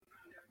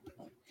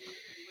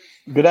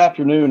Good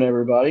afternoon,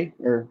 everybody.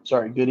 Or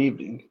sorry, good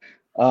evening.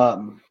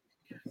 Um,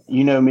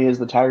 you know me as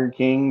the Tiger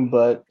King,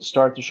 but to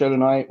start the show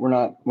tonight, we're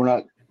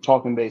not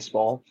talking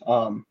baseball.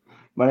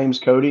 My name is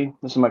Cody.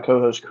 This is my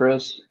co-host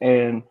Chris,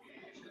 and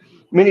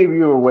many of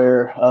you are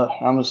aware.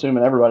 I'm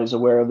assuming everybody's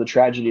aware of the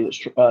tragedy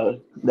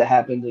that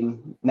happened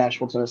in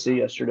Nashville, Tennessee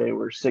yesterday,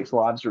 where 6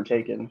 lives were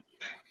taken,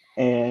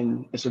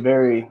 and it's a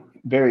very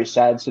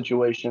sad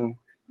situation.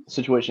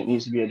 Situation that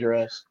needs to be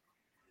addressed.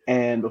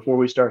 And before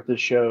we start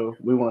this show,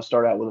 we want to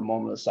start out with a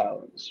moment of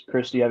silence.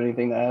 Chris, do you have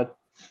anything to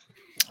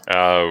add?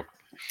 Uh,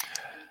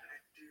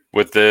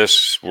 with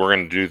this, we're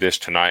going to do this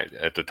tonight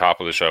at the top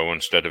of the show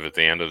instead of at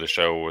the end of the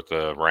show with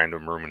the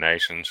random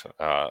ruminations.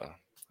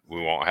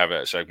 We won't have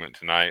that segment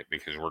tonight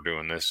because we're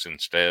doing this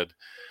instead.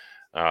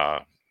 Uh,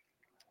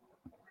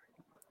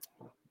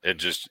 it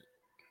just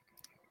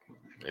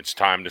it's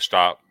time to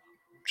stop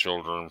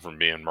children from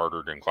being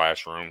murdered in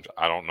classrooms.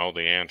 I don't know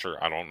the answer.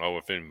 I don't know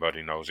if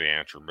anybody knows the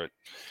answer, but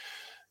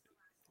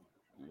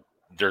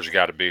there's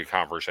got to be a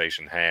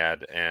conversation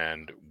had.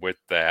 And with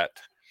that,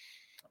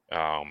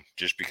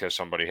 just because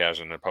somebody has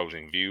an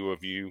opposing view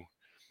of you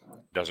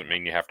doesn't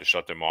mean you have to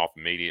shut them off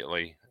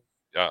immediately.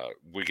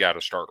 We got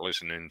to start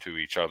listening to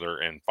each other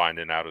and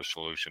finding out a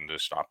solution to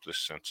stop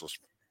this senseless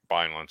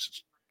violence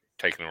that's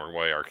taking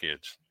away our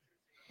kids.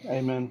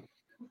 Amen.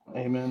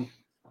 Amen.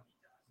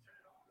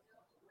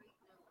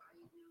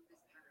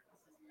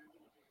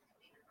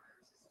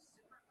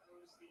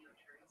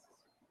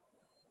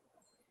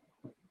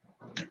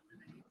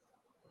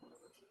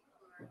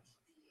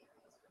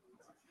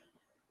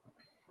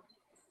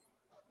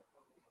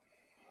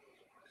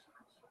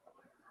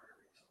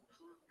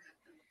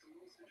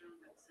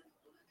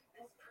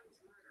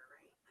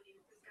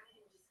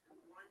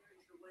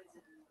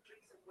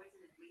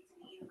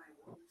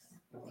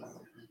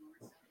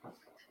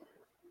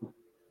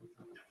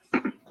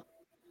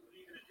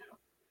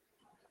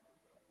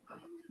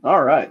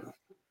 All right.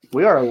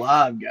 We are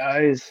live,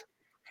 guys.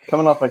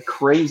 Coming off a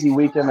crazy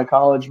weekend of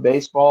college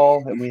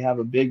baseball, and we have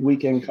a big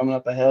weekend coming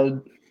up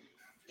ahead.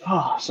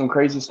 Oh, some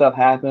crazy stuff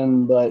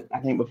happened, but I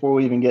think before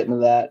we even get into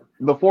that,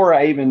 before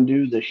I even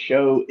do the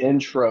show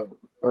intro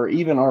or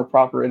even our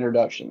proper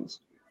introductions,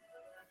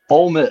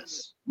 Ole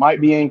Miss, Mike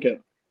Bianco,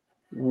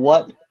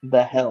 what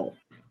the hell?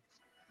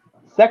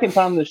 Second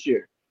time this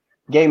year,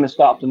 game is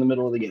stopped in the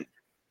middle of the game.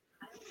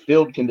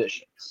 Field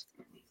conditions,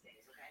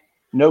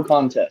 no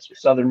contest with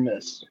Southern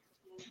Miss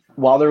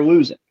while they're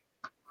losing.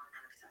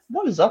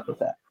 What is up with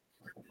that?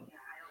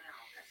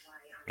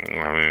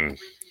 I mean,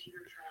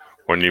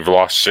 when you've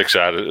lost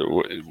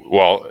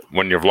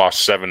when you've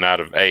lost 7 out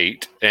of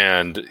 8,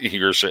 and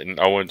you're sitting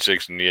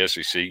 0-6 in the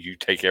SEC, you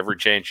take every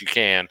chance you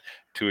can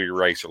to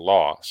erase a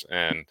loss.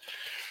 And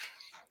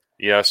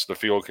yes, the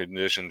field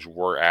conditions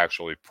were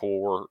actually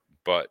poor,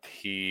 but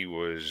he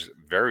was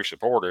very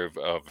supportive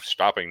of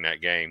stopping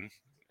that game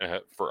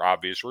for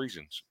obvious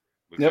reasons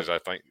because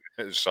Yep, I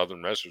think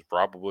Southern Miss was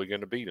probably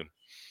going to beat him.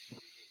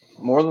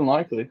 more than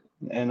likely.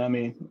 And I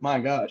mean, my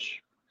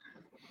gosh.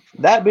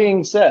 That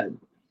being said,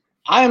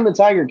 I am the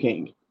Tiger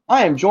King.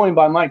 I am joined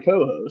by my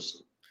co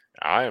host.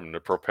 I am the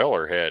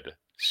propeller head.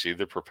 See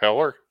the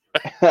propeller?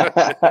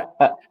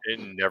 It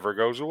never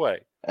goes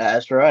away.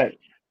 That's right.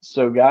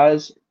 So,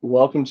 guys,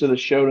 welcome to the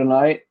show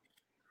tonight.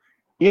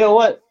 You know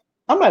what?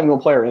 I'm not even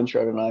gonna play our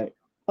intro tonight.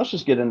 Let's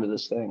just get into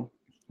this thing.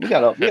 We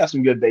got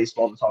some good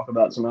baseball to talk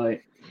about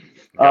tonight.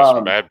 Got some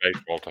Um, bad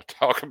baseball to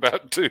talk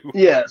about too.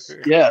 yes,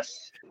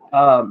 yes.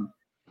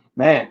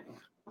 Man,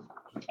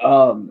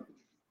 um,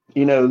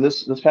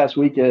 this past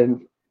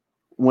weekend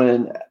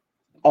when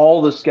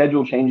all the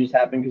schedule changes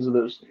happened because of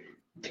those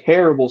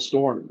terrible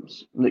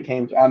storms that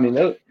came. I mean,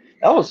 that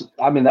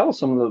was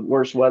some of the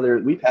worst weather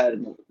we've had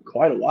in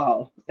quite a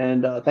while,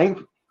 and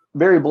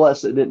very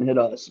blessed it didn't hit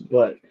us.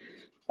 But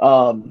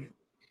um,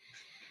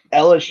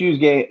 LSU's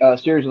game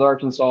series with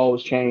Arkansas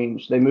was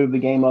changed. They moved the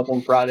game up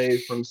on Friday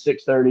from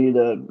 6:30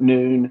 to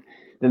noon.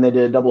 Then they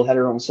did a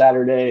doubleheader on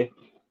Saturday.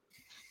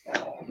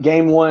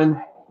 Game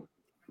one,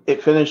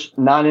 it finished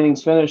 9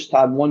 innings finished,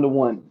 tied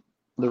 1-1.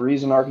 The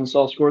reason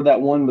Arkansas scored that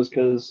one was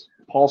because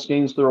Paul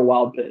Skeens threw a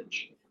wild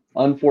pitch.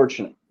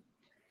 Unfortunate.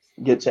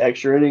 Get to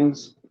extra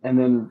innings, and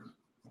then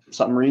for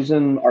some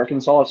reason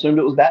Arkansas assumed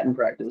it was batting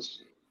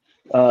practice.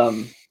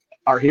 Um,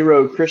 our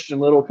hero Christian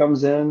Little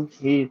comes in.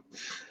 He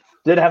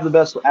did have the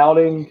best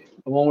outing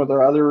along with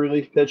our other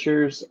relief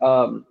pitchers.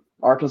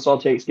 Arkansas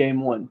takes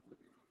game one.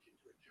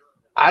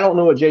 I don't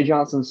know what Jay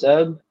Johnson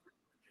said,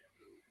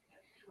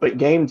 but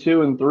game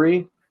two and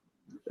three,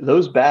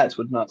 those bats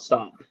would not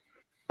stop.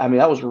 I mean,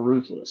 that was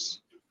ruthless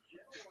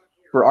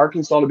for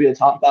Arkansas to be a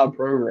top five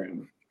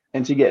program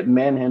and to get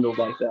manhandled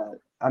like that.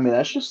 I mean,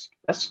 that's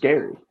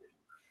scary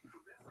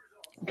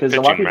because a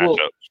lot of Pitching people.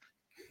 matchup.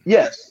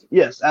 Yes,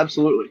 yes,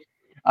 absolutely.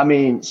 I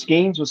mean,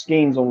 Skeens was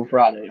Skeens on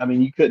Friday. I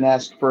mean, you couldn't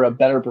ask for a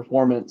better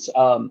performance.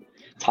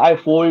 Ty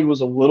Floyd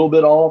was a little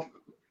bit off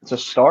to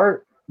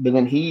start, but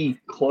then he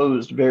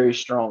closed very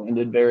strong and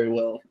did very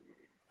well.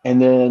 And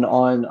then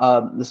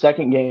on the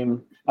second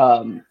game,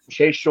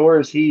 Chase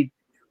Shores,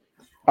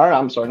 or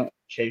I'm sorry, not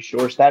Chase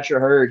Shores, Thatcher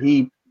Hurd,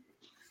 he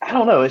I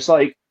don't know. It's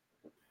like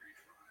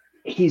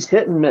he's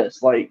hit and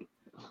miss. Like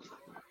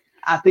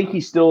I think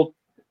he's still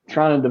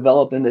trying to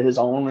develop into his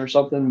own or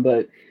something.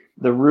 But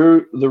the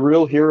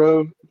real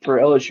hero for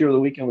LSU of the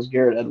weekend was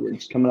Garrett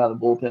Edwards coming out of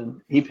the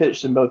bullpen. He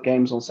pitched in both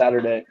games on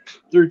Saturday,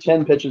 threw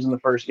 10 pitches in the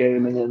first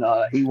game, and then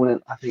he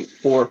went I think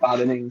 4 or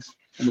 5 innings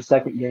in the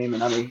second game.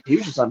 And I mean he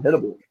was just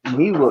unhittable,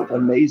 and he looked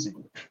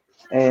amazing.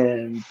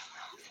 And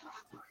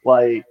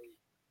like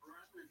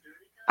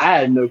I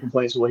had no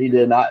complaints with what he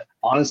did. And I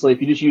honestly,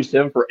 if you just used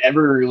him for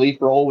every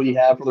relief role we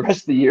have for the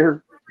rest of the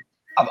year,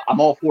 I'm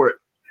all for it.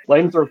 Let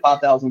him throw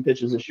 5,000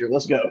 pitches this year.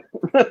 Let's go.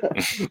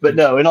 But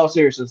no, in all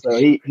seriousness, though,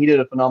 he did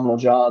a phenomenal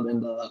job,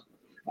 and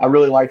I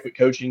really liked the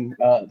coaching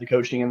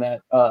in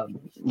that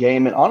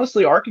game. And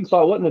honestly,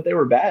 Arkansas wasn't that they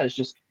were bad. It's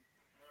just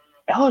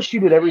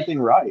LSU did everything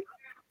right.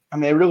 I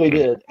mean, they really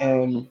did,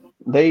 and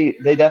they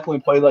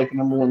definitely played like the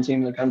number one team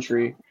in the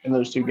country in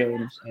those two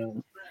games.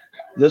 And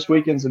this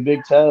weekend's a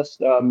big test.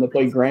 They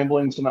play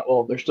Grambling tonight.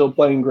 Well, they're still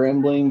playing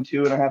Grambling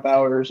 2.5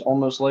 hours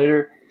almost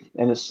later,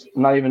 and it's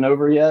not even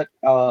over yet.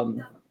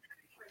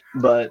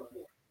 But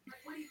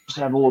just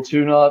have a little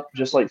tune-up,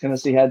 just like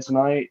Tennessee had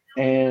tonight,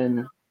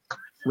 and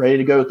ready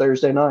to go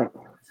Thursday night.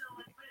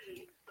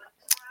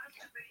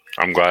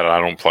 I'm glad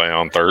I don't play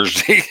on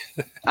Thursday.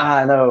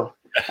 I know.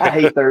 I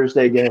hate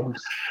Thursday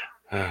games.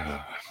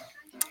 I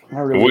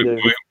really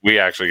do. We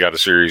actually got a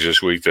series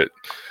this week that,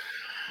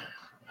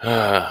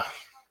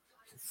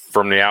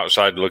 from the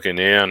outside looking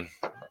in,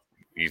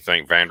 you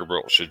think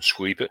Vanderbilt should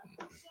sweep it.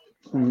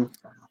 Mm-hmm.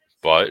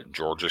 But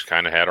Georgia's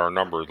kind of had our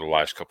number the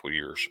last couple of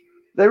years.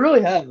 They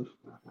really have.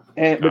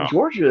 But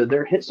Georgia,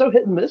 they're hit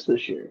and miss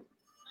this year.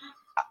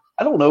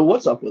 I don't know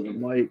what's up with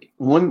them. Like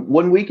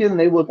one weekend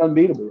they look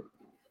unbeatable,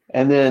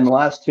 and then the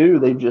last two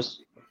they've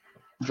just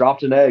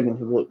dropped an egg and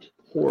have looked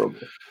horrible.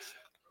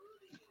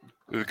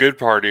 The good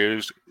part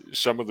is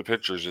some of the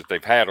pitchers that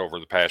they've had over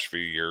the past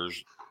few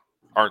years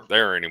aren't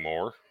there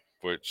anymore,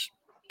 which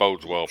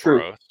bodes well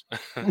for us.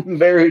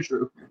 Very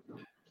true.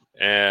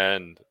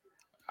 And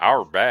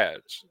our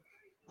bats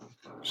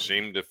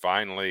seem to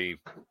finally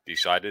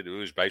decided it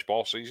was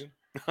baseball season.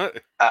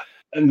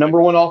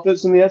 Number one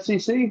offense in the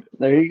SEC.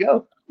 There you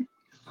go.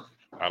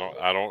 I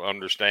don't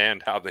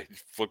understand how they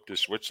flipped a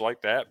switch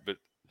like that, but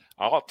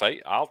I'll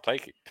take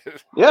it.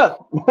 Yeah.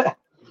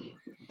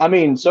 I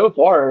mean, so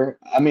far,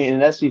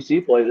 in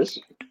SEC play, this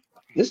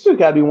dude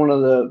got to be one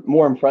of the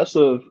more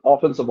impressive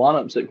offensive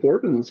lineups that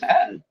Corbin's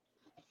had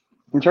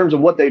in terms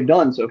of what they've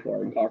done so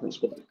far in conference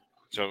play.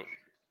 So,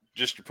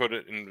 just to put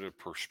it into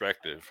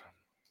perspective,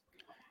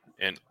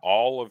 in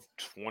all of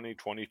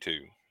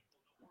 2022,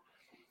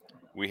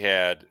 we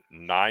had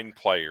 9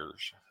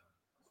 players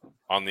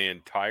on the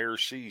entire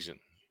season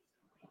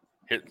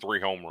hit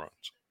 3 home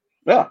runs.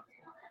 Yeah.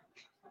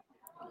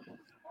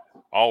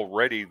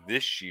 Already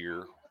this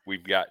year,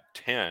 we've got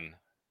 10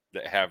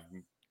 that have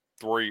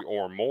 3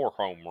 or more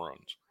home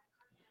runs.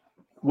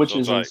 Which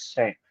is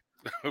insane.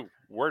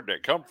 Where'd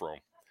that come from?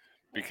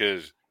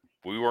 Because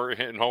we weren't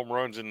hitting home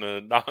runs in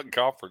the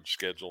non-conference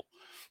schedule.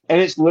 And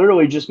it's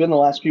literally just been the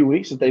last few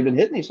weeks that they've been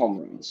hitting these home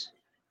runs.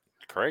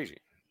 It's crazy.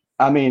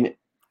 I mean,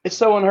 it's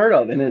so unheard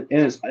of, and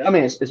it's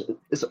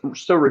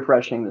so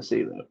refreshing to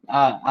see, though.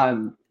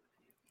 I'm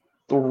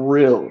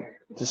thrilled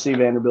to see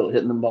Vanderbilt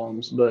hitting them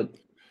bombs, but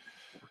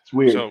it's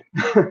weird. So,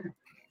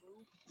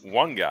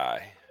 one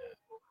guy,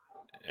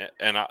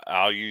 and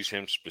I'll use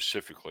him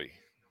specifically,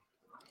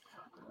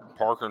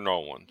 Parker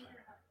Nolan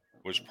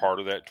was part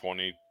of that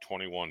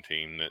 2021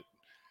 team that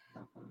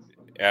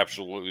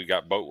absolutely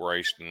got boat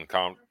raced in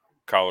the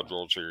College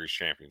World Series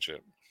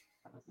championship.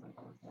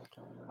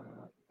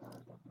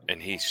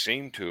 And he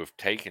seemed to have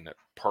taken it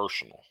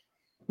personal.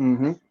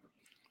 Mm-hmm.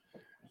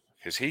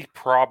 Because he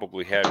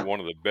probably had one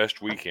of the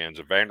best weekends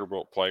a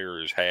Vanderbilt player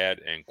has had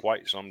in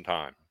quite some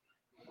time.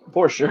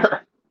 For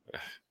sure.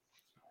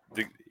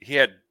 He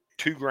had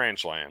 2 grand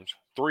slams,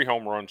 3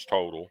 home runs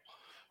total,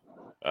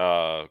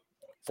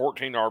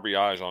 14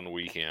 RBIs on the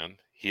weekend.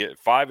 He hit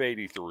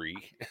 583,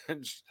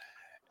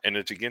 and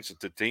it's against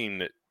the team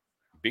that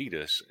beat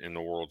us in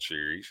the World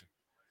Series.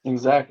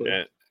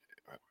 Exactly.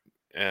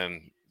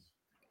 And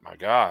my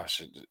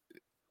gosh,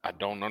 I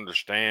don't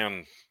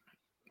understand,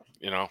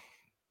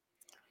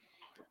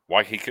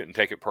 why he couldn't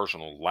take it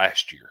personal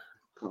last year.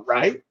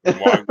 Right.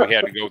 Why we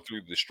had to go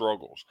through the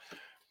struggles.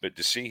 But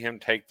to see him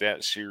take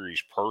that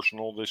series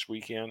personal this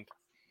weekend,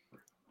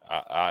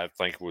 I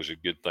think was a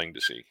good thing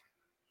to see.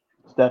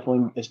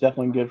 It's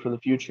definitely good for the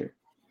future.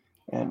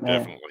 And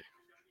definitely.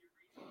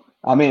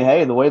 I mean,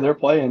 hey, the way they're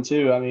playing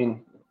too. I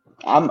mean,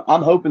 I'm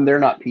hoping they're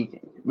not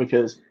peaking,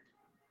 because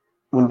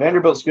when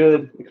Vanderbilt's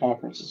good, the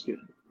conference is good,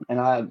 and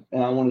I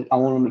want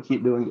them to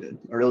keep doing good.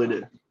 I really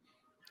do.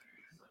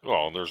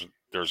 Well,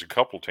 there's a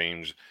couple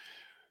teams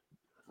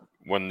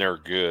when they're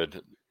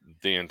good,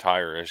 the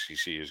entire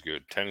SEC is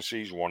good.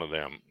 Tennessee's one of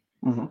them.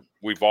 Mm-hmm.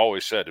 We've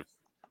always said if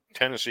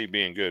Tennessee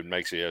being good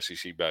makes the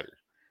SEC better,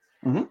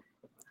 mm-hmm.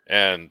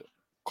 and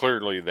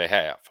clearly they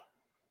have.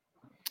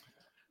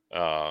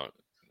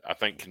 I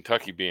think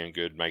Kentucky being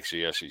good makes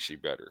the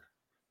SEC better,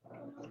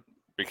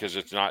 because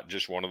it's not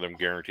just one of them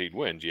guaranteed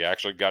wins. You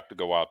actually got to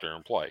go out there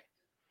and play.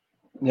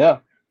 Yeah.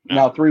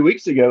 Now 3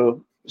 weeks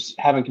ago,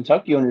 having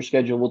Kentucky on your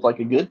schedule looked like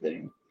a good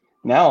thing.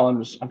 Now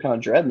I'm kind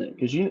of dreading it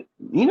because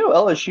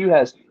LSU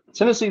has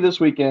Tennessee this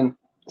weekend,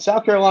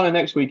 South Carolina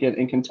next weekend,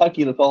 and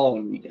Kentucky the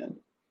following weekend.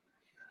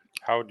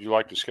 How would you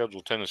like the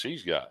schedule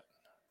Tennessee's got?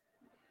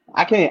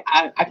 I can't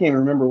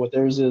remember what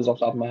theirs is off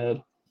the top of my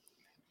head.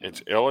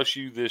 It's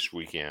LSU this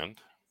weekend,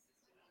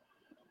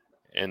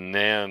 and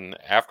then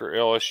after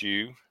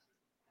LSU,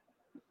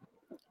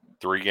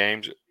 3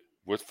 games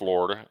with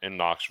Florida in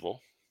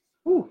Knoxville.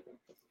 Ooh.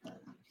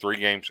 3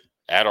 games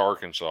at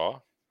Arkansas.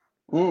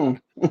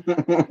 Mm.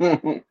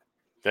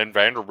 Then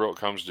Vanderbilt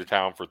comes to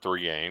town for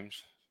 3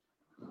 games.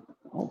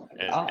 Oh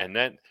and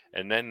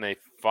then they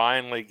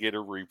finally get a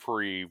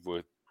reprieve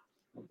with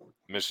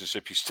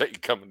Mississippi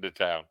State coming to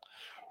town.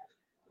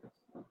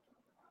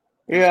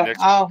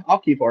 I'll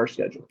keep our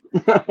schedule.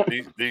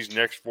 these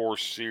next 4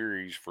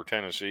 series for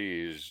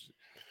Tennessee is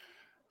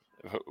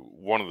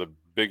one of the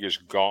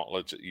biggest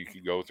gauntlets that you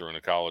could go through in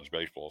a college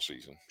baseball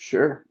season.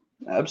 Sure,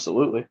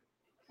 absolutely.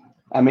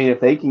 I mean, if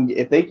they can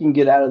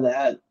get out of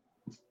that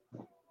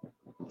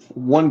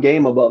 1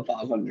 game above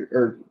 500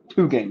 or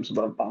 2 games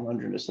above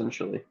 500,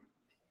 essentially,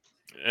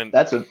 and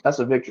that's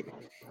a victory.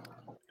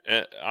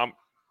 And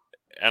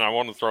I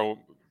want to throw a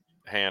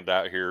hand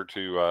out here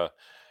to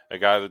a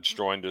guy that's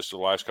joined us the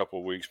last couple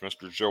of weeks,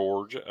 Mr.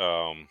 George.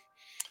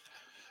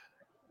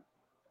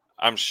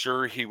 I'm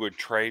sure he would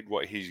trade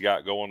what he's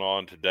got going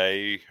on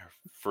today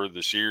for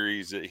the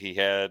series that he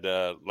had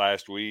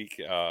last week.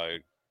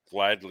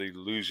 Gladly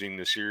losing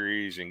the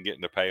series and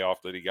getting the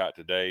payoff that he got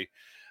today.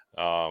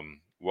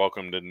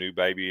 Welcomed a new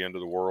baby into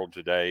the world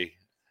today.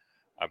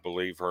 I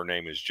believe her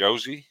name is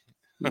Josie.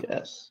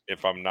 Yes.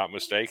 If I'm not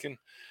mistaken.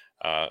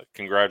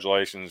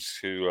 Congratulations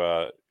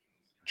to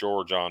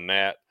George on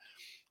that.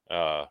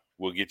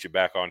 We'll get you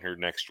back on here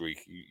next week.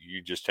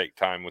 You just take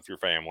time with your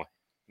family.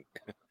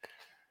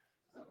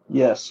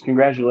 Yes,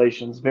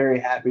 congratulations. Very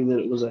happy that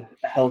it was a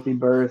healthy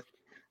birth.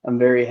 I'm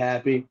very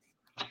happy.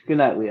 Good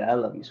night, Leah. I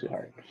love you,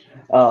 sweetheart.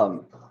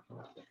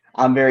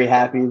 I'm very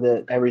happy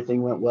that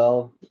everything went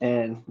well,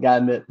 and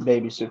gotta admit,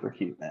 baby's super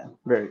cute, man.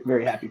 Very,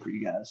 very happy for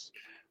you guys.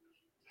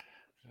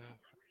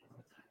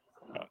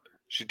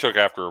 She took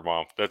after her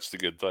mom. That's the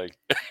good thing.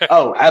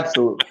 Oh,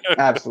 absolutely,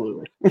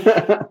 absolutely.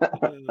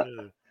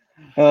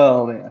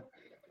 Oh man.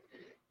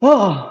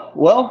 Oh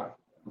well.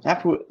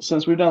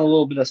 Since we've done a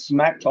little bit of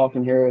smack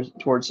talking here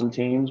towards some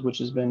teams, which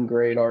has been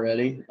great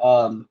already.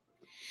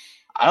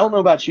 I don't know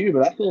about you,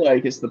 but I feel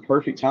like it's the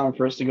perfect time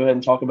for us to go ahead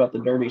and talk about the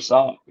dirty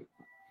sock.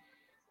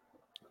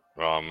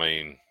 Well, I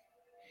mean,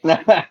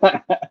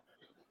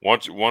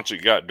 once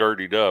it got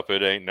dirtied up,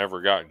 it ain't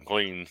never gotten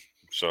clean.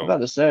 So I'm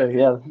about to say,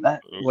 yeah,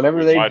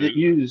 whatever they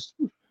used,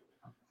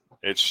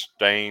 it's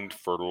stained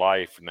for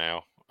life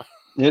now.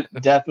 It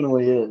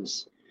definitely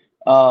is.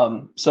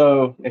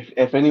 So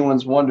if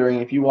anyone's wondering,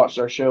 if you watched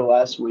our show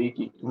last week,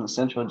 you can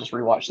essentially just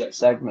rewatch that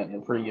segment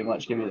and pretty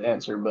much give you the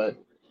answer. But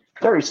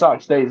dirty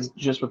sock stays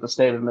just with the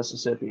state of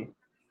Mississippi.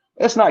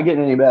 It's not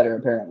getting any better,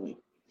 apparently.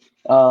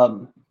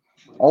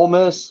 Ole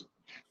Miss,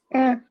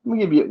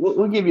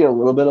 we'll give you a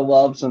little bit of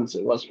love since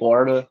it was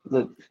Florida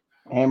that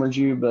hammered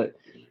you, but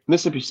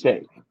Mississippi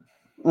State,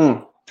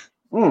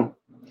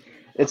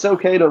 it's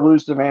okay to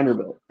lose to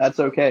Vanderbilt. That's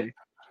okay.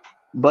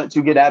 But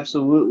to get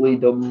absolutely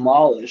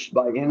demolished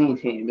by any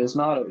team is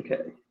not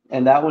okay.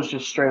 And that was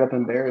just straight up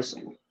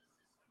embarrassing.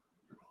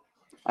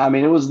 I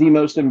mean, it was the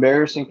most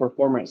embarrassing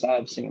performance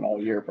I've seen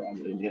all year,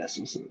 probably, in the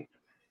SEC.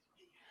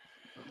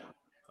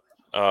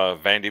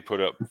 Vandy put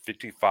up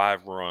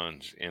 55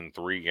 runs in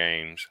 3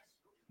 games,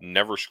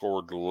 never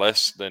scored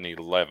less than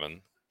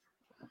 11.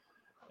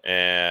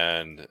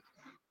 And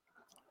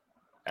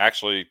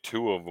actually,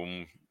 2 of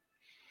them,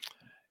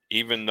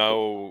 even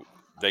though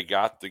they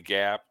got the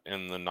gap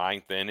in the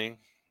 9th inning,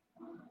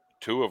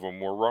 2 of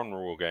them were run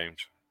rule games.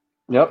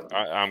 Yep.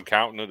 I'm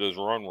counting it as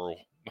run rule.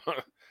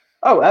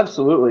 Oh,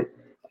 absolutely.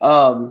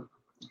 I'm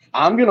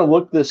going to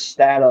look this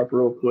stat up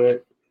real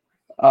quick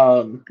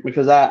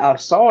because I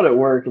saw it at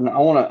work, and I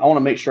want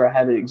to make sure I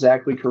have it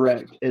exactly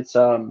correct. It's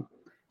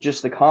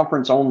just the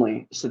conference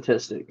only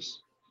statistics,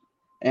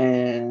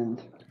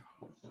 and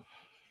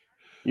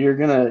you're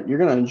gonna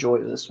enjoy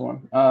this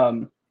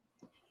one.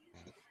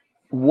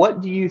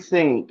 What do you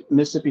think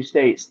Mississippi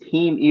State's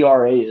team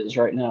ERA is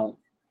right now,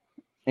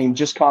 and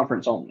just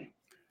conference only?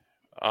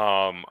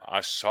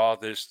 I saw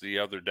this the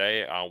other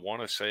day. I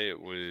want to say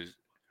it was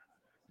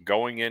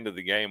going into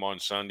the game on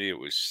Sunday. It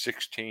was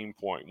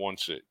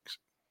 16.16.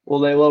 Well,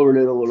 they lowered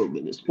it a little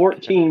bit. It's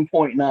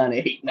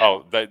 14.98 now.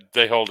 Oh,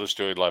 they held us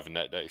to 11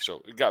 that day,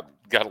 so it got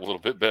a little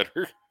bit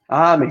better.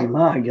 I mean,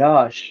 my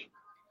gosh.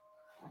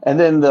 And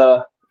then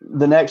the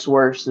next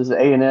worst is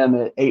A&M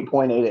at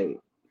 8.88.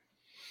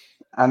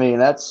 I mean,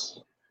 that's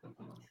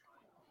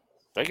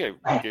they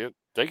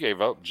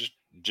gave up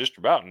just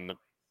about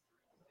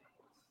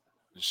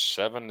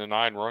 7 to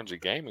 9 runs a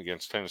game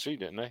against Tennessee,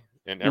 didn't they?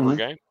 In every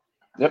game.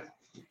 Yep.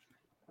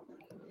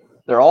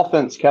 Their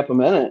offense kept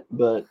them in it,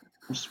 but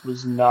just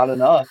was not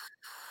enough.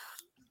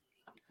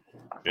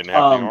 Didn't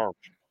have the arms.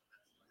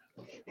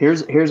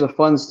 Here's a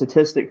fun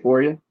statistic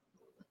for you.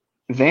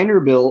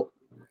 Vanderbilt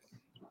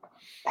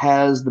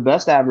has the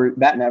best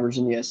batting average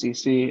in the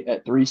SEC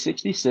at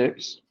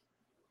 366.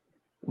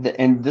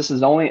 And this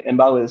is only, and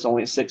by the way, it's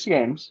only 6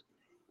 games.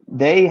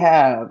 They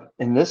have,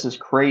 and this is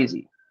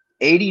crazy,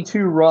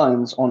 82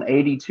 runs on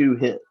 82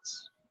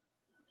 hits.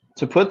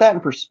 To put that in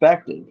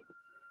perspective,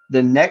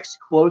 the next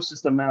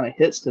closest amount of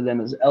hits to them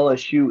is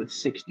LSU with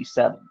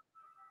 67.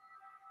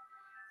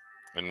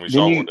 And we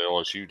saw what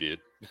LSU did.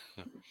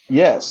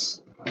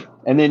 Yes.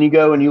 And then you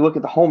go and you look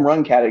at the home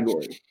run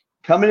category.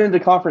 Coming into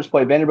conference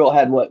play, Vanderbilt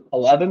had what,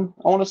 11,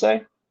 I want to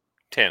say?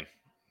 10.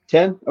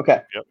 10?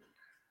 Okay. Yep.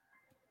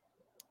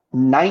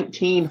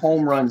 19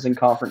 home runs in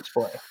conference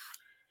play.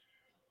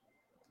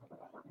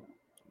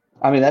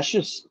 I mean, that's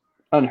just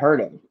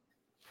unheard of.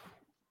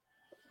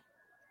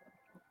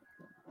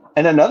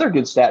 And another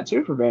good stat,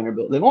 too, for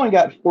Vanderbilt. They've only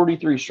got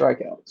 43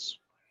 strikeouts.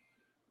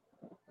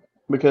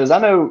 Because I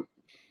know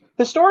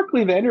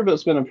historically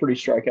Vanderbilt's been a pretty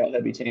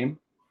strikeout-heavy team.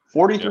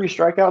 43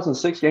 strikeouts in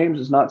 6 games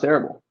is not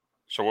terrible.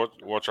 So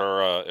what's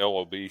our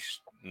LOB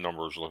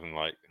numbers looking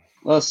like?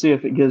 Let's see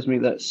if it gives me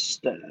that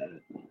stat.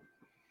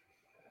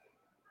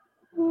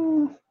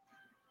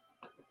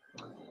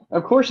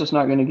 Of course it's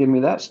not going to give me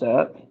that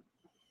stat.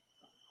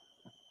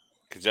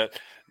 Because that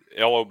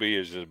LOB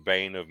is the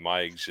bane of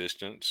my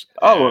existence.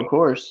 Oh, of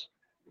course.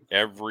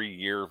 Every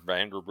year,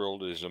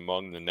 Vanderbilt is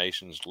among the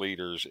nation's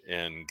leaders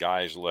in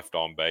guys left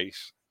on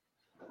base.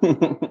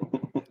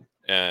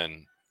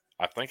 And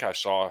I think I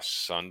saw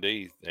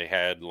Sunday they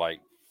had like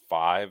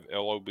 5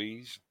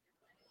 LOBs,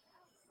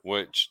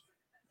 which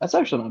that's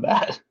actually not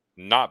bad.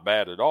 Not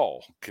bad at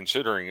all,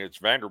 considering it's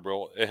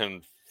Vanderbilt,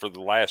 and for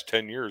the last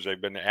 10 years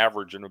they've been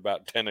averaging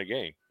about 10 a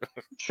game.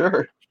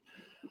 Sure.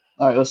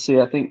 All right, let's see.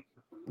 I think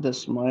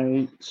this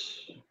might.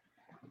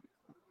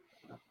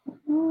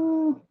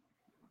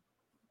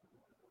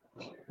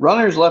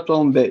 Runners left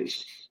on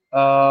base.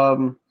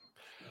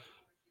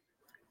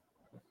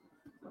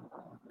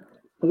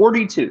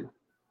 42.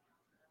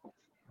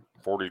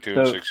 42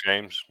 in 6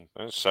 games.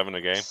 That's 7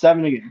 a game.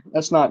 7 a game.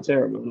 That's not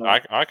terrible. No.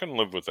 I can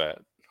live with that.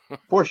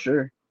 For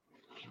sure.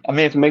 I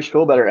mean, if it makes you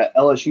feel better,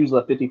 LSU's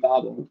left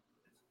 55 of them.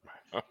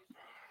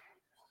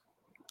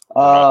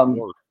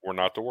 We're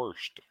not the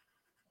worst.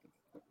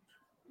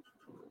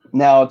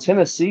 Now,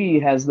 Tennessee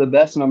has the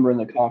best number in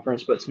the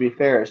conference, but to be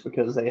fair, it's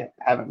because they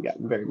haven't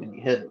gotten very many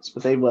hits,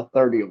 but they've left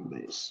 30 on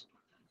base.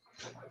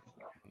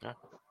 Yeah.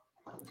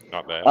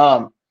 Not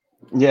bad.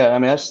 Yeah, I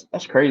mean,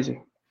 that's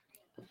crazy.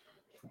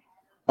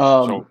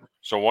 So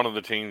one of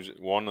the teams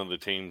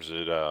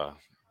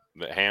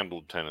that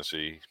handled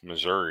Tennessee,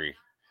 Missouri,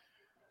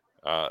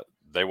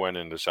 they went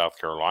into South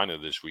Carolina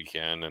this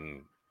weekend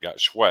and got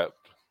swept.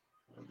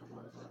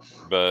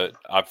 But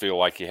I feel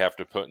like you have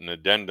to put an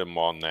addendum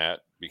on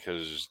that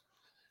because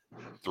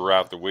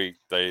throughout the week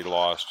they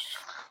lost.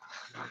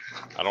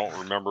 I don't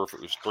remember if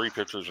it was 3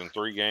 pitchers in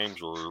 3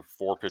 games or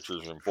 4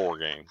 pitchers in 4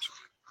 games.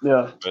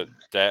 Yeah. But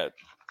that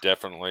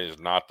definitely is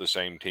not the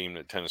same team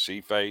that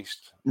Tennessee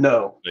faced.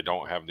 No. They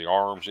don't have the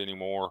arms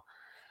anymore.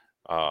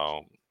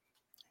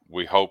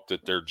 We hope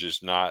that they're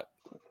just not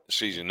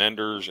season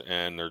enders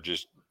and they're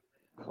just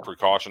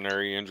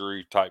precautionary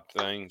injury type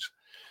things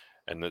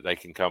and that they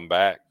can come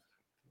back.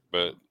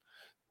 But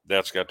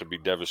that's got to be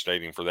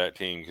devastating for that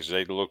team because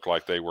they looked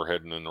like they were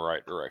heading in the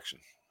right direction.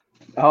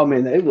 I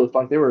mean, they looked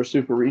like they were a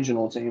super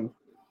regional team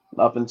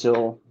up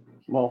until,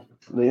 well,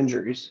 the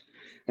injuries.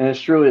 And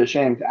it's truly a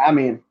shame. I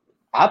mean,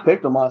 I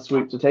picked them last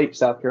week to take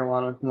South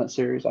Carolina in that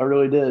series. I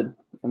really did.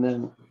 And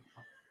then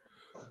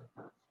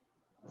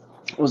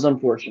it was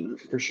unfortunate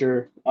for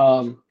sure.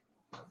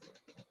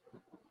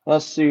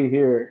 Let's see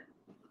here.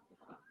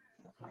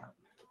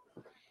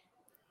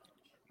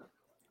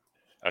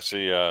 I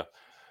see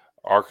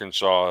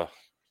Arkansas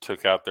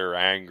took out their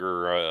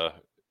anger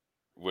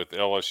with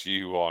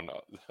LSU on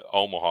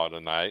Omaha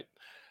tonight.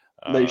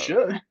 They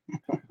should.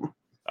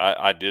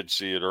 I did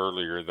see it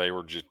earlier. They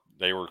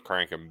were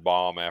cranking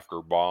bomb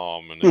after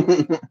bomb,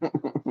 and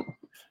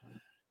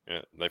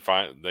yeah,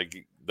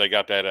 they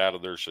got that out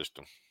of their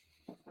system.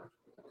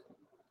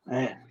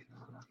 Man.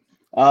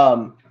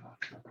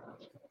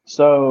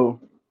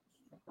 So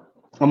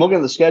I'm looking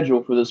at the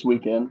schedule for this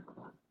weekend.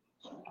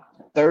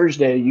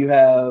 Thursday, you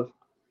have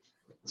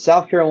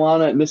South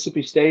Carolina at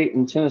Mississippi State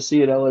and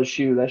Tennessee at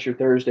LSU. That's your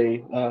Thursday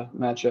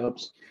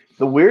matchups.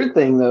 The weird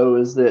thing, though,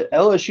 is that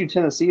LSU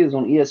Tennessee is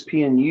on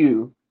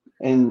ESPNU,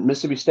 and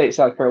Mississippi State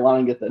South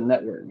Carolina get the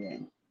network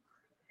game.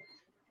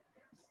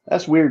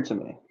 That's weird to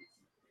me.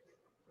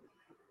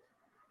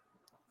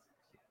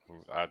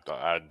 I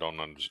don't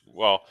understand.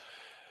 Well,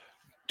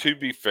 to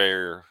be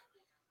fair,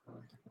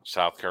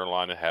 South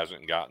Carolina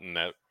hasn't gotten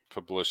that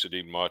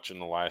publicity much in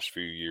the last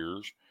few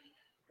years.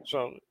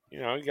 So,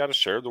 you got to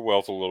share the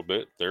wealth a little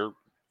bit.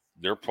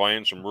 They're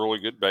playing some really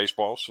good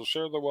baseball, so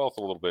share the wealth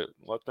a little bit.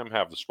 Let them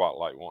have the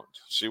spotlight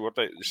once. See what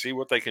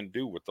they can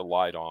do with the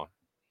light on.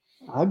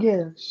 I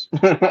guess.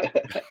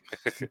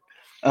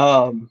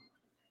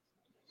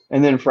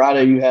 And then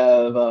Friday you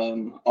have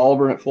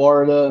Auburn at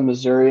Florida,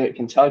 Missouri at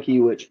Kentucky,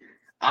 which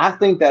I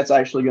think that's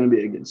actually going to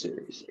be a good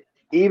series.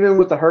 Even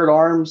with the hurt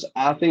arms,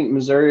 I think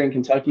Missouri and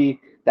Kentucky,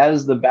 that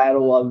is the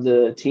battle of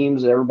the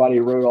teams that everybody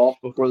wrote off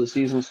before the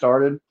season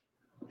started,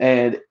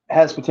 and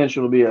has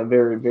potential to be a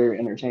very, very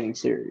entertaining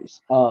series.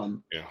 Yeah.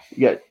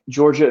 You got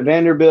Georgia at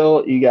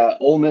Vanderbilt, you got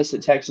Ole Miss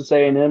at Texas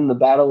A&M, the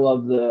battle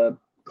of the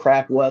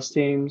crap West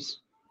teams,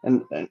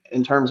 and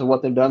in terms of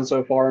what they've done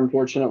so far,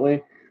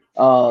 unfortunately.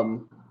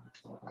 Um,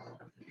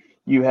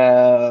 you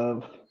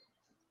have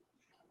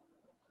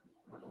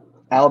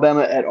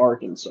Alabama at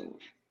Arkansas.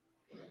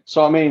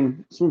 So I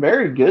mean, some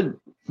very good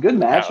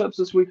matchups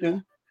this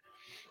weekend.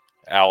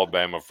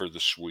 Alabama for the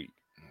sweep.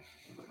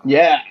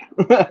 Yeah.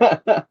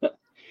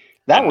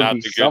 That and would not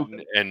be the something.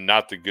 good and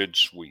not the good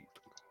sweep.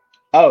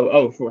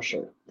 Oh, for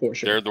sure. For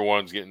sure. They're the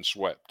ones getting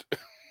swept.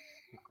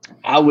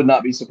 I would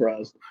not be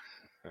surprised.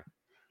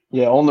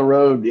 Yeah, on the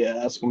road, yeah,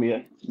 that's gonna be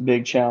a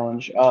big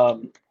challenge.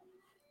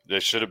 They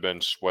should have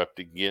been swept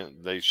again.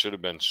 They should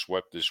have been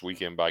swept this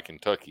weekend by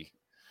Kentucky.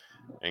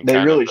 And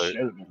They really should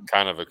have been.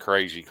 kind of a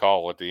crazy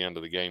call at the end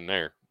of the game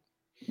there.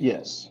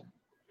 Yes.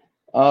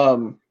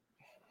 Let's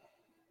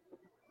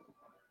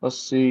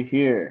see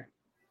here.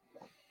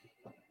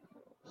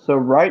 So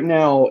right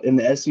now in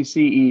the SEC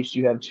East,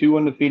 you have two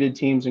undefeated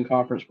teams in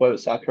conference play with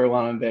South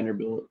Carolina and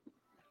Vanderbilt.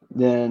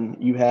 Then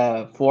you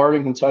have Florida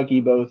and Kentucky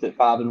both at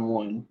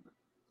 5-1,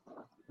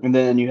 and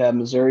then you have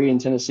Missouri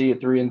and Tennessee at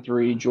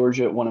 3-3,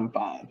 Georgia at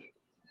 1-5.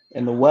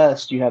 In the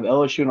West, you have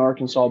LSU and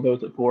Arkansas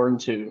both at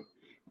 4-2,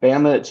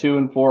 Bama at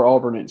 2-4,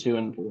 Auburn at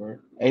 2-4,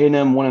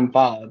 A&M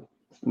 1-5,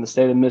 and the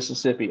state of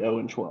Mississippi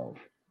 0-12.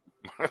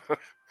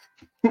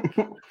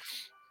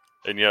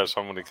 And yes,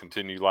 I'm going to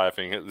continue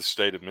laughing at the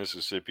state of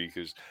Mississippi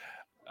because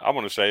I'm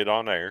going to say it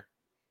on air.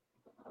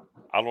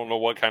 I don't know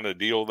what kind of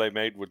deal they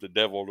made with the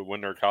devil to win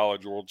their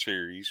College World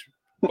Series,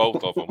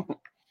 both of them.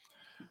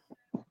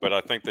 But I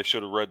think they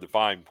should have read the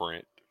fine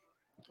print.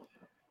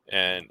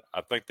 And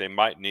I think they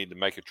might need to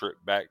make a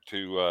trip back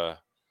to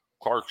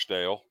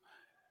Clarksdale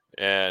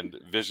and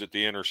visit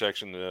the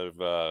intersection of,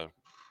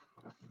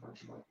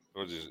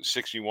 what is it,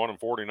 61 and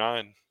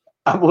 49?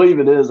 I believe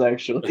it is,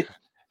 actually.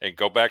 And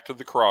go back to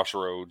the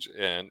crossroads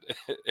and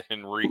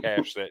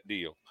rehash that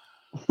deal.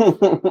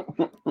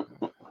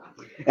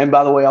 And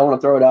by the way, I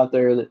want to throw it out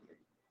there that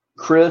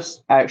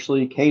Chris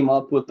actually came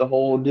up with the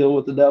whole deal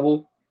with the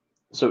devil.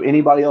 So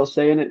anybody else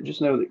saying it,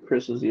 just know that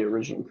Chris is the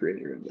original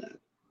creator of that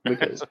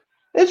because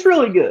it's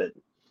really good.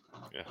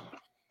 Yeah.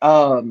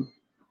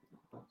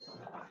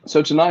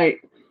 So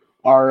tonight,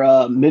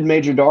 our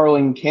mid-major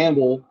darling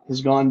Campbell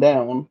has gone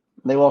down.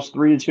 They lost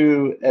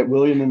 3-2 at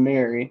William and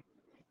Mary.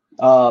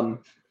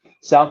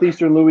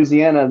 Southeastern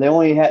Louisiana, they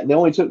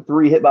only took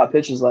 3 hit by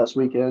pitches last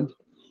weekend.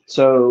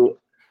 So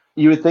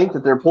you would think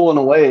that they're pulling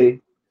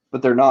away,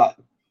 but they're not.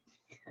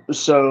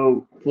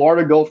 So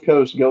Florida Gulf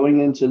Coast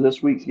going into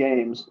this week's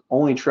games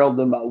only trailed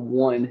them by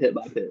 1 hit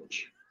by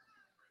pitch.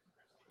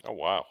 Oh,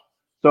 wow.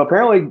 So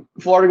apparently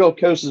Florida Gulf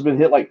Coast has been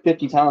hit like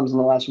 50 times in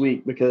the last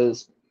week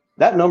because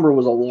that number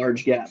was a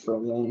large gap for a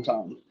long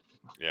time.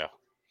 Yeah.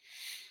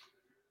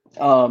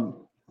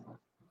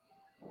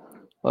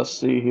 Let's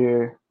see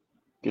here.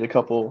 Get a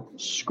couple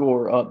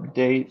score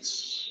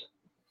updates.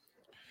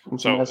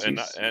 So,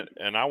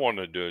 and I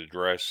wanted to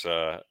address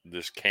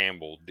this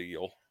Campbell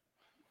deal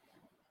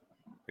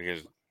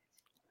because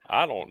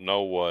I don't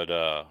know what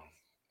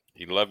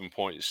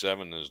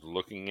 11.7 is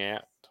looking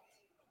at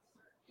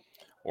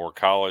or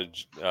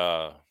college.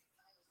 What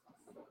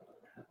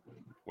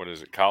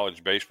is it?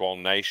 College Baseball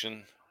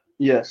Nation.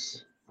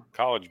 Yes.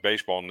 College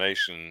Baseball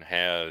Nation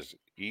has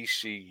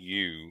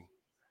ECU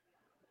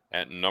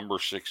at number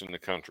 6 in the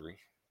country.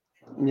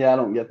 Yeah, I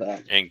don't get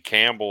that. And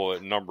Campbell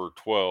at number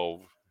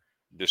 12,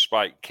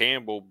 despite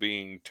Campbell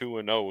being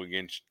 2-0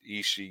 against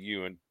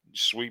ECU and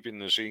sweeping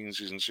the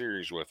season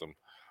series with them.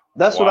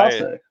 That's what I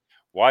say.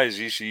 Why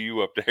is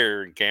ECU up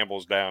there and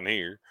Campbell's down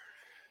here?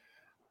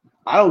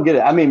 I don't get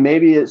it. I mean,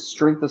 maybe it's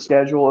strength of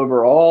schedule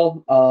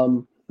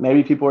overall.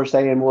 Maybe people are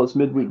saying, well, it's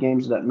midweek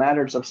games that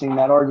matters. I've seen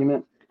that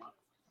argument.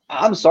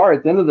 I'm sorry.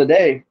 At the end of the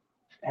day,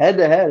 head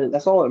to head,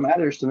 that's all that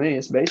matters to me.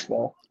 It's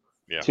baseball.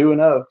 Yeah.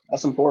 2-0.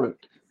 That's important.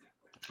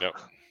 Yep.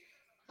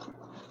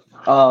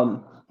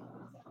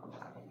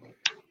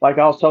 Like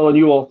I was telling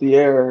you off the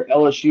air,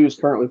 LSU is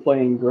currently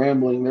playing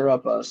Grambling. They're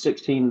up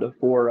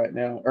 16-4 right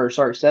now, or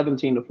sorry,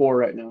 17-4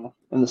 right now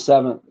in the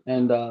 7th,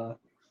 and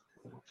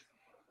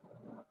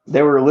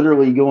they were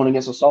literally going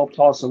against a soft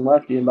tossing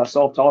lefty, and by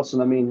soft tossing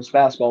I mean his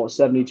fastball was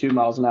 72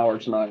 miles an hour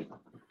tonight.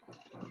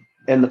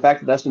 And the fact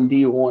that that's in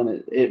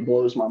D1, it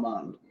blows my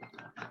mind.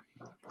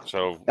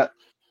 So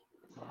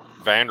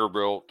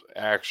Vanderbilt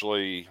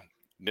actually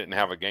didn't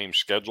have a game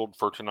scheduled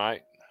for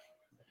tonight,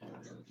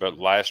 but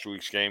last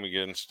week's game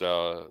against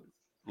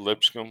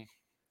Lipscomb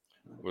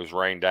was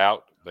rained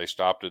out. They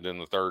stopped it in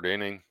the 3rd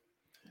inning.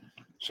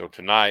 So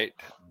tonight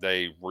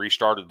they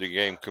restarted the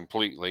game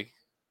completely,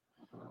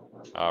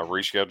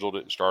 rescheduled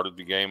it, started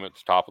the game at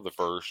the top of the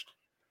 1st.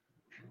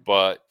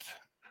 But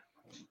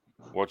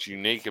what's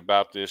unique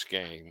about this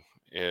game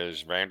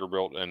is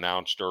Vanderbilt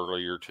announced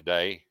earlier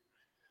today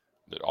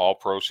that all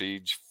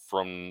proceeds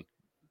from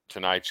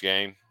tonight's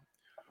game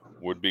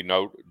would be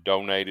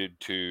donated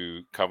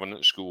to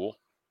Covenant School.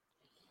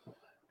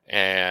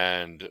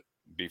 And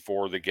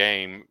before the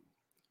game,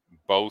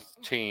 both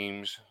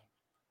teams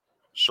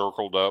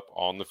circled up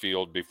on the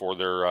field before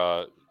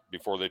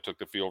they took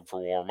the field for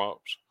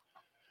warm-ups.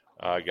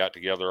 Got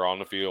together on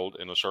the field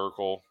in a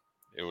circle.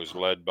 It was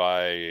led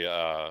by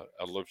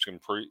a Lipscomb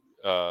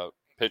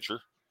pitcher,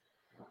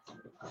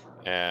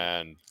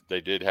 and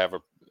they did have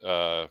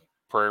a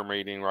prayer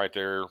meeting right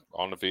there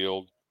on the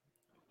field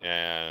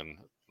and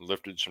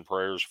lifted some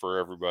prayers for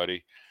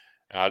everybody.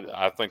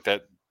 I think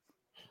that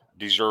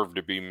deserved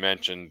to be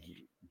mentioned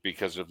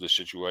because of the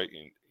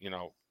situation.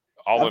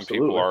 All them people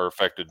Absolutely. are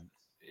affected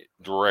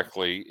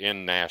directly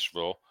in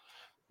Nashville.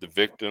 The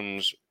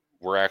victims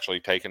were actually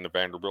taken to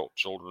Vanderbilt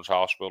Children's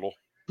Hospital.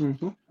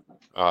 Mm-hmm.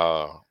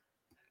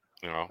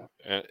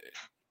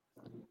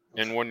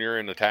 And when you're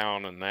in the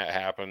town and that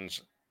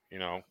happens,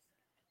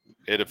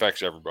 it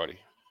affects everybody.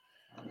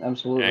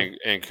 Absolutely.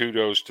 And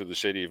kudos to the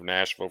city of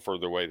Nashville for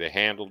the way they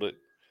handled it.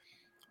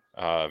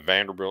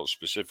 Vanderbilt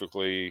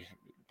specifically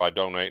by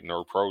donating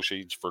their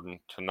proceeds for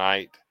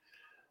tonight.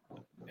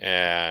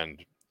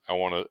 And I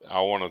want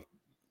to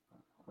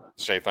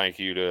say thank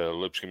you to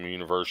Lipscomb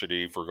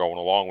University for going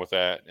along with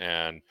that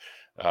and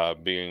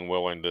being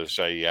willing to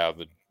say, yeah,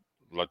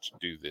 let's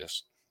do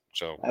this.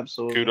 So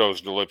Absolutely.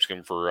 kudos to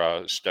Lipscomb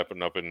for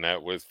stepping up in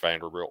that with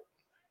Vanderbilt.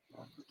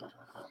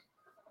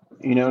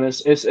 And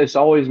it's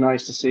always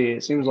nice to see.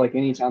 It seems like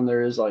anytime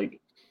there is like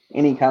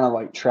any kind of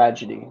like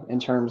tragedy in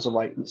terms of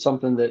like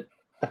something that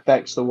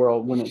affects the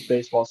world when it's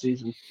baseball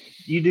season,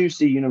 you do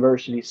see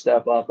universities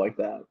step up like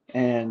that,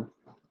 and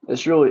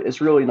it's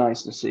really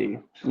nice to see.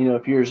 A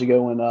few years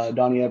ago when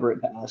Donnie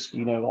Everett passed,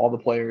 all the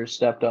players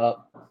stepped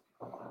up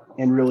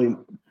and really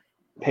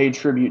paid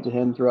tribute to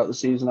him throughout the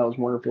season. That was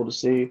wonderful to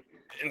see.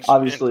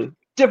 Obviously,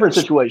 different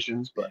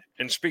situations, but.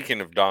 And speaking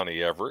of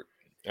Donnie Everett,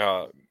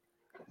 a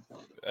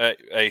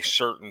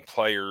certain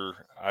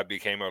player I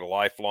became a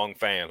lifelong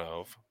fan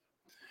of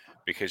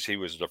because he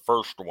was the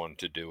first one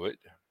to do it,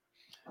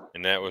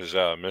 and that was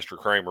Mr.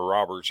 Kramer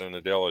Robertson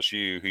at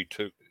LSU. He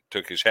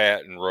took his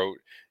hat and wrote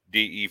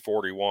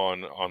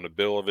DE41 on the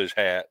bill of his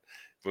hat.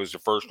 He was the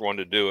first one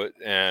to do it,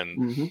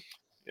 and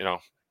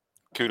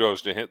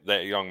kudos to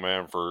that young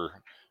man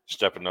for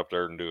stepping up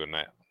there and doing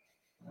that.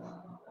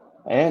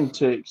 And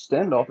to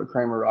extend off of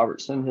Kramer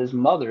Robertson, his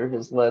mother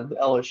has led the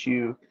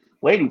LSU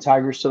Lady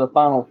Tigers to the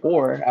Final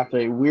Four after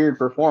a weird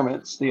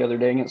performance the other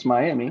day against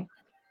Miami.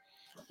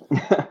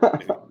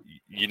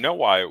 You know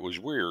why it was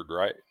weird,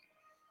 right?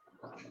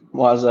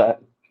 Why is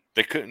that?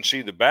 They couldn't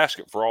see the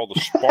basket for all the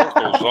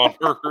sparkles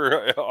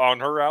on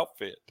her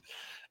outfit.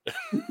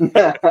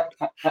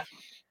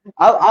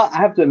 I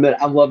have to admit,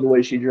 I love the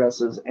way she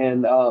dresses.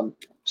 And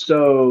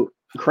so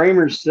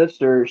Kramer's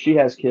sister, she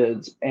has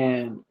kids,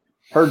 and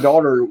her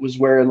daughter was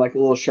wearing like a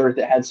little shirt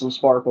that had some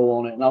sparkle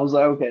on it, and I was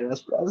like, okay,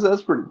 that's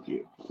pretty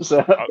cute.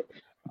 So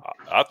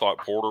I thought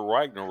Porter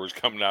Wagner was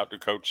coming out to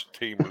coach the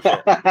team or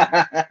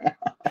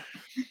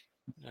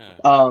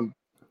something.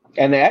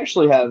 And they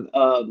actually have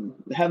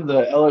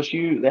the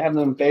LSU. They have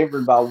them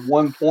favored by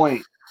 1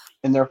 point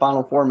in their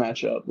Final Four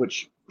matchup,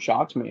 which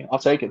shocked me. I'll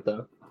take it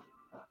though.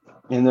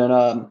 And then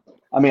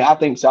I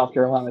think South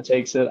Carolina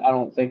takes it. I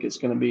don't think it's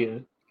going to be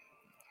a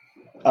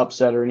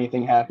upset or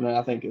anything happening.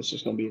 I think it's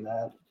just going to be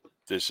that.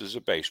 This is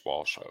a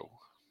baseball show.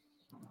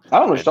 I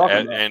don't know what you're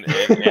talking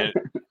about.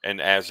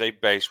 And as a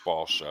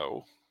baseball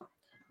show,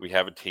 we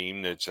have a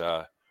team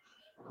that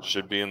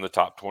should be in the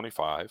top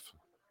 25,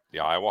 the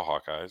Iowa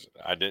Hawkeyes.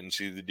 I didn't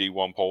see the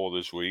D1 poll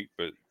this week,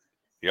 but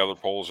the other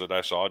polls that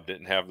I saw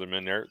didn't have them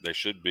in there. They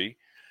should be.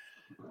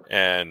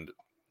 And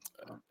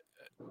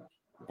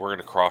we're going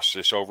to cross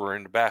this over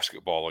into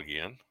basketball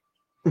again.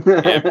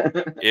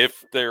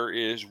 If there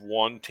is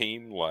one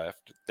team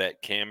left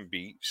that can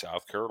beat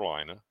South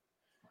Carolina,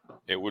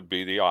 it would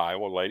be the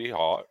Iowa Lady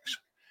Hawks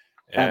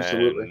and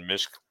Absolutely.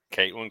 Miss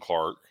Caitlin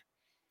Clark.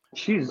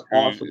 She's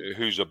awesome.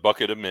 Who's a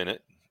bucket a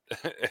minute.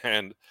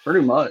 And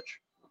pretty much.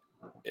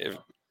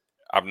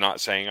 I'm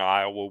not saying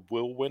Iowa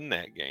will win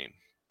that game,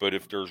 but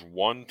if there's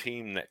one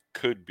team that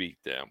could beat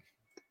them,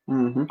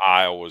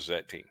 Iowa's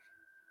that team.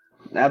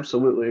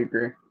 Absolutely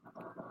agree.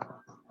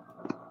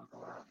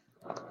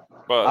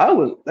 But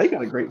Iowa, they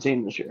got a great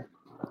team this year.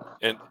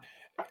 And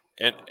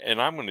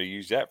I'm going to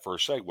use that for a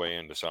segue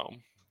into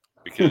something,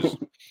 because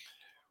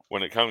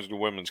when it comes to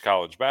women's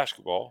college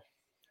basketball,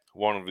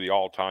 one of the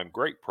all-time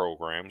great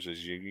programs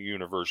is the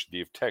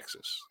University of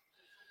Texas.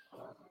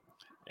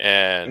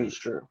 And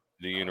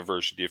the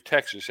University of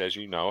Texas, as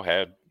you know,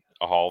 had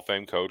a Hall of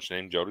Fame coach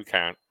named Jody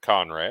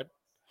Conrad.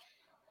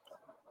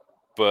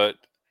 But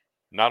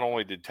not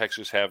only did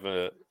Texas have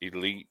an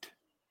elite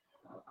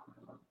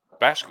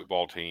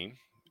basketball team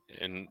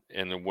in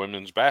the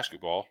women's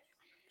basketball,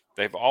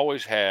 they've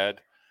always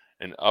had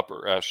an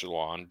upper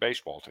echelon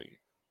baseball team.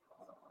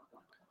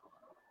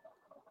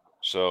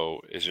 So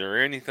is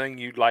there anything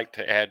you'd like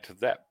to add to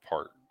that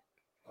part?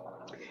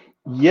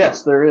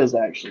 Yes, there is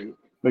actually.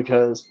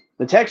 because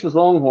the Texas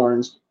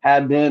Longhorns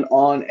have been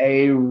on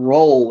a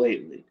roll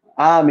lately.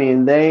 I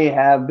mean, they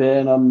have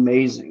been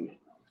amazing.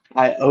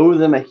 I owe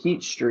them a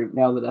heat streak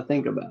now that I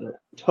think about it.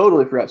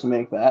 Totally forgot to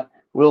make that.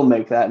 We'll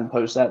make that and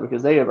post that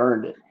because they have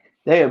earned it.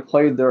 They have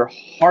played their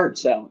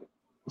hearts out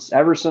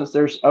ever since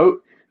their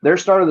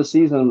start of the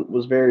season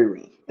was very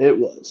rough. It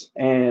was,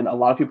 and a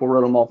lot of people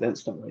wrote them off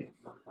instantly.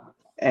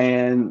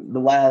 And the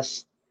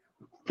last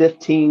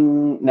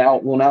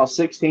now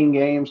 16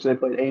 games. They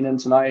played A&M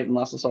tonight, and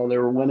last I saw they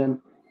were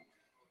winning.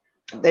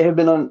 They have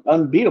been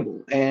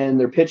unbeatable, and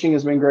their pitching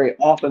has been great.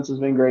 Offense has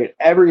been great.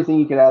 Everything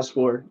you could ask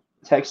for,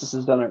 Texas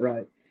has done it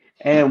right.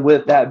 And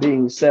with that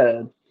being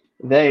said,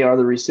 they are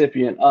the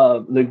recipient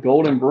of the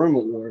Golden Broom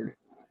Award,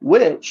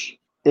 which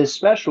is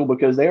special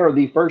because they are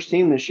the first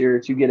team this year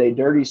to get a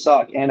Dirty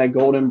Sock and a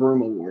Golden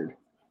Broom Award.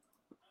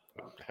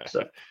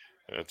 So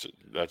that's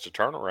a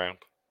turnaround.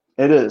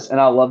 It is, and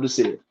I love to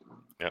see it.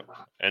 Yep,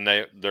 and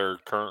they're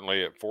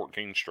currently at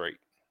 14 straight,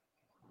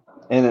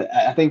 and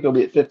I think they'll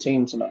be at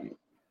 15 tonight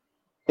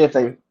if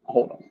they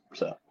hold them.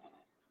 So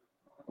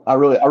I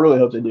really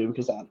hope they do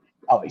because I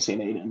like seeing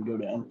A&M go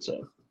down.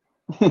 So,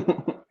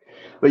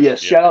 but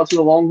yes, shout out to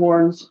the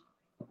Longhorns.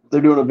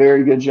 They're doing a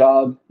very good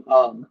job.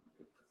 I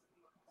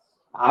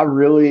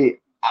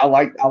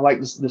like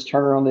this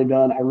turnaround they've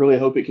done. I really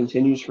hope it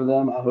continues for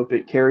them. I hope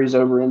it carries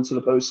over into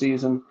the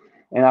postseason,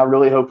 and I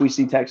really hope we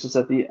see Texas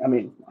at the. I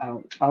mean,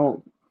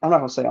 I'm not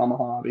going to say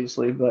Omaha,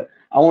 obviously, but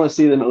I want to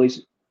see them at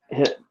least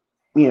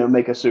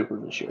make a super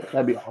this year.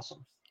 That'd be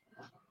awesome.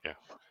 Yeah.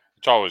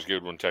 It's always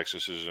good when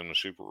Texas is in a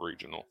super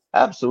regional.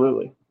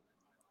 Absolutely.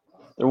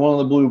 They're one of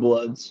the blue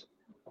bloods.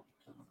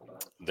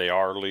 They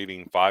are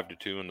leading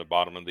 5-2 in the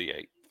bottom of the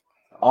 8th.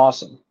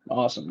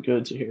 Awesome.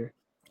 Good to hear.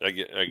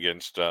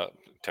 Against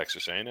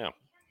Texas A&M.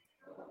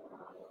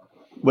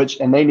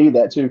 And they need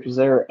that too because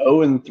they're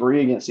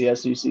 0-3 against the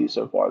SEC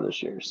so far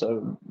this year.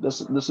 So this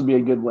would be a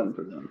good win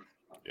for them.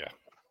 Yeah.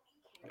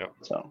 Yep.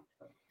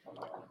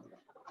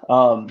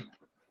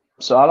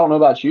 So I don't know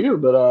about you,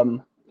 but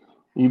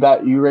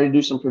you ready to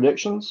do some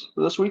predictions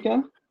for this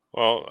weekend?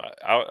 Well,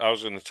 I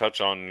was going to touch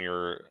on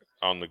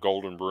the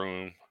Golden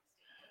Broom.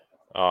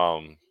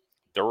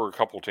 There were a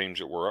couple teams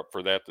that were up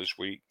for that this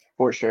week.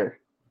 For sure.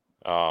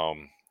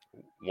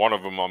 One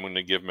of them I'm going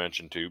to give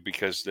mention to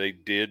because they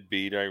did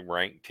beat a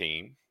ranked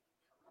team.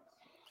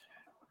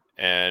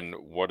 And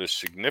what is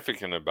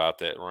significant about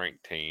that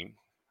ranked team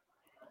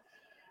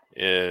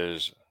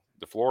is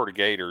the Florida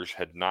Gators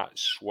had not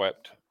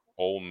swept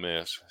Ole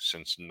Miss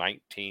since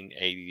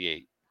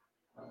 1988.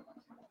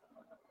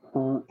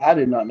 I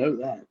did not know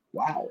that.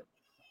 Wow.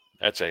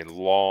 That's a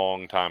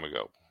long time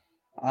ago.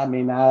 I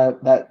mean,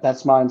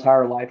 that's my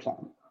entire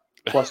lifetime,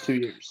 plus 2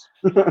 years.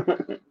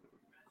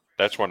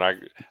 That's when I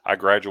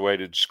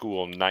graduated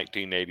school in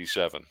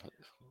 1987.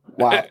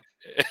 Wow.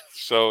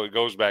 So it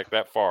goes back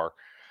that far.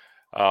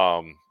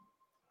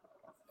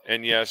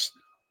 And yes,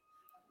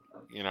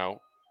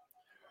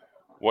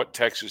 what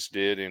Texas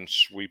did in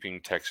sweeping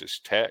Texas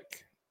Tech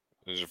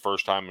is the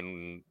first time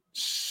in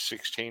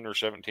 16 or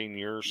 17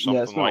 years,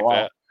 something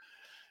like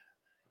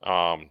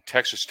that.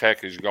 Texas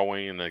Tech is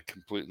going in a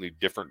completely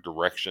different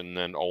direction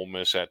than Ole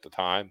Miss at the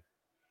time.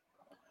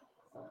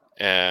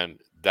 And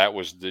that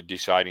was the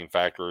deciding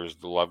factor, is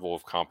the level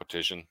of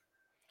competition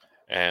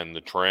and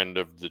the trend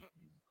of the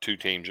two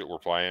teams that were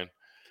playing.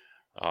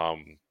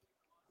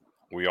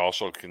 We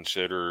also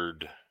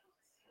considered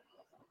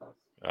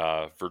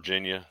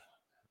Virginia.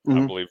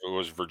 Mm-hmm. I believe it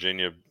was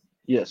Virginia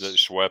that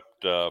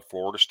swept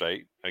Florida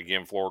State.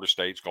 Again, Florida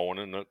State's going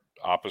in the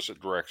opposite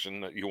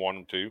direction that you want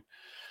them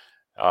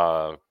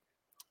to.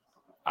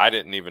 I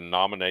didn't even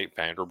nominate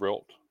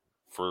Vanderbilt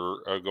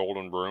for a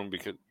Golden Broom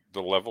because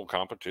the level of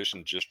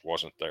competition just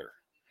wasn't there.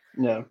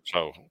 No.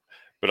 So,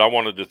 but I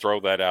wanted to throw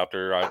that out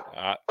there.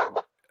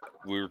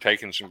 We were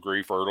taking some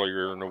grief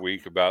earlier in the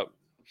week about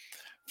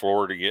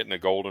Florida getting a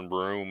Golden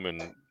Broom,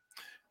 and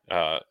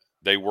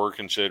they were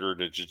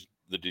considered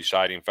the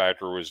deciding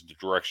factor was the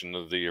direction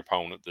of the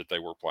opponent that they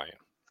were playing.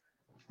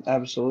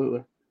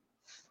 Absolutely.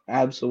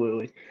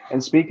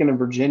 And speaking of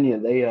Virginia,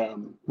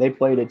 they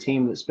played a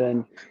team that's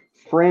been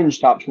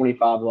fringe top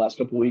 25 the last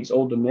couple of weeks,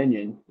 Old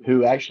Dominion,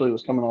 who actually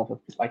was coming off of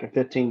like a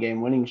 15-game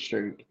winning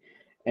streak,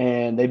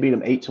 and they beat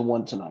them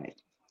 8-1 tonight.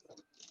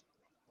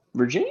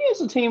 Virginia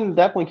is a team to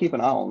definitely keep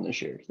an eye on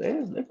this year.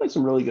 They played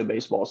some really good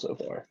baseball so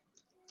far.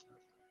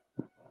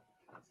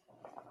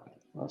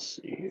 Let's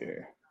see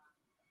here.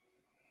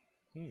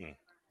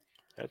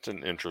 That's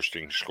an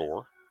interesting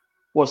score.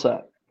 What's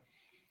that?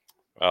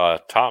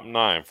 Top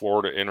 9,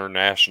 Florida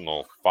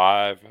International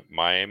 5,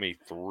 Miami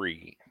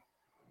 3.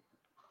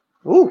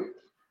 Ooh.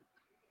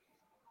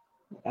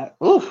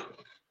 Oof.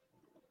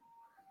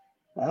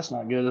 That's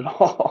not good at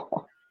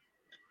all.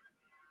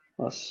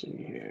 Let's see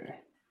here.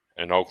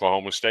 And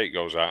Oklahoma State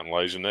goes out and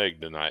lays an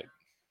egg tonight.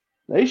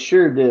 They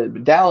sure did,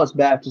 but Dallas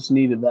Baptist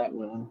needed that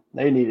win.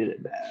 They needed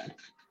it bad.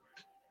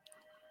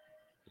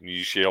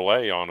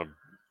 UCLA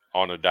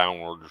on a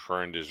downward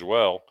trend as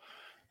well,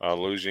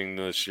 losing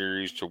the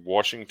series to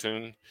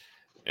Washington,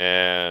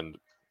 and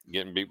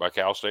getting beat by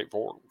Cal State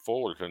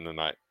Fullerton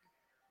tonight.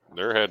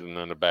 They're heading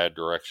in a bad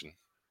direction.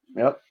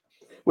 Yep.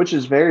 Which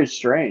is very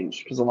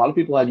strange because a lot of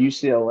people had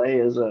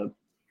UCLA as a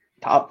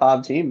top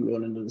 5 team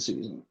going into the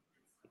season.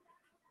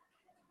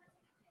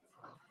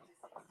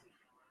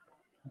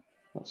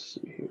 Let's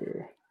see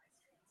here.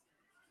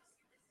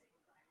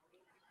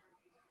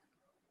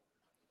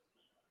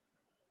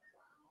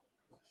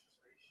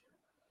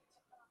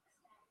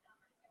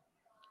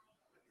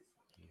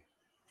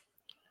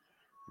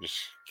 Just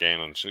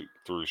scanning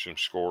through some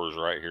scores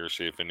right here,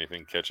 see if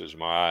anything catches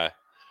my eye.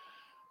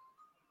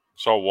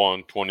 Saw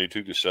one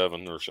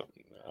 22-7 or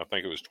something. I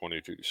think it was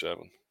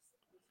 22-7.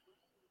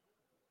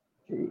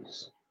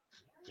 Jeez.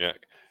 Yeah.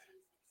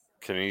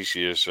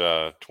 Canisius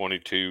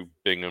 22,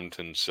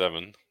 Binghamton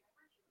 7.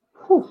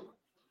 Whew.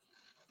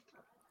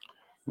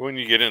 When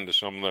you get into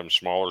some of them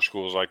smaller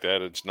schools like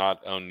that, it's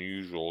not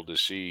unusual to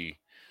see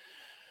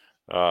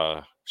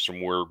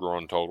some weird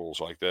run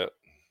totals like that.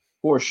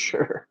 For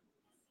sure.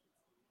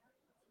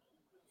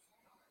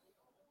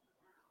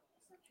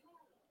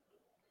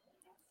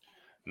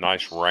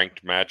 Nice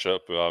ranked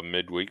matchup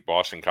midweek,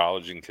 Boston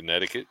College in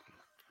Connecticut.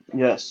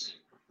 Yes.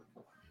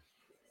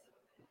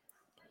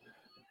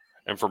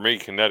 And for me,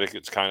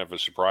 Connecticut's kind of a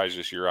surprise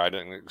this year. I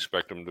didn't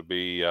expect them to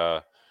be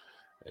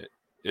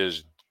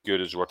as good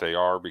as what they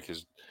are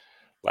because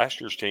last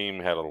year's team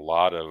had a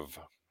lot of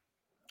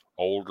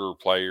older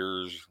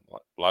players,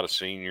 a lot of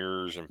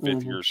seniors and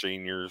fifth-year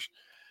seniors.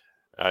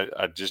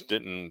 I just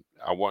didn't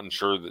 – I wasn't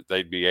sure that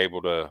they'd be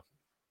able to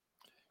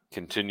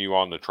continue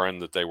on the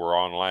trend that they were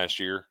on last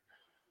year.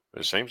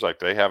 It seems like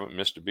they haven't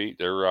missed a beat.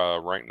 They're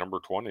ranked number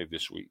 20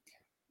 this week.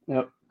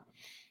 Yep.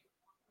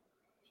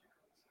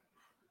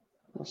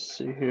 Let's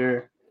see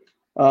here.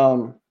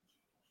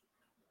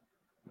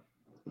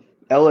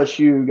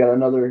 LSU got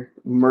another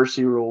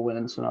mercy rule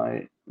win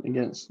tonight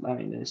against, I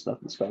mean, it's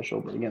nothing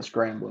special, but against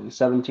Grambling,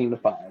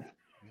 17-5.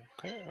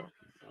 Okay.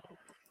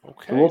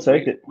 So we'll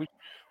take it.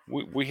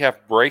 We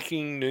have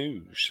breaking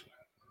news.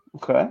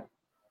 Okay.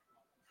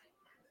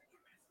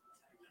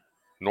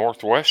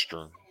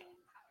 Northwestern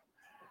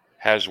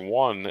has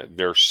won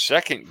their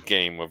second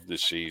game of the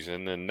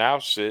season and now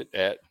sit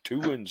at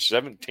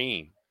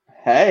 2-17.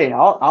 Hey,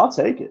 I'll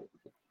take it.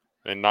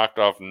 They knocked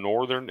off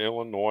Northern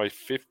Illinois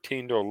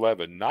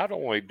 15-11. Not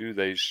only do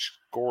they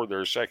score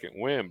their second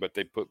win, but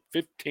they put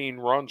 15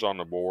 runs on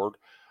the board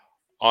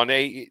on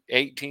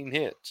 18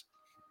 hits.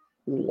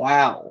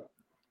 Wow.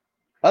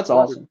 That's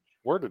awesome.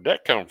 Where did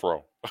that come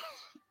from?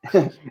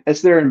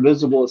 It's their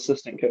invisible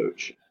assistant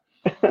coach.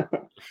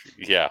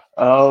 Yeah.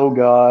 Oh,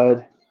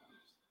 God.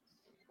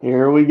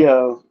 Here we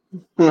go.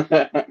 Let's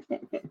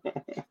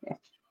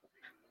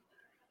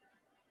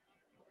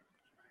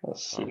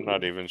see. I'm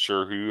not even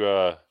sure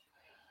who.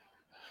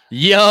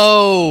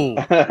 Yo!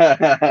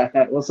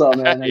 What's up,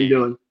 man? How you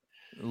doing?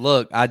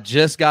 Look, I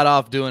just got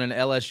off doing an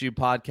LSU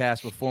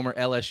podcast with former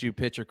LSU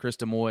pitcher Chris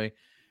DeMoy.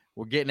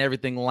 We're getting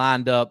everything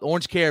lined up. The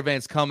Orange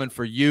Caravan's coming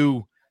for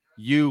you,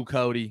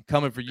 Cody,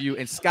 coming for you.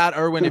 And Scott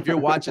Irwin, if you're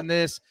watching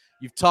this,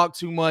 you've talked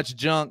too much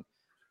junk.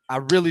 I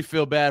really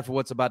feel bad for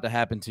what's about to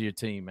happen to your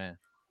team, man.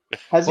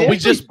 But we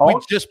just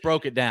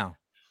broke it down.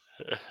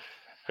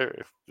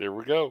 There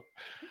we go.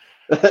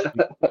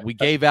 We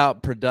gave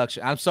out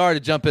production. I'm sorry to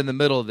jump in the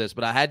middle of this,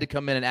 but I had to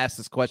come in and ask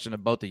this question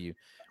of both of you.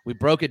 We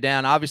broke it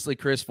down. Obviously,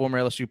 Chris, former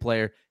LSU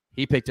player,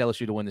 he picked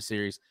LSU to win the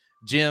series.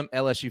 Jim,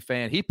 LSU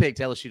fan, he picked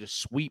LSU to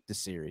sweep the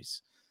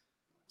series.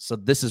 So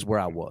this is where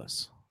I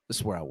was.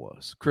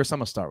 Chris, I'm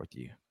going to start with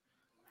you.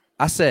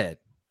 I said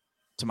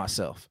to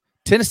myself,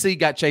 Tennessee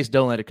got Chase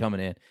Dollander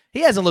coming in.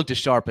 He hasn't looked as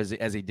sharp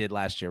as he did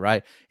last year,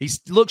 right?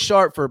 He's looked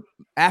sharp for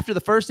after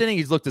the first inning.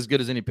 He's looked as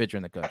good as any pitcher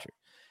in the country.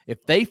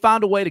 If they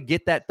find a way to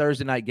get that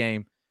Thursday night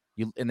game,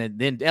 and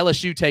then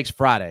LSU takes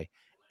Friday.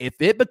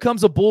 If it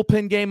becomes a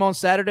bullpen game on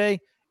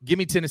Saturday, give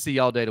me Tennessee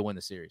all day to win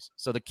the series.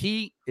 So the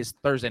key is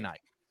Thursday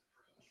night.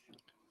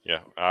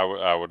 Yeah,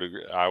 I would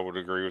agree. I would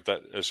agree with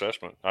that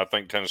assessment. I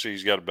think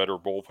Tennessee's got a better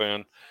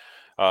bullpen.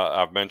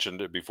 I've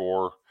mentioned it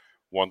before.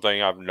 One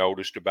thing I've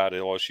noticed about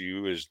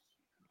LSU is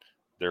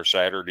their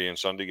Saturday and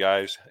Sunday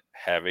guys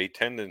have a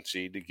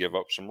tendency to give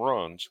up some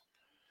runs.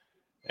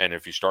 And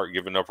if you start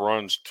giving up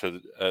runs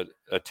to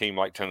a team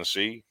like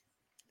Tennessee,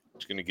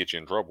 it's going to get you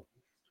in trouble.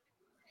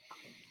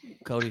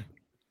 Cody,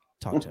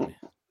 talk to me.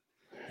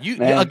 You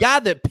a guy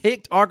that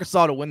picked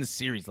Arkansas to win the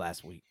series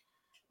last week.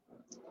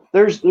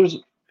 There's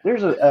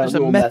a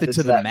method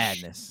to the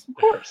madness.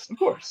 Of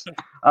course.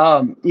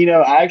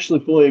 I actually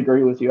fully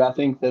agree with you. I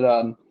think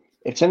that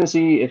if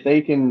Tennessee, if they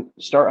can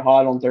start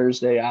hot on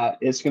Thursday,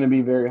 it's going to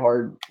be very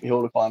hard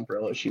hill to climb for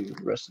LSU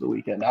the rest of the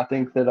weekend. I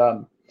think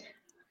that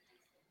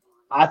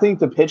I think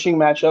the pitching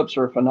matchups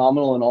are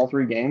phenomenal in all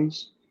three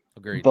games.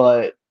 Agreed.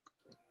 But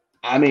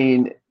I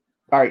mean,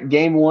 all right,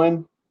 game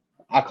one,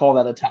 I call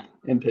that a tie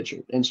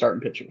in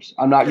starting pitchers.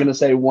 I'm not going to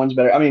say one's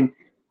better. I mean,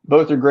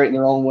 both are great in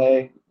their own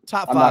way.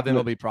 Top 5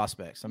 MLB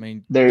prospects. I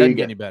mean, there doesn't you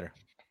get go. any better.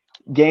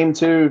 Game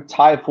 2,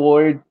 Ty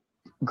Floyd,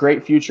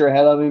 great future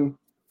ahead of him.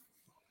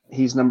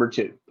 He's number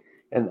 2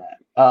 in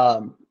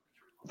that.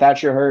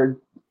 Thatcher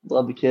Hurd,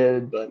 love the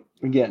kid, but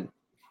again,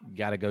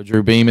 got to go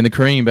Drew Beam in the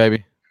cream,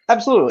 baby.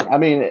 absolutely. I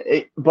mean,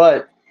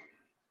 but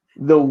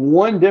the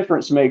one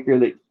difference maker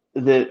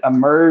that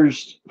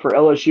emerged for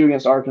LSU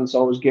against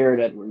Arkansas was Garrett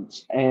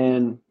Edwards,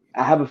 and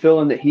I have a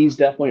feeling that he's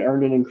definitely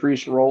earned an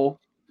increased role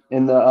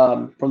in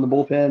the from the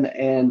bullpen,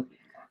 and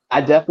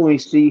I definitely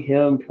see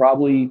him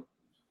probably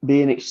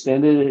being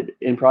extended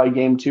in probably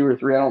game 2 or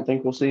 3. I don't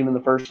think we'll see him in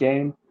the first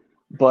game.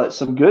 But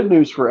some good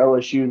news for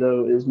LSU,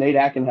 though, is Nate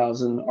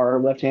Ackenhausen, our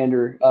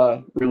left-hander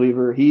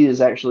reliever. He is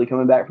actually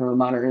coming back from a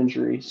minor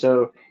injury.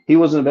 So he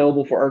wasn't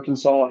available for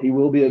Arkansas. He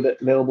will be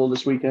available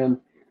this weekend.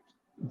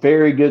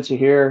 Very good to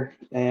hear.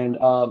 And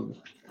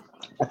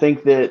I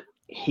think that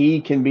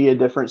he can be a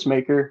difference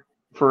maker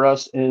for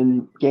us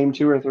in game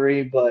 2 or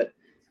 3. But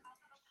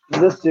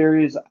this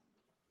series,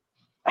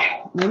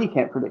 man, you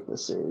can't predict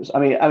this series. I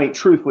mean,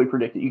 truthfully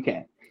predict it. You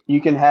can't.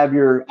 You can have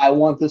your, I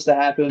want this to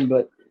happen,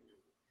 but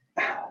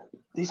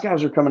these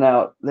guys are coming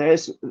out. They're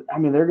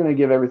going to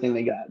give everything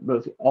they got.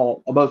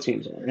 Both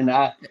teams are. And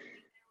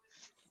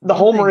the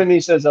homer in me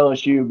says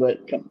LSU,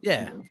 but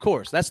yeah, of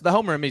course, that's the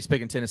homer in me is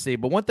picking Tennessee.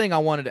 But one thing I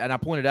wanted, and I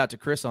pointed out to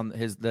Chris on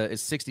his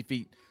 60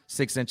 feet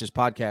 6 inches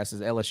podcast, his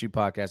LSU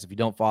podcast. If you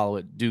don't follow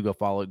it, do go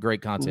follow it.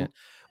 Great content.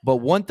 Mm-hmm. But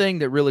one thing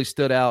that really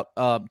stood out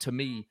to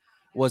me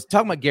was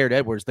talking about Garrett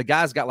Edwards. The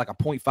guy's got like a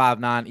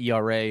 .59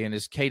 ERA, and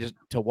his K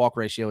to walk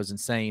ratio is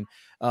insane.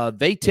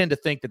 They tend to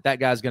think that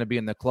guy's going to be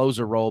in the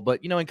closer role.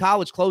 But, in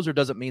college, closer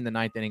doesn't mean the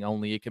ninth inning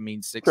only. It can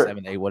mean 6, sure.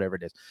 7, 8, whatever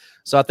it is.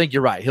 So I think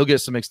you're right. He'll get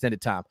some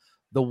extended time.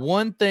 The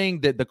one thing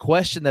the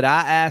question that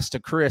I asked to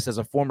Chris as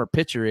a former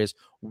pitcher is,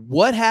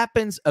 what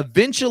happens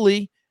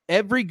eventually?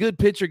 Every good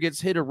pitcher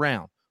gets hit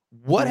around.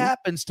 What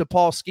happens to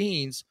Paul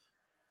Skeens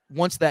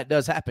once that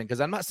does happen?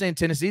 Because I'm not saying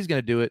Tennessee's going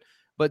to do it,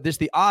 but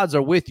the odds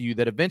are with you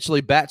that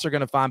eventually bats are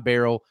going to find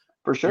barrel.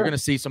 For sure. You're going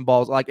to see some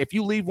balls. Like if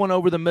you leave one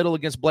over the middle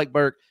against Blake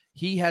Burke,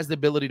 he has the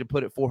ability to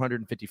put it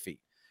 450 feet.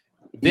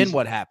 Then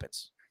what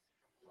happens?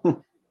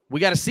 We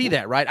got to see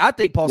that, right? I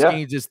think Paul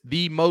Skeens is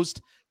the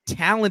most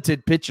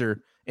talented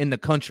pitcher in the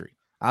country.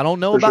 I don't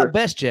know about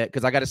best yet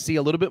because I got to see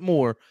a little bit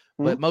more,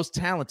 but most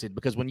talented,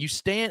 because when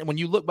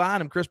you look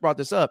behind him, Chris brought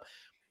this up,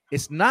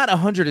 it's not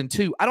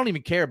 102. I don't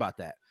even care about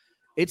that.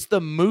 It's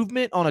the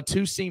movement on a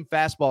two-seam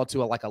fastball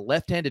to a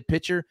left-handed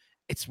pitcher.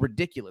 It's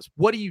ridiculous.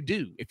 What do you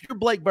do? If you're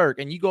Blake Burke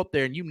and you go up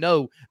there and you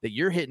know that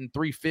you're hitting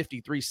 350,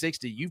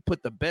 360, you've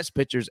put the best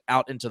pitchers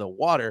out into the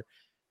water,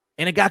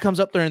 and a guy comes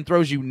up there and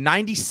throws you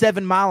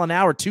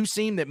 97-mile-an-hour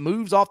two-seam that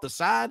moves off the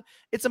side,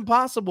 it's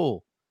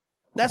impossible.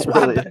 That's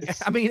why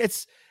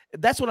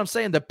that's what I'm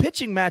saying. The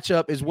pitching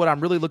matchup is what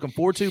I'm really looking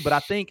forward to, but I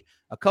think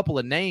a couple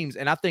of names,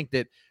 and I think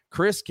that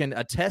Chris can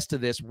attest to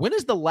this. When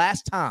is the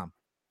last time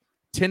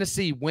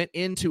Tennessee went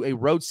into a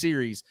road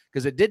series,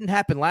 because it didn't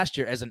happen last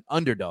year, as an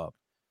underdog?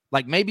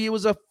 Like maybe it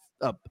was a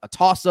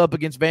toss-up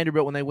against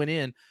Vanderbilt when they went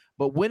in,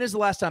 but when is the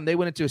last time they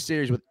went into a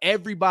series with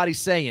everybody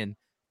saying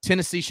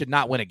Tennessee should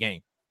not win a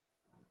game?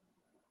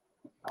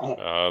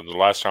 The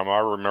last time I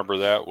remember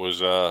that was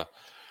the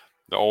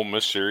Ole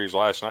Miss series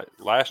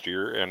last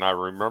year, and I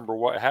remember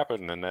what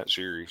happened in that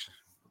series.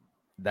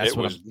 It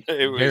was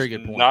very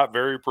good point. Not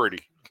very pretty.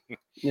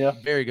 Yeah,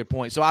 very good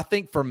point. So I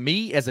think for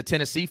me as a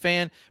Tennessee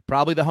fan,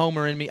 probably the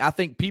homer in me, I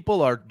think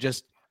people are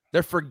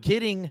they're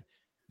forgetting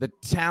the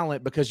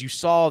talent because you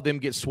saw them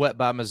get swept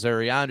by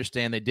Missouri. I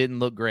understand they didn't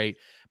look great,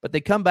 but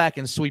they come back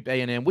and sweep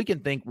A&M. We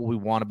can think what we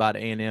want about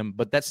A&M,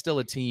 but that's still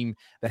a team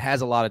that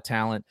has a lot of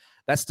talent.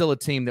 That's still a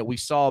team that we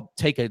saw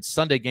take a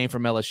Sunday game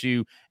from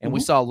LSU, and we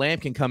saw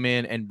Lampkin come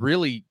in and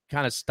really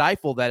kind of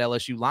stifle that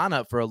LSU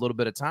lineup for a little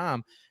bit of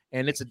time.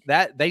 And it's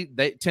that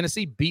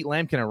Tennessee beat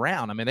Lampkin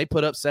around. I mean, they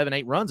put up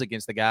 7-8 runs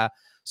against the guy.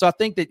 So I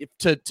think that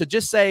to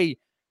just say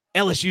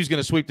LSU is going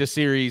to sweep this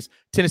series,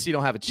 Tennessee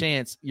don't have a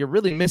chance, you're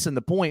really missing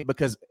the point,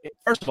 because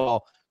first of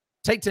all,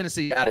 take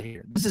Tennessee out of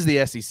here. This is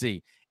the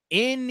SEC.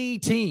 Any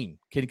team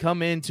can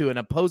come into an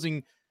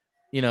opposing,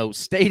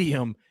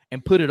 stadium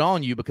and put it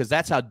on you, because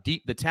that's how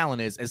deep the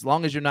talent is. As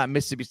long as you're not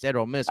Mississippi State or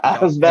Ole Miss. I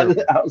was about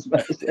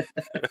to say.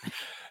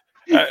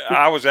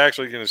 I was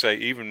actually going to say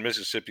even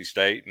Mississippi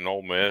State and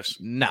Ole Miss.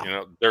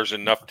 No, there's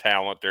enough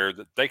talent there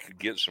that they could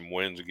get some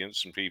wins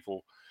against some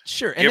people.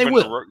 Sure, and they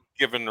will,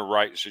 given the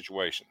right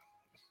situation.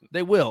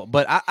 They will,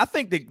 but I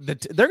think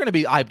that they're going to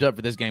be hyped up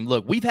for this game.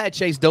 Look, we've had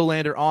Chase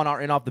Dolander on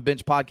our In Off the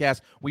Bench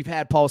podcast. We've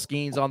had Paul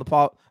Skeens on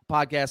the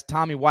podcast.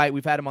 Tommy White,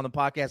 we've had him on the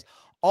podcast.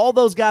 All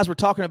those guys were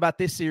talking about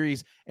this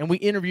series, and we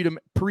interviewed them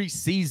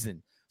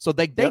preseason. So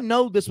they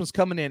know this one's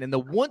coming in. And the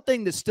one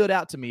thing that stood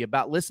out to me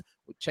about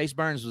Chase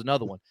Burns was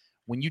another one.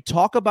 When you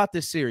talk about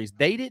this series,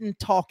 they didn't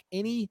talk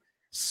any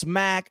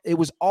smack. It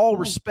was all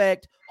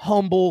respect,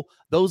 humble.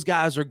 Those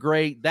guys are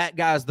great. That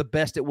guy's the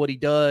best at what he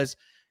does.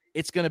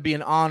 It's going to be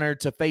an honor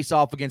to face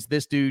off against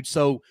this dude.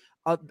 So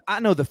I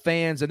know the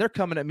fans, and they're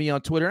coming at me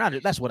on Twitter.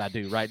 And that's what I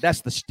do, right?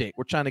 That's the shtick.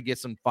 We're trying to get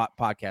some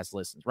podcast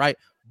listens, right?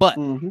 But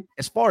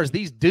as far as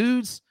these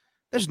dudes,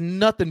 there's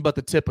nothing but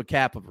the tip of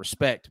cap of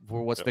respect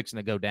for what's fixing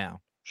to go down.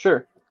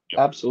 Sure.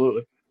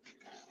 Absolutely.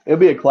 It'll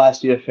be a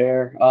classy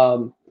affair.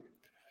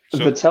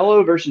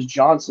 Vitello versus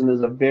Johnson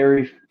is a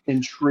very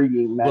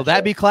intriguing matchup. Will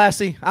that be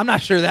classy? I'm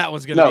not sure that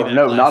one's going to be that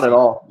classy. Not at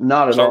all.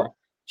 Not at all.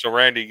 So,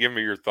 Randy, give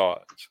me your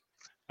thoughts.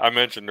 I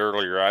mentioned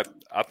earlier,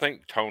 I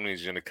think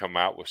Tony's going to come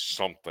out with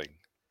something.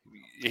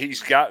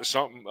 He's got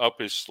something up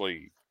his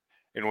sleeve.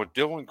 And with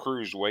Dylan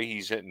Cruz, the way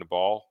he's hitting the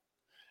ball,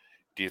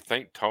 do you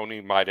think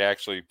Tony might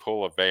actually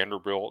pull a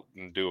Vanderbilt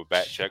and do a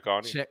bat check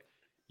on him?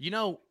 You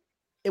know,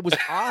 it was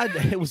odd.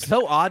 It was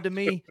so odd to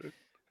me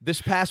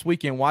this past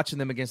weekend watching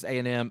them against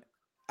A&M.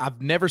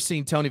 I've never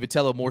seen Tony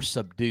Vitello more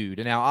subdued.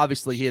 And now,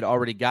 obviously, he had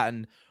already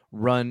gotten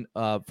run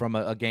from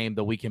a game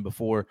the weekend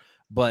before,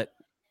 but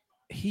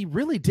he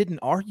really didn't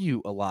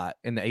argue a lot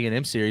in the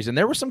A&M series. And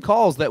there were some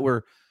calls that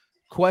were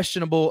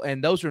questionable,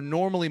 and those are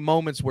normally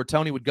moments where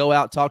Tony would go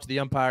out, talk to the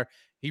umpire.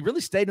 He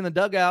really stayed in the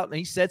dugout, and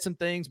he said some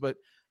things, but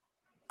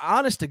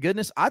honest to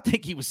goodness, I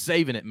think he was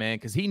saving it, man,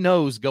 because he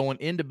knows going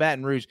into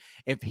Baton Rouge,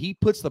 if he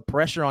puts the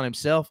pressure on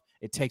himself,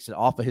 it takes it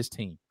off of his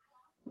team.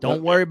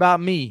 Don't worry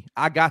about me.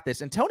 I got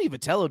this. And Tony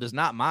Vitello does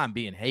not mind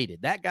being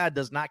hated. That guy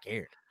does not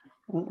care.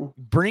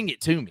 Bring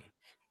it to me.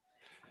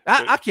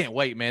 I can't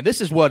wait, man.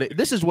 This is what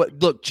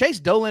look,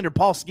 Chase Dolander,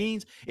 Paul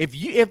Skeens,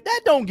 if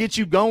that don't get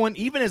you going,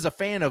 even as a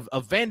fan of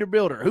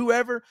Vanderbilt or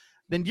whoever,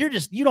 then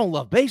you don't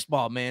love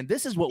baseball, man.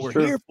 This is what we're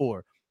here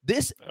for.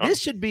 This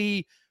should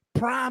be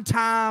prime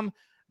time.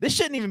 This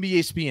shouldn't even be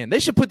ESPN. They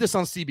should put this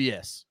on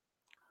CBS.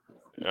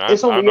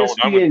 It's on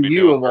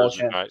ESPNU of all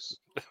channels.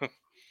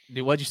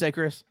 What'd you say,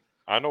 Chris?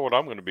 I know what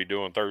I'm going to be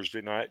doing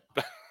Thursday night.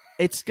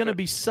 It's going to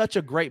be such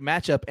a great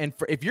matchup. And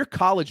if you're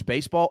college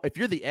baseball, if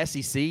you're the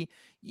SEC,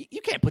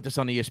 you can't put this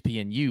on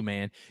ESPNU,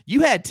 man.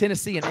 You had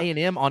Tennessee and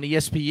A&M on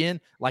ESPN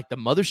like the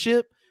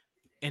mothership,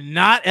 and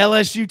not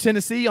LSU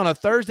Tennessee on a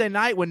Thursday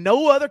night when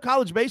no other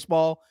college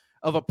baseball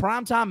of a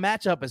primetime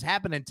matchup is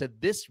happening to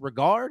this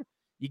regard.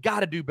 You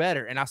got to do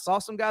better. And I saw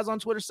some guys on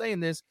Twitter saying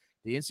this.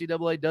 The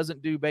NCAA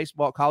doesn't do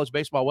college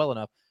baseball well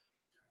enough.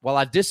 While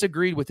I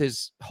disagreed with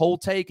his whole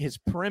take, his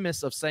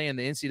premise of saying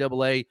the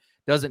NCAA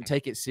doesn't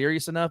take it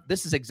serious enough,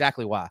 this is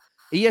exactly why.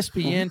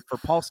 ESPN for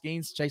Paul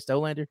Skeens, Chase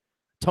Dolander,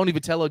 Tony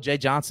Vitello, Jay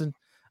Johnson.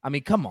 I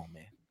mean, come on,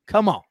 man.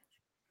 Come on.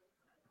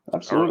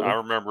 Absolutely. I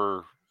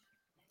remember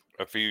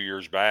a few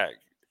years back,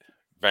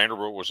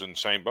 Vanderbilt was in the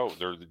same boat.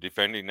 They're the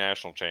defending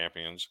national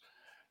champions,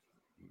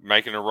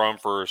 making a run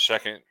for a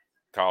second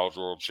College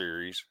World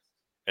Series,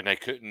 and they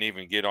couldn't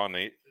even get on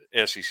the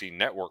SEC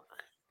network.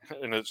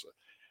 And it's,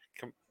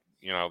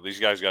 these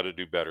guys got to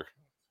do better.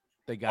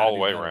 They got all the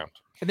way around.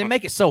 And they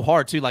make it so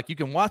hard too. Like you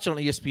can watch it on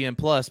ESPN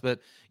Plus, but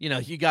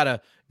you got to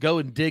go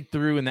and dig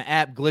through, and the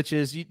app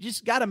glitches. You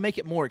just got to make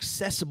it more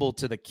accessible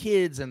to the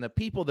kids and the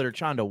people that are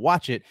trying to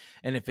watch it.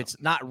 And if it's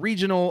not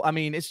regional, I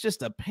mean, it's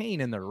just a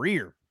pain in the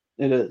rear.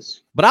 It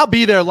is. But I'll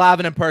be there live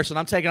and in person.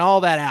 I'm taking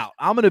all that out.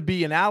 I'm going to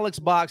be in Alex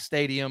Box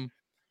Stadium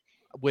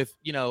with,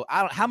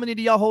 how many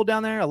do y'all hold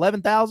down there?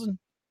 11,000?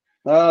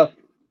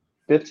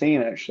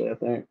 15 actually, I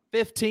think.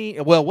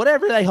 15. Well,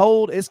 whatever they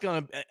hold,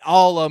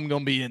 all of them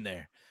going to be in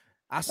there.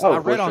 I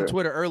read on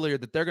Twitter earlier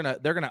that they're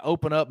gonna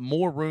open up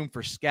more room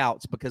for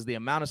scouts because the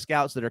amount of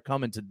scouts that are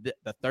coming to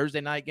the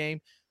Thursday night game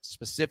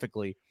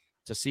specifically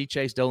to see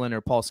Chase Dolander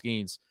or Paul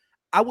Skeens,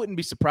 I wouldn't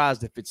be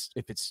surprised if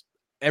it's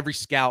every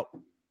scout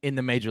in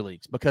the major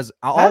leagues because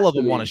all of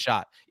them want a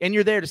shot. And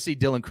you're there to see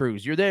Dylan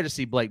Cruz, you're there to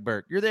see Blake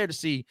Burke, you're there to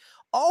see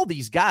all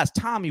these guys,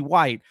 Tommy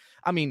White.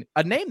 I mean,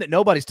 a name that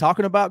nobody's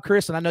talking about,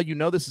 Chris, and I know you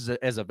know this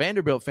as a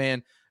Vanderbilt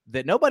fan,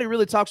 that nobody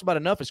really talks about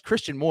enough is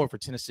Christian Moore for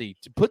Tennessee.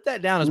 To put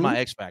that down as my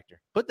X factor.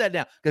 Put that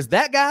down. Because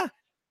that guy,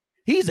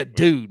 he's a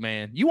dude,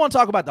 man. You want to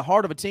talk about the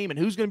heart of a team and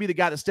who's going to be the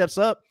guy that steps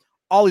up?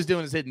 All he's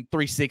doing is hitting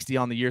 360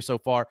 on the year so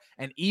far.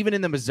 And even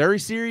in the Missouri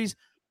series,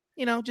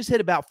 just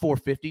hit about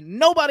 450.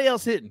 Nobody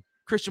else hitting.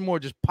 Christian Moore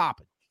just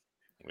popping.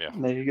 Yeah.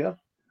 There you go.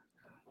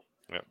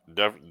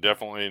 Yeah,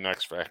 definitely an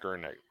X factor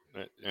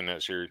in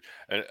that series.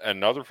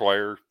 Another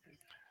player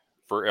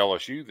for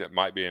LSU that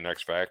might be an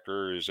X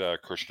factor is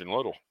Christian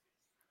Little.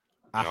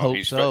 I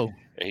hope so.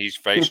 He's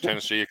faced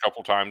Tennessee a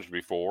couple times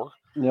before.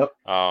 Yep.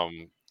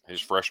 His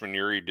freshman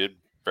year, he did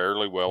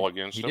fairly well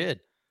against them. He did.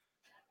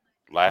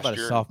 Last year,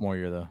 his sophomore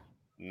year though.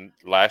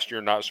 Last year,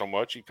 not so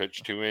much. He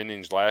pitched 2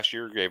 innings last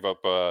year, gave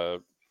up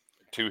 2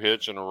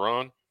 hits and a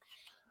run.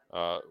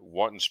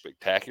 Wasn't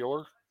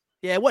spectacular.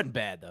 Yeah, it wasn't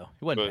bad though.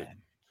 It wasn't bad.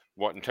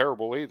 Wasn't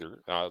terrible either.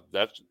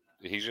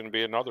 He's going to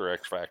be another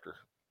X factor.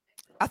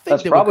 I think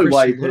that's probably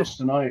why he pitched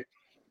tonight.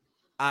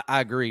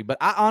 I agree, but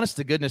I honest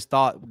to goodness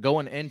thought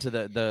going into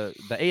the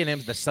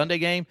A&M, the Sunday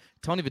game,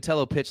 Tony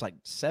Vitello pitched like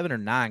 7 or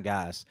 9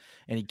 guys,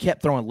 and he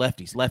kept throwing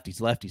lefties,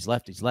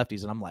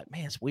 and I'm like,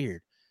 man, it's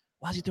weird.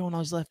 Why is he throwing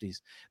all these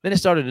lefties? Then it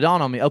started to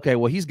dawn on me, okay,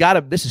 well,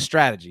 this is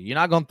strategy. You're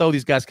not going to throw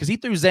these guys because he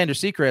threw Xander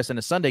Seacrest in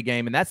the Sunday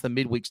game, and that's the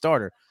midweek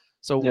starter.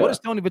 So what does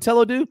Tony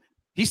Vitello do?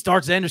 He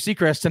starts Xander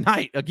Seacrest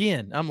tonight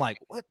again. I'm like,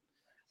 what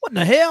in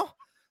the hell?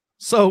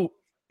 So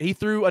he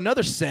threw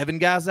another 7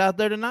 guys out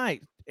there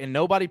tonight. And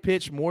nobody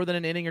pitched more than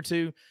an inning or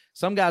 2.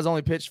 Some guys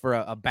only pitched for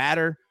a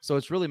batter, so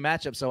it's really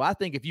matchup. So I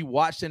think if you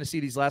watch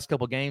Tennessee these last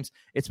couple games,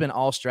 it's been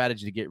all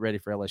strategy to get ready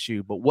for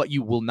LSU. But what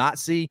you will not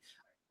see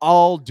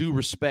all due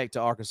respect to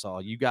Arkansas,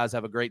 you guys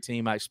have a great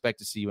team. I expect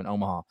to see you in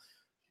Omaha.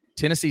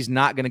 Tennessee's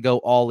not going to go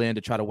all in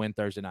to try to win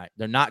Thursday night.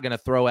 They're not going to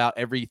throw out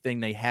everything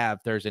they have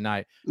Thursday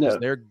night because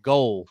their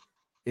goal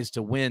is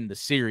to win the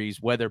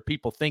series, whether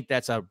people think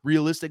that's a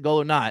realistic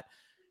goal or not.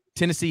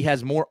 Tennessee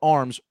has more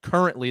arms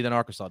currently than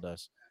Arkansas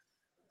does.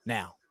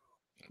 Now,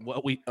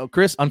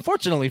 Chris,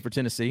 unfortunately for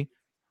Tennessee,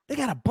 they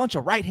got a bunch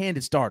of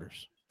right-handed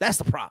starters. That's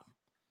the problem.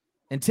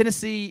 And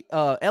Tennessee,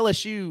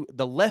 LSU,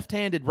 the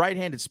left-handed,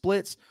 right-handed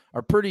splits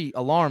are pretty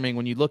alarming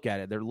when you look at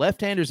it. Their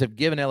left-handers have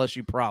given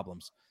LSU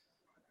problems.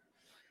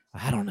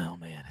 I don't know,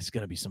 man. It's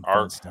going to be some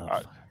fun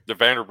stuff. The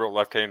Vanderbilt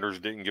left-handers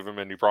didn't give him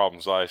any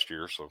problems last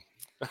year, so.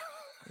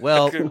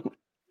 Well,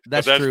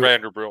 that's true.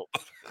 Vanderbilt.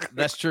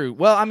 That's true.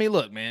 Well, I mean,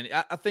 look, man.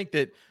 I think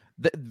that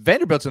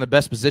Vanderbilt's in the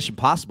best position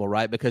possible,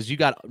 right? Because you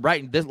got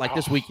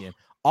this weekend,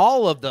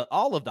 all of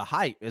the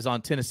hype is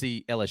on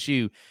Tennessee,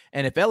 LSU,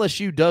 and if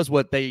LSU does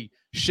what they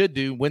should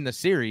do, win the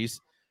series,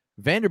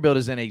 Vanderbilt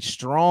is in a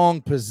strong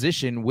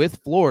position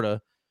with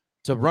Florida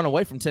to run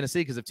away from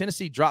Tennessee, because if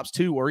Tennessee drops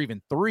 2 or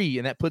even 3,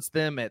 and that puts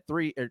them at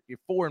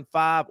 4 and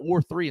 5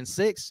 or 3 and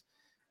 6,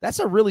 that's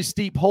a really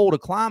steep hole to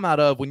climb out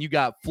of when you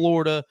got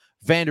Florida,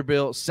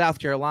 Vanderbilt, South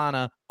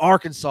Carolina,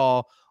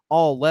 Arkansas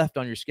all left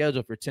on your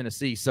schedule for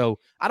Tennessee. So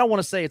I don't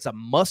want to say it's a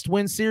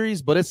must-win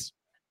series, but it's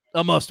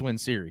a must-win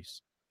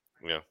series.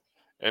 Yeah,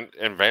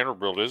 and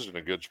Vanderbilt is in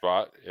a good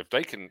spot if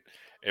they can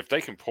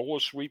pull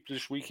a sweep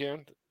this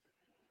weekend,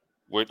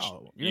 which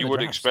you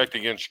would expect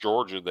against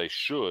Georgia they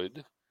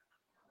should.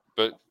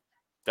 But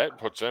that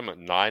puts them at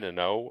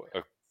 9-0,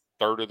 a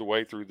third of the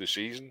way through the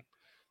season.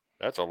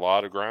 That's a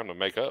lot of ground to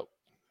make up.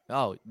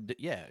 Oh,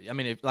 yeah. I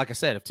mean, like I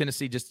said, if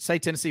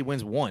Tennessee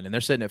wins 1 and they're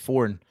sitting at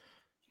 4 and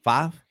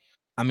 5,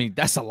 I mean,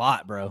 that's a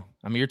lot, bro.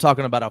 I mean, you're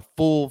talking about a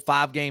full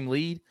 5-game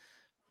lead.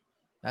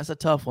 That's a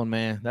tough one,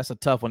 man. That's a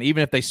tough one.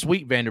 Even if they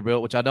sweep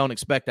Vanderbilt, which I don't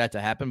expect that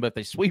to happen, but if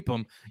they sweep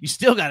them, you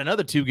still got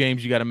another 2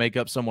 games you got to make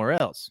up somewhere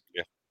else.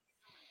 Yeah.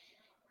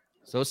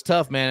 So it's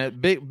tough, man.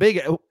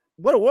 Big.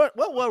 What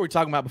were we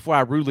talking about before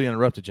I rudely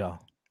interrupted y'all?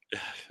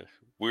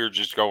 We were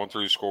just going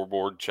through the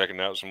scoreboard,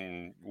 checking out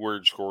some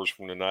weird scores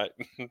from tonight.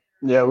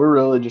 Yeah, we're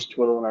really just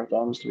twiddling our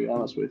thumbs, to be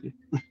honest with you.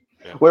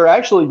 Yeah. We're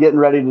actually getting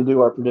ready to do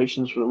our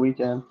predictions for the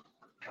weekend.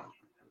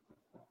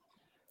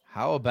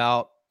 How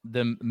about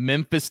the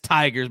Memphis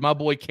Tigers? My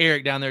boy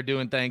Carrick down there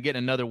doing thing,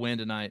 getting another win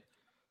tonight.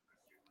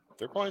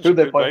 They're playing some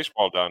good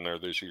baseball down there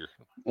this year.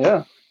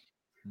 Yeah.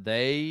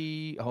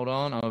 Hold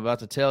on, I'm about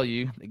to tell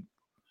you.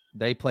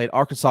 They played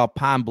Arkansas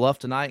Pine Bluff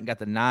tonight and got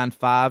the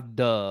 9-5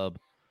 dub.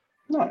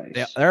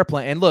 Nice. They're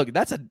playing, and look,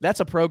 that's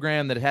a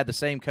program that had the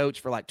same coach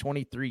for like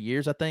 23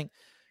 years, I think,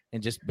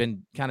 and just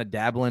been kind of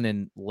dabbling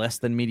in less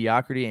than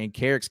mediocrity. And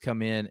Carrick's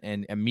come in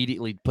and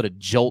immediately put a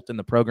jolt in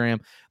the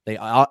program. They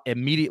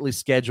immediately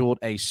scheduled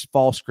a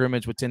fall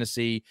scrimmage with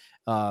Tennessee.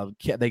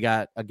 They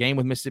got a game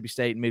with Mississippi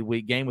State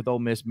midweek, game with Ole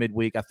Miss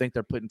midweek. I think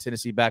they're putting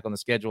Tennessee back on the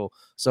schedule.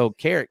 So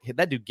Carrick,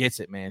 that dude gets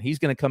it, man. He's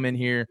going to come in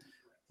here.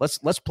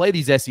 Let's play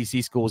these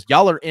SEC schools.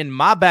 Y'all are in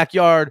my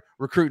backyard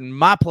recruiting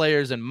my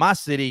players in my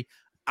city.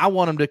 I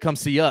want them to come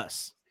see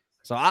us.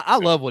 So I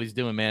love what he's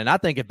doing, man. And I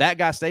think if that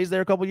guy stays there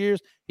a couple years,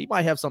 he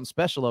might have something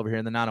special over here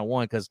in the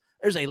 901, because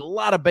there's a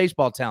lot of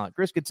baseball talent.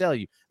 Chris could tell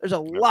you there's a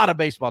lot of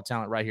baseball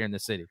talent right here in the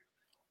city.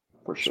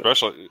 For sure.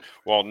 Especially,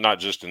 well, not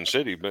just in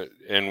city, but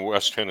in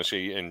West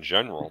Tennessee in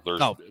general.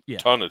 There's a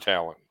ton of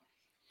talent.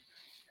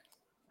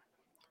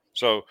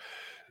 So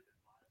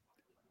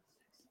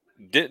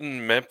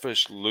didn't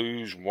Memphis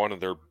lose one of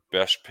their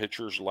best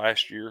pitchers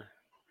last year?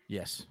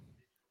 Yes.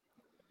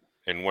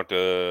 And went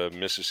to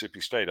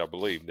Mississippi State, I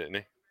believe, didn't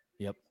he?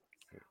 Yep.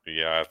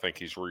 Yeah, I think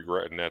he's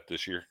regretting that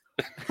this year.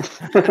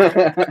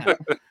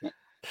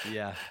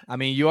 Yeah. I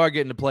mean, you are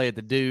getting to play at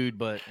the dude,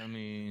 but I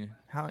mean,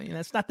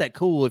 it's not that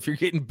cool if you're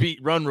getting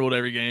run ruled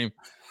every game.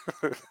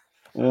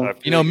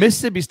 Yeah.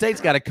 Mississippi State's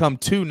got to come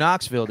to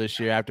Knoxville this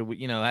year after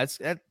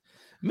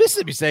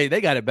Mississippi State,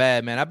 they got it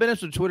bad, man. I've been in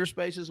some Twitter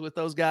spaces with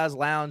those guys,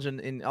 Lounge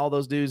and all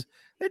those dudes.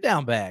 They're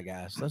down bad,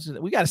 guys.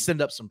 We got to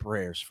send up some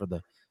prayers for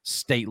the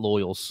state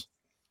loyals.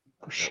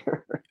 For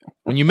sure.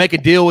 When you make a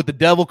deal with the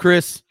devil,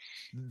 Chris,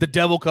 the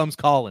devil comes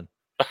calling.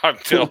 I'm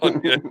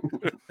telling you.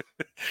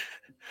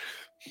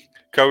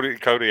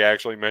 Cody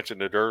actually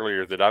mentioned it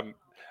earlier that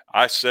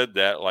I said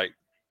that like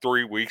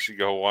 3 weeks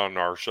ago on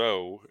our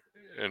show,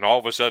 and all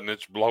of a sudden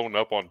it's blown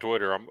up on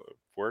Twitter.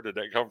 Where did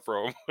that come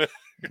from?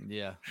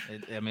 Yeah.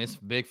 It's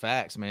big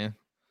facts, man.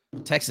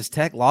 Texas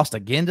Tech lost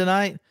again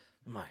tonight.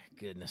 My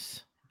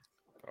goodness.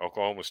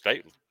 Oklahoma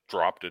State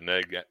dropped an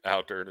egg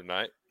out there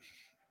tonight.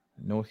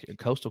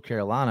 Coastal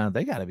Carolina,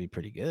 they got to be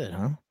pretty good,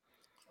 huh?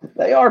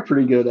 They are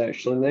pretty good,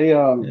 actually.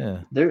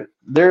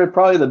 They're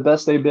probably the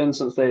best they've been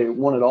since they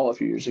won it all a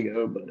few years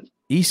ago. But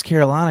East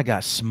Carolina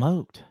got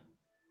smoked.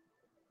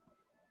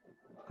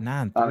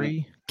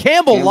 9-3.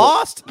 Campbell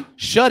lost.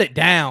 Shut it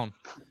down.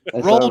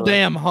 Roll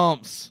damn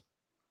humps.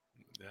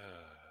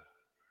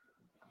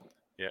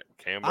 Yeah,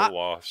 Campbell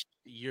lost.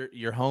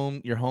 Your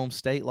home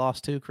state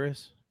lost too,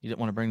 Chris. You didn't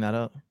want to bring that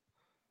up.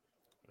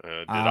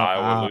 Did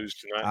Iowa lose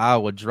tonight?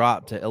 Iowa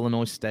dropped to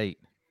Illinois State.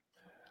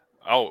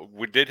 Oh,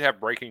 we did have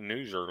breaking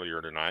news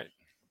earlier tonight.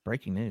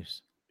 Breaking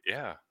news.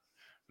 Yeah.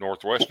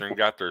 Northwestern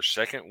got their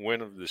second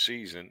win of the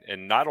season,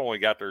 and not only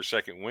got their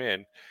second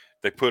win,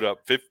 they put up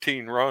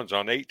 15 runs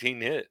on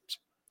 18 hits.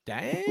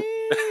 Dang.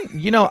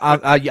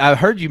 I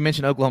heard you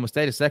mention Oklahoma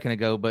State a second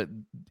ago, but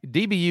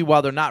DBU,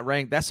 while they're not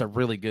ranked, that's a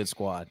really good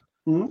squad.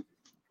 Mm-hmm.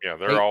 Yeah,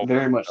 they're all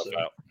very much so.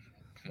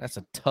 That's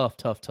a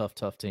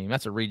tough team.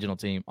 That's a regional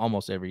team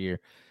almost every year.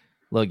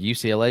 Look,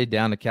 UCLA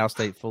down to Cal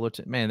State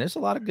Fullerton. Man, there's a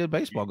lot of good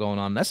baseball going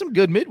on. That's some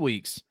good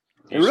midweeks.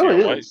 It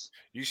really is.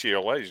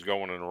 UCLA is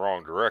going in the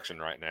wrong direction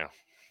right now.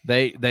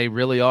 They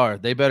really are.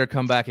 They better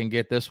come back and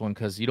get this one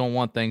because you don't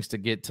want things to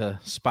get to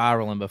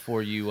spiraling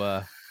before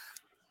you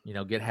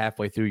get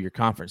halfway through your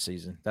conference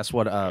season. That's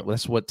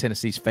what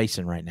Tennessee's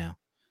facing right now.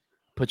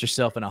 Put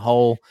yourself in a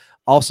hole.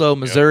 Also,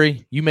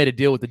 Missouri, you made a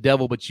deal with the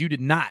devil, but you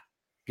did not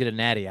get a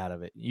natty out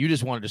of it. You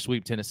just wanted to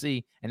sweep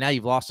Tennessee, and now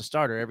you've lost a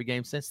starter every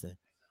game since then.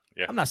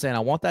 Yeah. I'm not saying I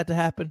want that to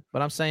happen,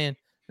 but I'm saying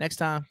next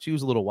time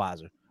choose a little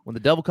wiser. When the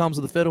devil comes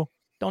with the fiddle,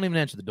 don't even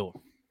answer the door.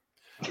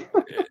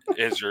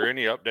 Is there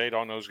any update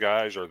on those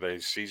guys? Are they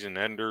season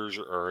enders,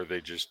 or are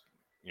they just,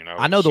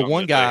 I know the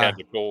one guy had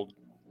to pull.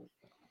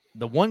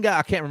 The one guy,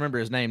 I can't remember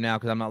his name now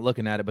because I'm not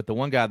looking at it, but the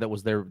one guy that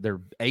was their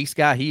ace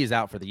guy, he is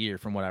out for the year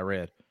from what I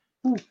read.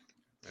 Yeah.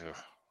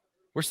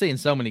 We're seeing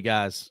so many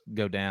guys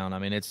go down. I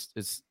mean,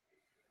 it's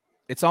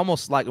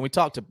almost like when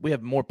we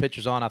have more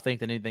pitchers on, I think,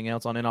 than anything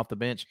else on and off the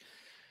bench.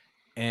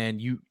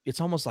 And it's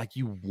almost like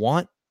you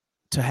want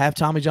to have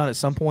Tommy John at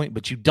some point,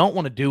 but you don't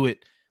want to do it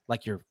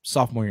like your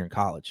sophomore year in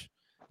college.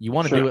 You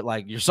want to do it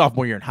like your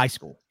sophomore year in high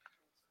school.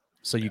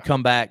 So you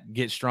come back,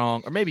 get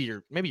strong, or maybe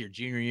your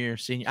junior year,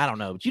 senior. I don't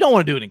know, but you don't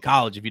want to do it in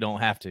college if you don't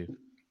have to.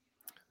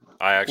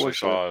 I actually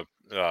saw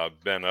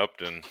Ben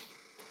Upton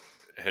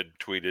had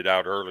tweeted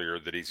out earlier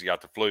that he's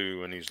got the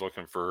flu and he's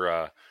looking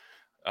for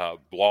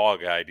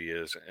blog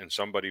ideas. And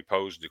somebody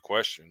posed the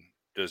question: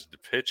 does the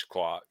pitch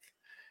clock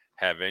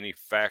have any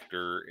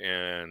factor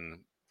in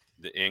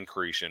the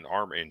increase in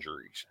arm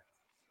injuries?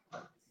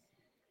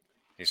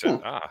 He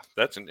said,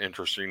 that's an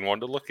interesting one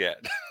to look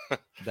at.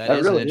 that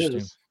is really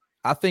interesting.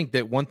 I think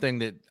that one thing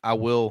that I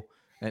will,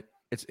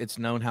 it's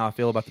known how I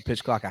feel about the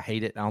pitch clock. I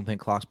hate it. I don't think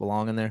clocks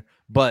belong in there.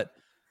 But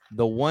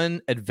the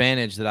one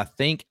advantage that I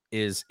think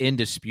is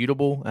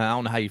indisputable, and I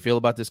don't know how you feel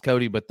about this,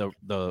 Cody, but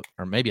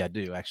or maybe I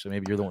do, actually.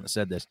 Maybe you're the one that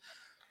said this.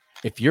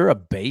 If you're a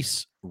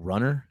base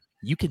runner,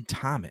 you can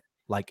time it.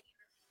 Like,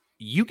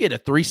 you get a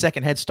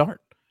 3-second head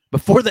start.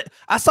 Before that,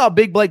 I saw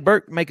Big Blake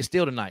Burke make a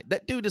steal tonight.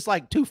 That dude is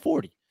like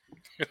 240.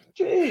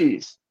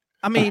 Jeez.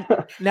 I mean,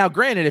 now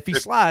granted, if he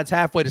slides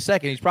halfway to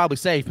second, he's probably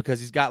safe because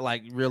he's got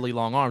like really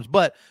long arms.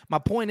 But my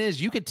point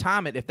is, you could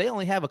time it. If they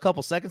only have a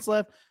couple seconds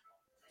left,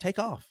 take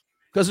off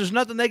because there's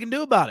nothing they can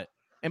do about it.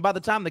 And by the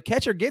time the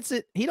catcher gets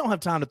it, he don't have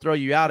time to throw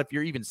you out if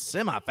you're even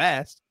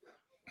semi-fast.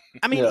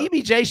 I mean,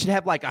 EBJ should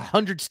have like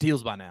 100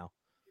 steals by now.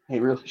 He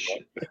really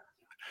should.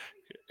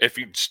 If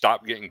he'd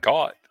stop getting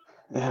caught.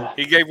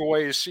 He gave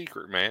away his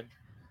secret, man.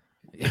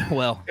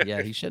 Well,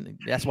 yeah, he shouldn't.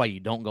 That's why you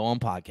don't go on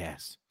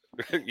podcasts.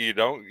 You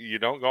don't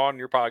go on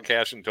your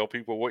podcast and tell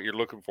people what you're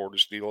looking for to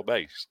steal a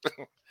base.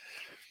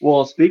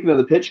 Well, speaking of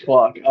the pitch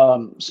clock,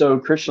 so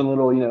Christian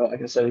Little,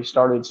 like I said, he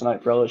started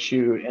tonight for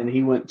LSU, and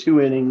he went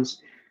 2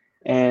 innings,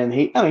 and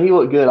he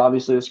looked good.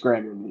 Obviously, it's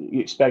scrambling. You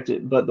expect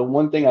it. But the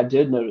one thing I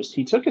did notice,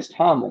 he took his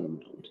time on the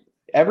mound.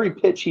 Every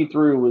pitch he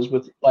threw was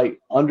with like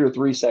under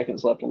 3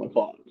 seconds left on the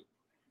clock.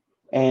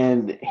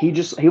 And he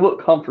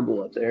looked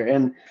comfortable up there.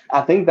 And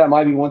I think that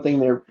might be one thing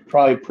they're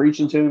probably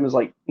preaching to him is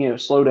like,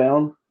 slow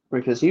down,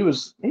 because he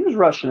was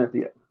rushing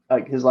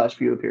at his last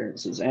few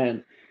appearances.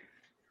 And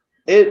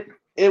it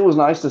was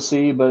nice to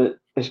see, but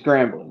it's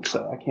scrambling.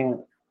 So I can't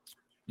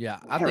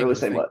really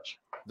say much.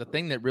 The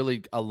thing that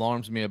really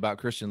alarms me about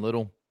Christian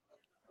Little,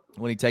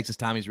 when he takes his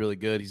time, he's really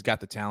good. He's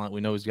got the talent.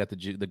 We know he's got the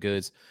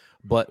goods.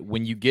 But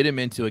when you get him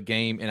into a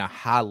game in a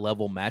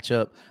high-level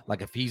matchup,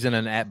 like if he's in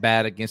an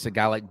at-bat against a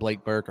guy like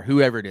Blake Burke or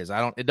whoever it is,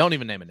 don't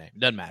even name a name. It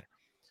doesn't matter.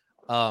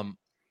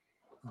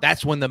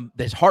 That's when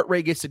his heart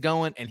rate gets to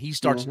going and he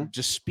starts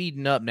just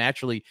speeding up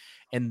naturally.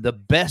 And the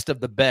best of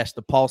the best,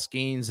 the Paul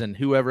Skeens and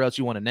whoever else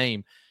you want to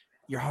name,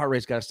 your heart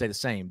rate's got to stay the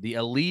same. The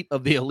elite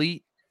of the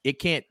elite,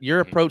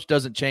 your approach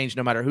doesn't change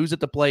no matter who's at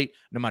the plate,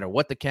 no matter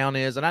what the count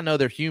is. And I know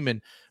they're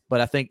human,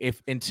 but I think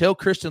until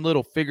Christian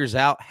Little figures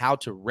out how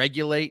to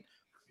regulate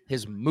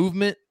his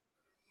movement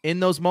in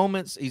those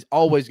moments, he's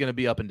always going to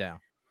be up and down.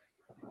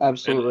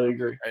 Absolutely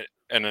agree.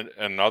 And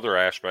another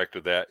aspect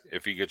of that,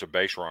 if he gets a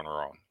base runner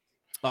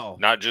on,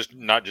 not just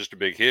a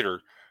big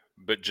hitter,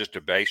 but just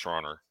a base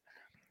runner.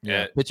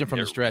 Yeah, pitching from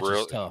the stretch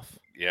is tough.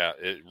 Yeah,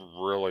 it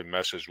really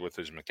messes with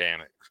his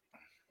mechanics.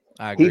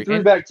 I agree. He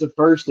threw back to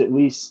first at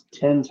least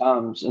 10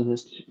 times in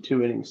his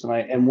 2 innings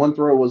tonight, and one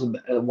throw was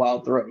a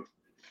wild throw.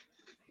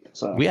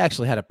 So we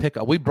actually had a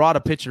pickup. We brought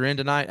a pitcher in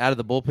tonight out of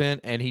the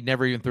bullpen, and he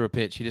never even threw a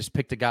pitch. He just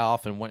picked a guy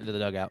off and went into the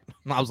dugout.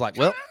 And I was like,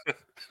 well,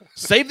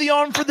 save the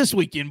arm for this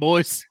weekend,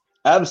 boys.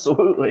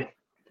 Absolutely.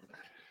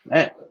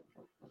 Man.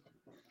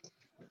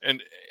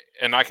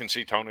 And I can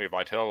see Tony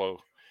Vitello,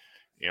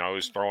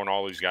 He's throwing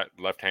all these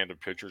left-handed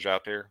pitchers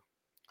out there.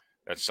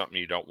 That's something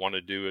you don't want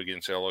to do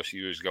against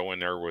LSU, is go in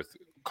there with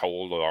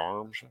cold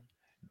arms.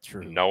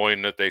 True.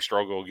 Knowing that they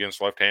struggle against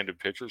left-handed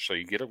pitchers. So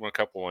you get them a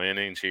couple of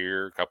innings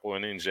here, a couple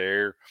of innings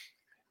there.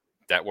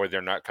 That way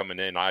they're not coming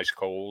in ice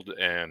cold,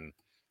 and,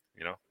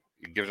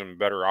 it gives them a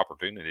better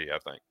opportunity, I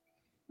think.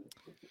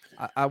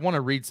 I want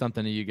to read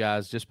something to you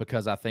guys just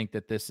because I think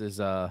that this is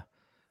the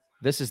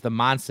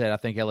mindset I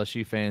think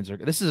LSU fans are.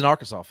 This is an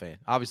Arkansas fan.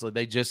 Obviously,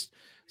 they just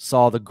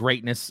saw the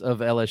greatness of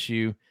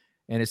LSU.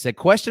 And it said,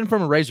 question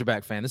from a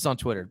Razorback fan. This is on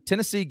Twitter.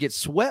 Tennessee gets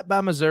swept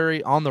by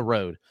Missouri on the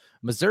road.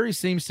 Missouri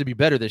seems to be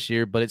better this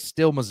year, but it's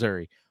still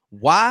Missouri.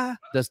 Why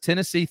does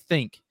Tennessee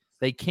think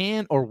they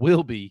can or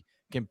will be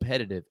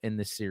competitive in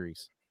this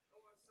series?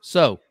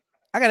 So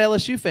I got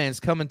LSU fans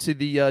coming to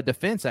the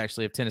defense,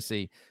 actually, of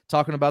Tennessee,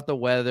 talking about the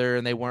weather,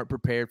 and they weren't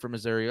prepared for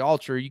Missouri. All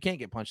true. You can't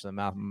get punched in the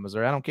mouth in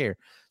Missouri. I don't care.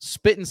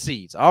 Spitting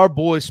Seeds. Our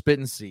boy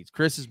Spitting Seeds.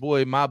 Chris's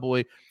boy, my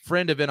boy,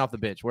 friend of In Off the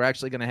Bench. We're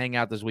actually going to hang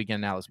out this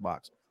weekend in Alex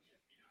Box.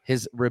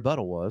 His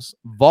rebuttal was,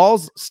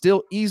 Vols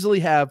still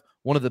easily have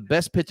one of the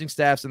best pitching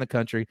staffs in the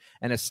country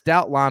and a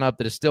stout lineup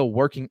that is still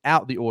working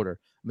out the order.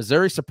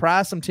 Missouri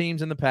surprised some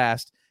teams in the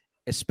past,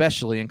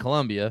 especially in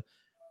Columbia,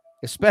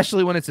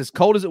 especially when it's as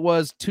cold as it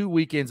was 2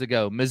 weekends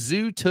ago.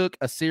 Mizzou took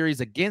a series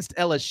against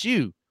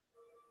LSU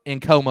in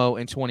Como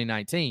in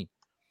 2019.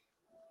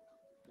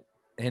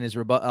 And his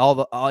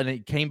rebuttal, and he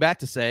came back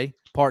to say,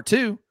 part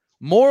two,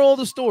 moral of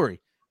the story.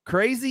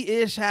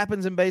 Crazy-ish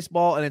happens in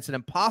baseball, and it's an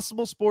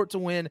impossible sport to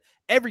win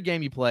every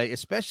game you play,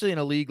 especially in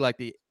a league like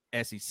the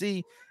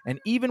SEC. And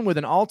even with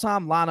an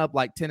all-time lineup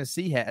like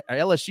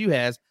LSU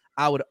has,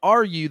 I would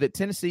argue that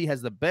Tennessee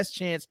has the best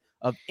chance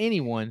of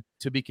anyone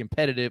to be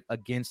competitive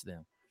against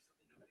them.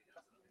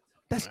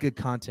 That's good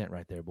content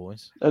right there,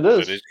 boys. It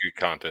is. It is good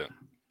content.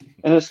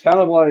 And it's kind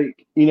of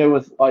like,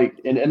 with like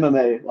in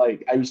MMA,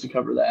 like I used to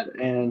cover that.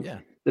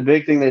 And the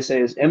big thing they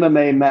say is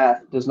MMA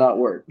math does not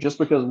work. Just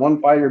because one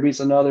fighter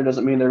beats another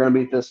doesn't mean they're going to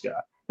beat this guy.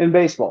 In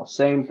baseball,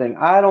 same thing.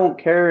 I don't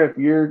care if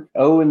you're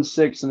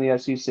 0-6 in the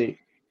SEC.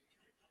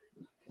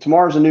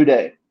 Tomorrow's a new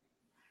day.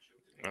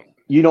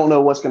 You don't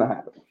know what's going to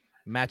happen.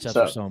 Matchups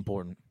are so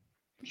important.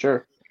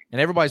 Sure. And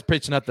everybody's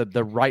pitching up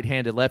the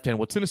right-handed left-hand.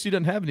 Well, Tennessee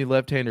doesn't have any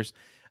left-handers.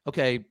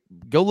 Okay,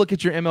 go look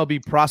at your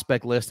MLB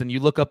prospect list, and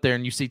you look up there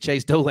and you see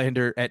Chase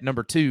Dolander at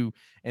number 2,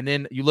 and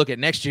then you look at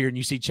next year and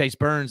you see Chase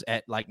Burns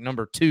at like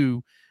number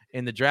 2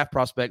 in the draft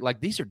prospect. Like,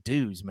 these are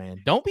dudes,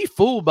 man. Don't be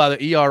fooled by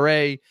the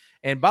ERA.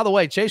 And by the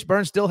way, Chase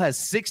Burns still has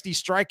 60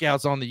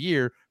 strikeouts on the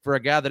year for a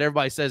guy that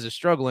everybody says is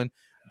struggling.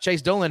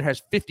 Chase Dolander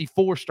has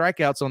 54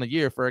 strikeouts on the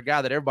year for a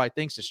guy that everybody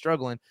thinks is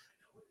struggling.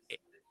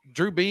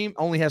 Drew Beam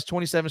only has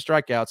 27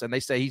 strikeouts, and they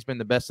say he's been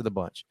the best of the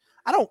bunch.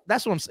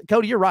 That's what I'm saying.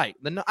 Cody, you're right.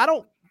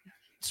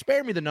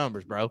 Spare me the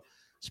numbers, bro.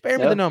 Spare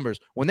me the numbers.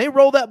 When they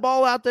roll that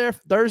ball out there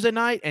Thursday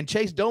night and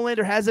Chase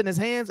Dolander has it in his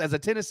hands as a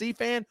Tennessee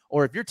fan,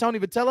 or if you're Tony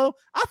Vitello,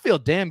 I feel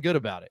damn good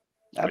about it.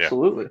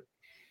 Absolutely.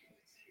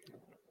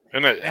 Yeah.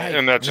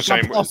 And that's the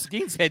same. Paul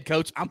Seguin's head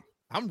coach.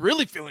 I'm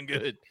really feeling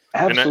good.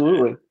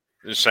 Absolutely.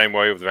 The same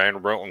way with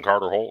Vanderbilt and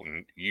Carter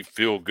Holton. You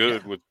feel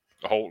good with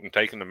Holton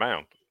taking the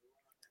mound.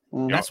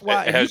 That's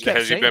why has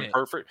he been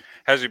perfect?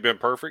 Has he been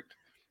perfect?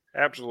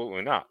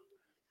 Absolutely not.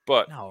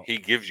 But he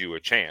gives you a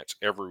chance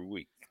every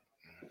week.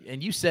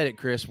 And you said it,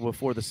 Chris,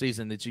 before the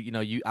season that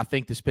I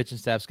think this pitching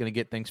staff's going to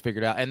get things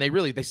figured out, and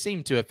they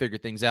seem to have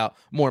figured things out.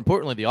 More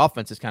importantly, the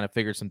offense has kind of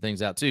figured some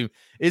things out too.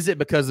 Is it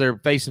because they're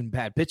facing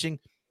bad pitching?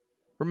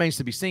 Remains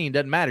to be seen.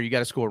 Doesn't matter. You got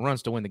to score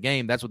runs to win the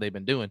game. That's what they've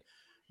been doing.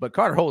 But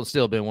Carter Holton's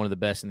still been one of the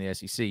best in the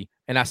SEC.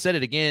 And I said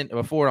it again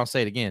before, and I'll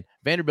say it again.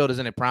 Vanderbilt is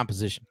in a prime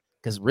position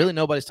because really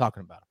nobody's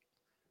talking about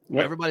them.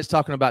 Yep. Everybody's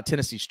talking about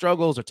Tennessee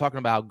struggles. They're talking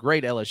about how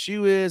great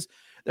LSU is.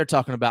 They're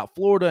talking about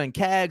Florida and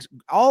Cags.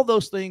 All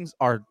those things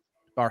are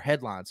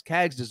headlines.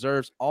 Cags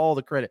deserves all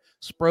the credit.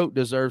 Sproat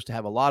deserves to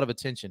have a lot of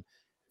attention.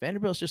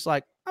 Vanderbilt's just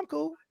like, I'm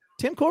cool.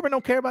 Tim Corbin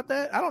don't care about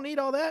that. I don't need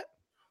all that.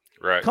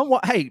 Right.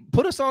 Hey,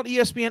 put us on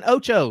ESPN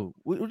Ocho.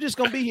 We're just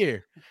going to be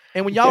here.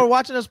 And when y'all are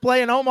watching us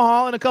play in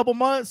Omaha in a couple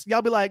months,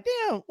 y'all be like,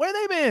 damn, where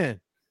they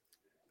been?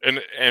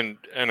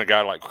 And a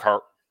guy like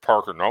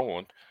Parker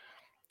Nolan,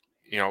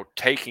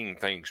 taking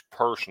things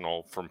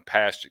personal from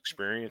past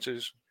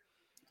experiences,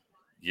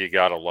 you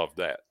got to love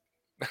that.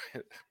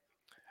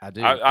 I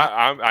do.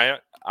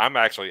 I'm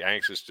actually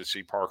anxious to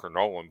see Parker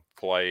Nolan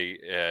play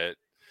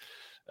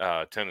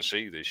at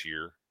Tennessee this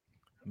year.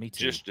 Me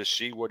too. Just to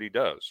see what he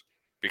does.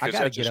 Because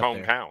that's his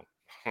hometown.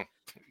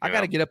 I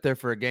got to get up there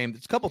for a game.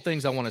 There's a couple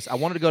things I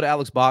wanted to go to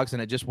Alex Boggs,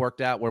 and it just worked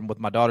out with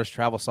my daughter's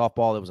travel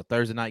softball. It was a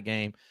Thursday night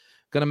game.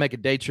 Going to make a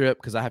day trip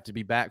because I have to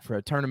be back for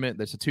a tournament.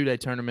 There's a 2-day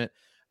tournament.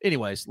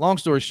 Anyways, long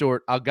story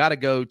short, I got to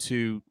go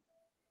to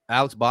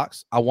Alex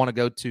Boggs. I want to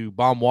go to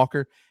Baum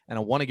Walker, and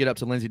I want to get up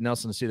to Lindsey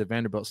Nelson to see the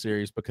Vanderbilt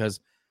series because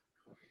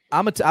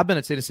I've been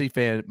a Tennessee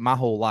fan my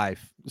whole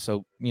life.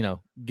 So,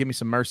 give me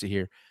some mercy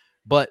here.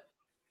 But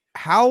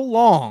how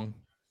long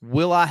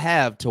will I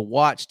have to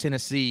watch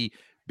Tennessee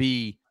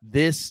be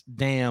this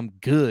damn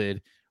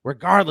good,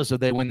 regardless if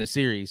they win the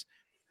series?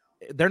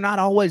 they're not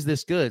always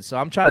this good. So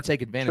I'm trying to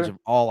take advantage of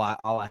all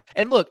I.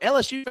 And look,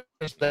 LSU,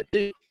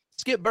 dude,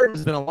 Skip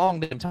Burton's been a long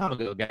damn time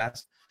ago,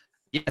 guys.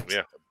 Yes,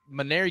 Yeah.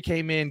 Maneri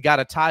came in, got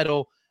a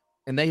title,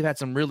 and they've had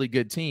some really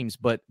good teams,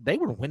 but they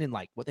were winning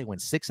they win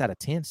 6 out of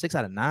 10, 6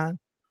 out of 9.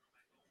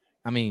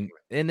 I mean,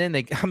 and then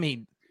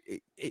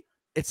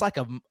it's like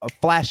a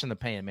flash in the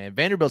pan, man.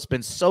 Vanderbilt's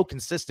been so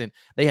consistent.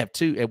 They have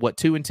 2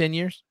 in 10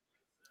 years?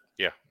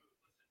 Yeah.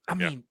 I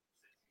mean,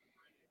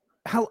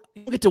 how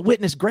you get to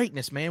witness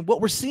greatness, man.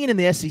 What we're seeing in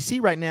the SEC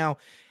right now,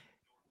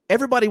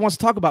 everybody wants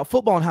to talk about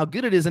football and how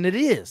good it is, and it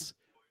is.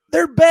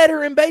 They're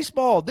better in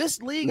baseball.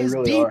 This league is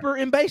really deeper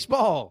in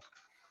baseball.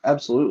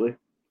 Absolutely.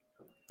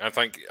 I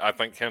think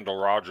Kendall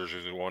Rogers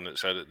is the one that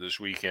said it this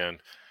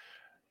weekend.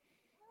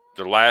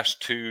 The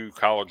last 2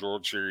 College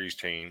World Series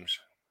teams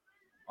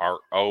are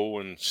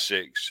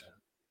 0-6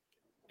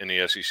 in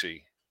the SEC.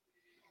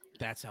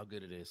 That's how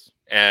good it is.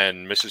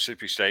 And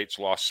Mississippi State's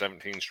lost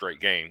 17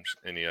 straight games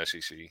in the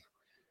SEC.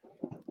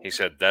 He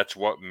said that's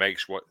what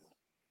makes what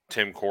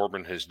Tim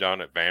Corbin has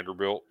done at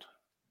Vanderbilt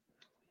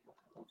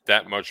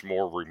that much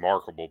more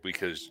remarkable,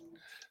 because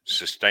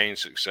sustained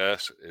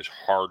success is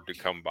hard to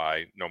come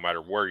by no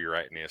matter where you're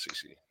at in the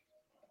SEC.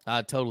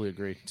 I totally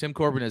agree. Tim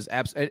Corbin is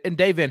absolutely, and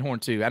Dave Van Horn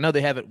too. I know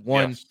they haven't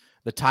won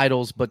the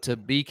titles, but to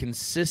be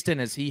consistent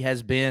as he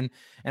has been,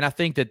 and I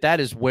think that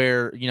is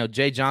where,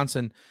 Jay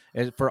Johnson,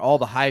 for all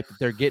the hype that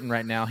they're getting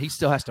right now, he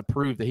still has to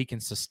prove that he can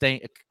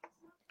sustain,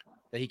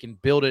 that he can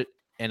build it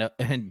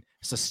and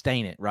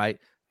sustain it, right?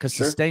 Because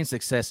sustained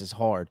success is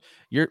hard.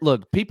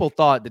 Look, people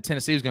thought that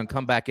Tennessee was going to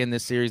come back in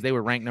this series. They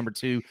were ranked number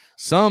 2.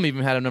 Some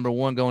even had a number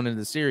 1 going into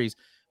the series.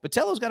 But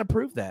Tello's got to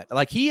prove that.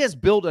 Like, he has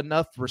built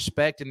enough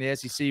respect in the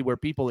SEC where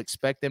people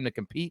expect them to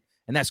compete,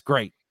 and that's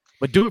great.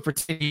 But do it for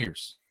 10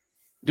 years.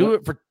 Do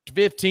it for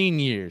 15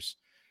 years.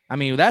 I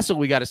mean, that's what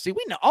we got to see.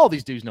 We know all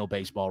these dudes know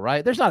baseball,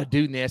 right? There's not a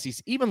dude in the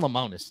SEC, even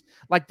Lamonis.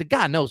 Like, the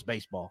guy knows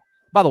baseball.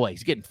 By the way,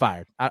 he's getting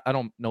fired. I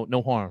don't know.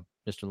 No harm,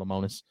 Mr.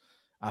 Lamonis.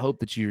 I hope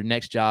that your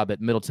next job at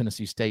Middle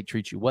Tennessee State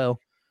treats you well,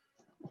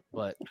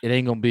 but it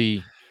ain't going to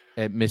be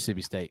at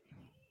Mississippi State.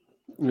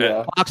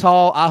 Yeah.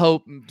 Foxhall, I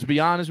hope, to be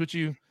honest with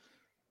you,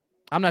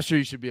 I'm not sure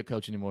you should be a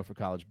coach anymore for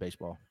college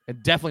baseball.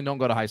 And definitely don't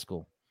go to high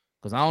school,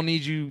 because I don't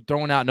need you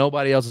throwing out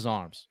nobody else's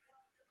arms.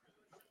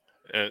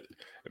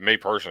 Me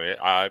personally,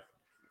 I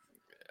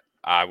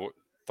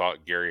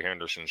thought Gary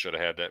Henderson should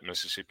have had that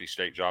Mississippi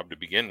State job to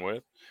begin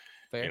with.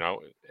 Fair.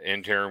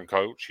 Interim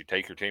coach, you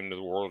take your team to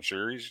the World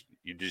Series,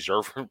 you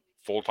deserve a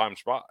full-time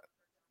spot.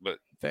 But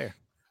fair,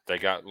 they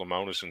got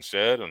Lamonis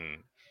instead, and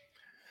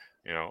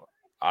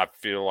I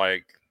feel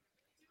like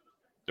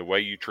the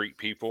way you treat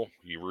people,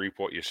 you reap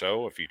what you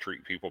sow. If you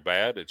treat people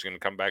bad, it's going to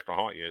come back to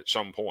haunt you at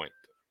some point.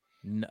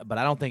 No, but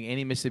I don't think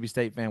any Mississippi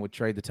State fan would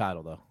trade the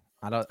title, though.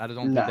 I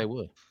don't think they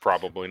would.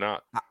 Probably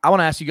not. I want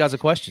to ask you guys a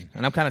question,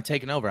 and I'm kind of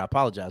taking over. I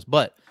apologize,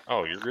 but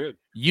you're good.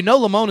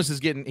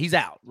 Lamonis he's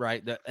out,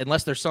 right?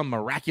 Unless there's some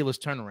miraculous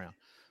turnaround.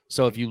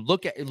 So if you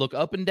look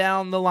up and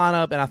down the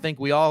lineup, and I think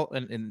we all,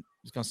 and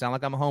it's going to sound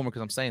like I'm a homer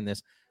because I'm saying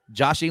this,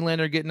 Josh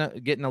Elander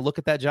getting a look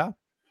at that job.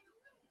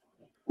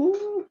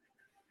 Ooh.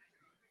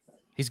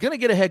 He's going to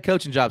get a head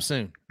coaching job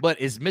soon, but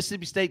is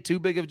Mississippi State too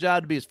big of a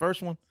job to be his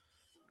first one?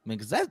 I mean,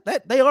 because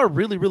that they are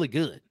really, really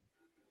good.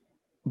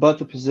 But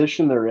the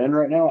position they're in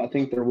right now, I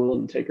think they're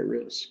willing to take a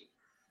risk.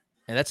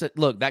 And that's it.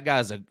 Look, that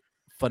guy's a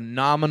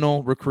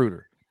phenomenal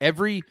recruiter.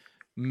 Every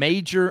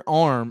major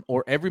arm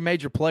or every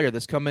major player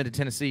that's come into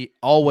Tennessee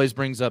always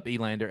brings up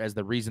Elander as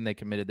the reason they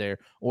committed there,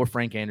 or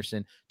Frank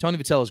Anderson. Tony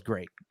Vitello is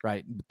great,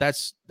 right? But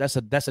that's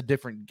a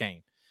different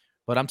game.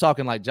 But I'm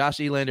talking like Josh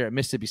Elander at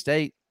Mississippi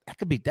State. That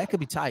could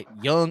be tight.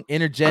 Young,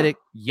 energetic,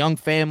 young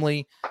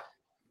family.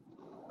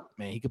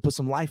 Man, he could put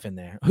some life in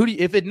there.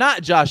 If it's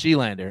not Josh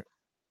Elander,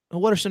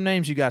 what are some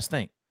names you guys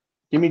think?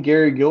 Give me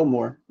Gary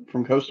Gilmore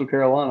from Coastal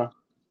Carolina.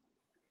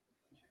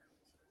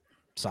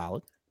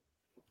 Solid.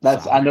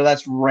 I know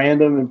that's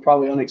random and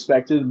probably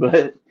unexpected,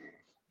 but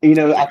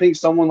I think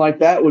someone like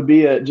that would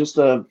be just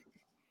a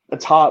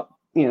top,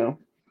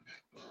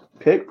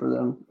 pick for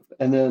them.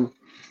 And then,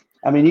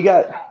 you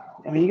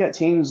got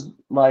teams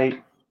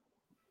like,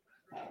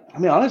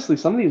 honestly,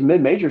 some of these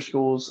mid-major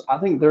schools, I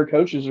think their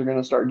coaches are going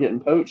to start getting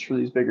poached for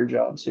these bigger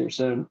jobs here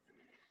soon.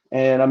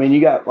 And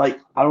you got,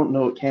 I don't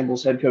know what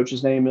Campbell's head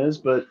coach's name is,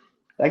 but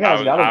that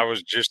guy's got I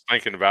was just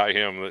thinking about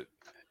him, that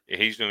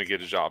he's going to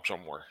get a job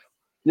somewhere.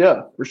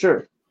 Yeah, for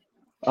sure.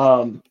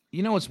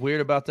 You know what's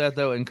weird about that,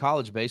 though, in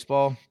college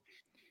baseball?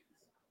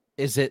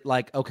 Is it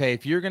okay,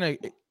 if you're going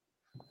to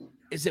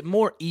 – is it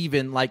more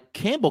even? Like,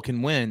 Campbell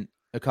can win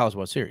a College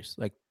World Series.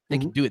 Like, they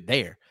can do it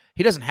there.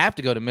 He doesn't have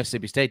to go to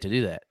Mississippi State to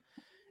do that.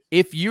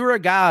 If you're a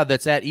guy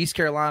that's at East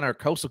Carolina or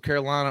Coastal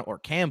Carolina or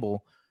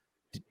Campbell,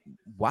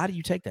 why do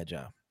you take that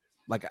job?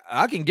 Like,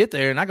 I can get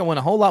there and I can win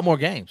a whole lot more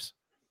games.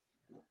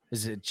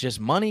 Is it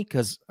just money?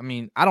 Because,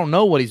 I don't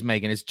know what he's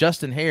making. It's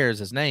Justin Hare is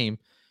his name.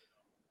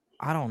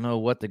 I don't know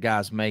what the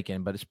guy's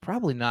making, but it's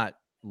probably not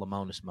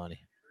Lamonis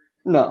money.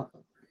 No.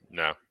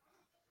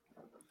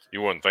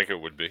 You wouldn't think it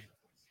would be.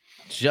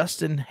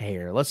 Justin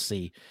Hare. Let's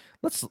see.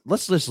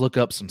 Let's just look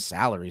up some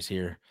salaries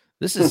here.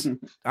 This is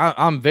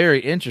I'm very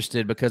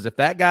interested because if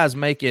that guy's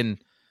making,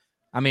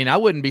 I mean, I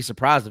wouldn't be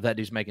surprised if that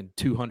dude's making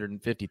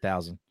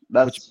 $250,000.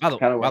 That's Which,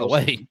 kind of by the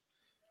way,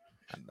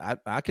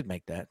 I could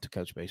make that to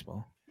coach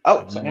baseball.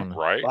 Oh, same.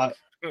 Right.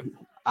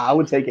 I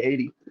would take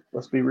 80.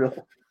 Let's be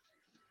real.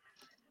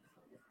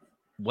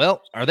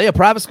 Well, are they a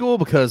private school?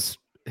 Because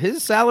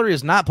his salary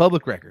is not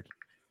public record.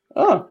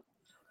 Oh.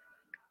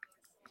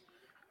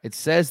 It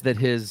says that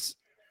his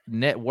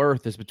net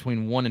worth is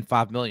between 1 and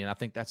 5 million. I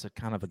think that's a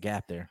kind of a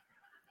gap there.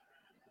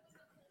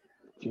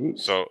 Jeez.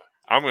 So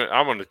I'm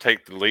gonna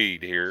take the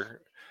lead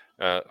here.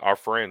 Our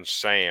friend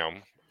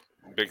Sam,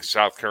 big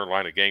South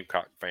Carolina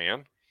Gamecock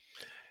fan,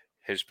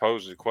 has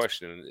posed the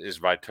question: is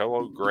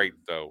Vitello great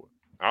though?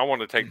 I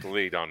want to take the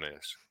lead on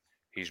this.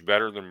 He's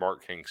better than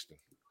Mark Kingston.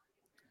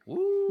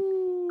 Ooh.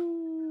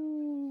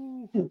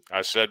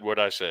 I said what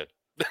I said.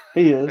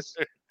 He is.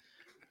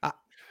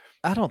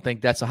 I don't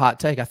think that's a hot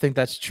take. I think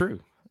that's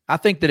true. I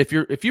think that if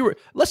you were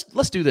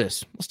let's do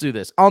this. Let's do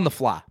this on the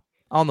fly.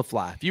 On the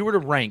fly. If you were to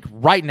rank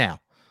right now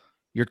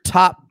your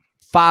top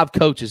 5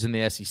 coaches in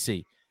the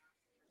SEC,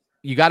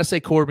 you got to say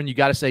Corbin, you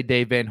got to say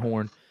Dave Van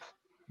Horn.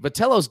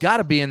 Vitello's got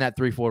to be in that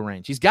 3-4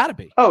 range. He's got to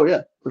be. Oh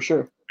yeah, for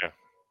sure. Yeah.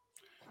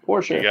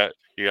 For sure.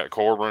 You got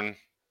Corbin,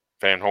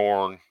 Van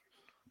Horn,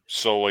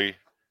 Sully,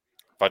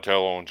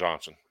 Vitello, and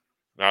Johnson.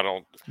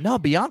 No,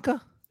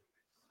 Bianca.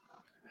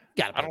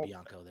 Got to put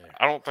Bianco there.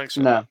 I don't think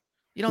so. No.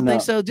 You don't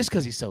think so? Just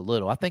because he's so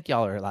little. I think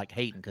y'all are like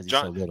hating because he's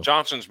so little.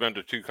 Johnson's been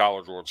to 2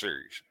 College World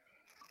Series.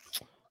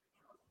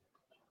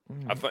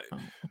 I think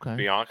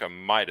Bianca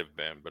might have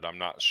been, but I'm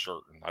not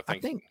certain. I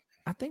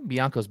think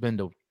Bianco's been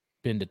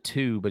to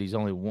 2, but he's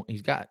only one.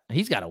 He's got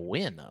a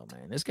win though,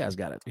 man. This guy's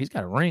got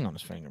a ring on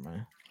his finger,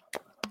 man.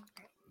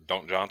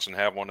 Don't Johnson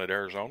have one at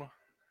Arizona?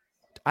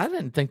 I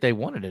didn't think they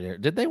wanted it there.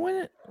 Did they win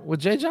it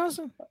with Jay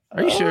Johnson?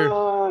 Are you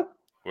sure?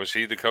 Was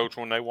he the coach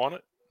when they won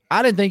it?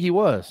 I didn't think he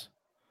was.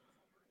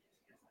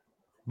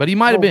 But he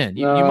might have been.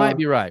 You might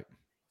be right.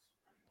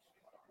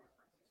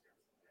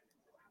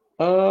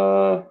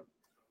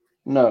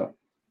 No.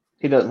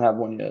 He doesn't have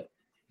one yet.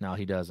 No,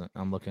 he doesn't.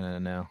 I'm looking at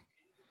it now.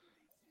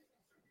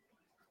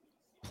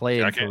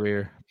 Playing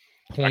career.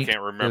 Point I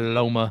can't remember.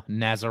 Loma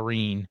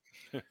Nazarene.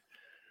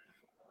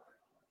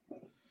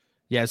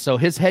 Yeah, so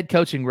his head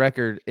coaching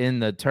record in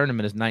the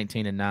tournament is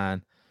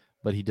 19-9,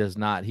 but he does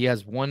not. He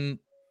has one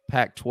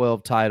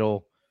Pac-12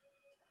 title.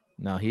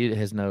 No, he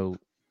has no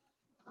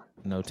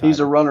title. He's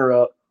a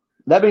runner-up.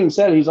 That being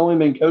said, he's only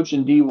been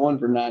coaching D1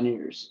 for 9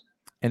 years.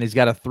 And he's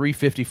got a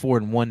 354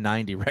 and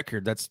 190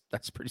 record. That's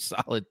pretty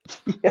solid.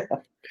 Yeah.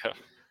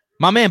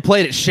 My man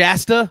played at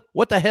Shasta.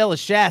 What the hell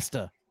is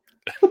Shasta?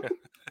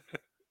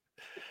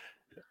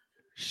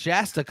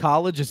 Shasta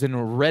College is in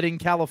Redding,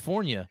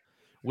 California,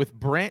 with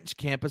branch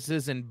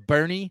campuses in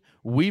Bernie,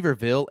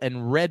 Weaverville,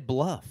 and Red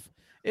Bluff.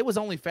 It was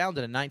only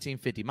founded in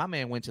 1950. My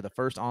man went to the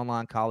first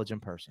online college in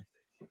person.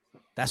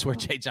 That's where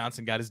Jay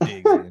Johnson got his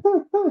digs in.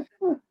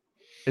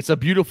 It's a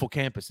beautiful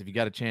campus if you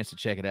got a chance to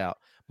check it out.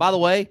 By the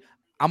way,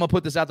 I'm going to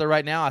put this out there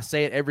right now. I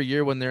say it every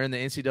year when they're in the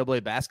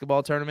NCAA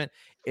basketball tournament.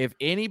 If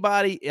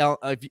anybody,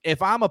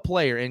 if I'm a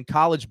player in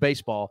college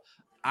baseball,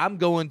 I'm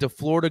going to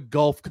Florida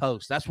Gulf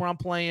Coast. That's where I'm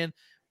playing.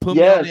 Put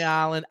me on the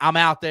island. I'm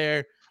out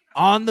there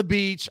on the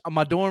beach, on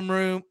my dorm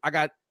room. I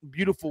got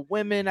beautiful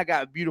women. I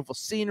got beautiful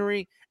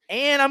scenery.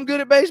 And I'm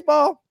good at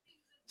baseball.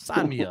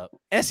 Sign me up.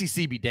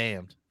 SEC be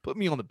damned. Put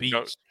me on the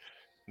beach.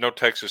 No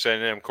Texas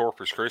A&M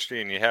Corpus Christi,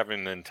 and you have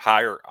an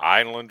entire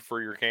island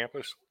for your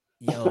campus?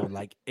 Yo,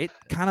 like, it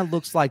kind of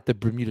looks like the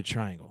Bermuda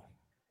Triangle.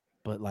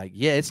 But, like,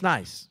 yeah, it's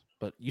nice.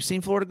 But you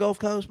seen Florida Gulf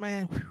Coast,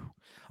 man? Whew.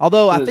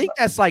 Although I think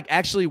that's like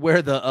actually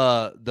where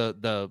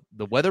the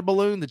weather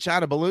balloon, the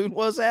China balloon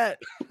was at.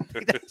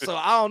 So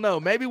I don't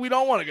know. Maybe we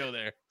don't want to go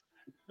there.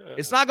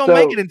 It's not gonna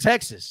make it in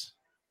Texas.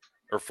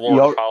 Or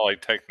Florida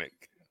Polytechnic.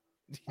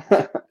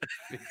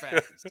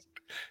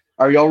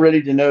 Are y'all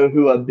ready to know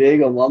who a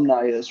big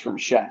alumni is from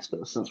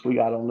Shasta since we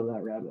got onto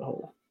that rabbit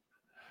hole?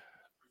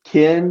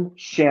 Ken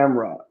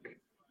Shamrock.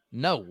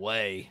 No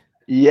way.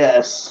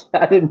 Yes.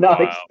 I did not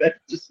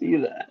expect to see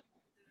that.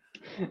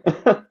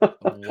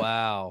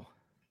 Wow.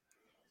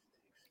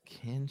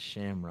 Ken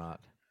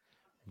Shamrock.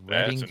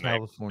 Redding,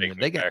 California.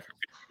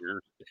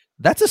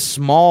 That's a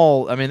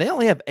small, I mean, they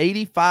only have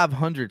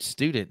 8,500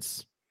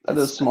 students.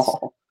 That's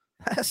small.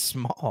 That's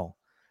small.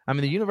 I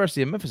mean, the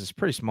University of Memphis is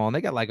pretty small, and they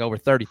got like over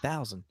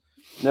 30,000.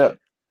 Yeah.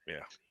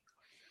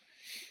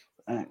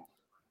 Yeah.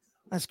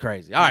 That's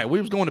crazy. All right, we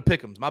was going to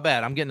Pick'ems. My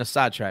bad. I'm getting a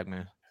sidetrack,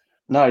 man.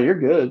 No, you're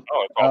good.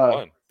 Oh, it's all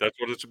fun. That's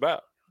what it's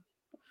about.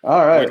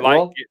 All right. We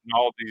like getting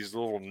all these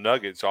little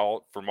nuggets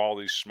from all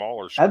these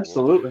smaller schools.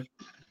 Absolutely.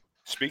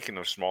 Speaking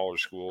of smaller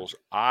schools,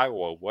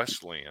 Iowa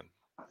Wesleyan,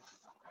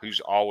 who's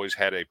always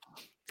had a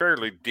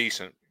fairly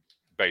decent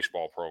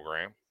baseball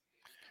program,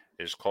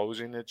 is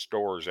closing its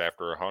doors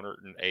after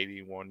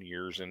 181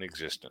 years in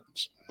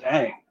existence.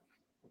 Dang.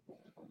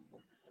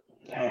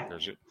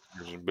 There's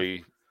going to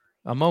be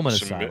a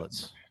moment of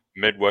silence.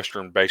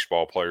 Midwestern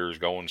baseball players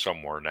going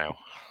somewhere now.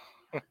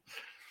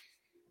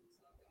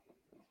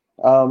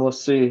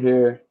 Let's see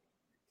here.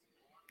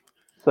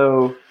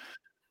 So,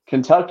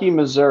 Kentucky,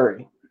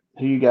 Missouri.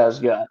 Who you guys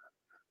got?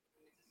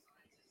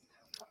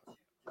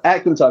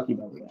 At Kentucky,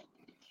 by the way.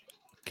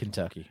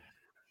 Kentucky.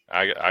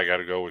 I got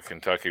to go with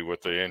Kentucky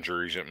with the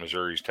injuries that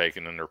Missouri's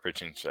taken in their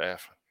pitching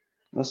staff.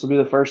 This will be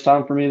the first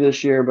time for me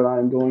this year, but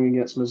I'm going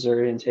against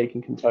Missouri and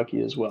taking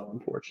Kentucky as well,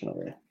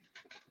 unfortunately.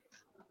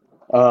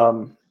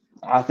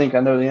 I think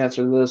I know the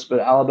answer to this, but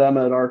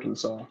Alabama at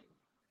Arkansas.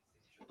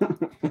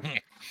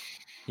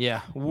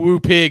 Yeah. Woo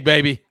pig,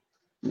 baby.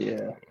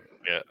 Yeah.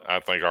 Yeah, I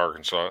think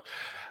Arkansas.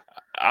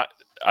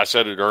 I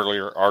said it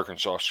earlier.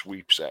 Arkansas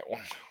sweeps that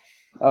one.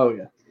 Oh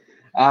yeah.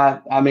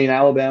 I mean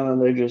Alabama.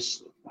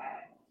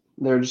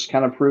 They're just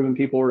kind of proving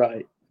people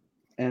right,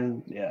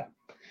 and yeah,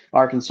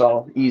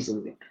 Arkansas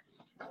easily.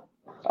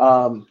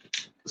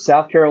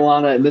 South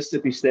Carolina and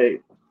Mississippi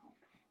State.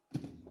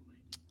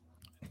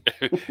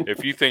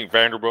 If you think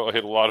Vanderbilt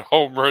hit a lot of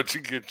home runs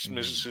against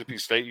Mississippi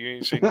State, you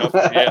ain't seen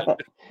nothing yet.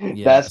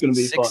 Yeah, that's going to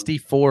be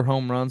 64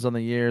 home runs on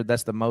the year.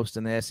 That's the most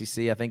in the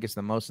SEC. I think it's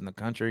the most in the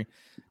country.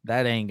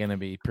 That ain't going to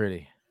be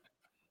pretty.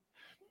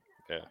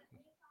 Yeah.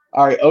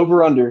 All right,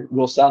 over under.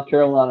 Will South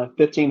Carolina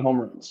 15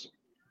 home runs?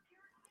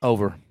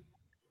 Over.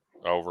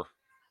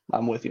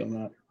 I'm with you on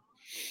that.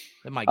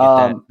 They might get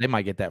that. They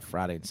might get that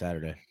Friday and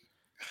Saturday.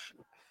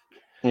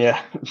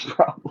 Yeah,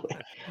 probably.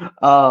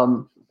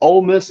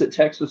 Ole Miss at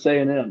Texas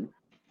A&M.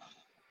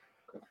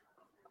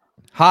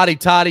 Hotty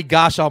toddy,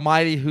 gosh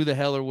almighty, who the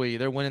hell are we?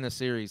 They're winning the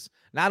series.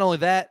 Not only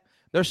that,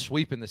 they're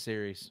sweeping the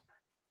series.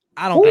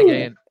 I don't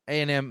think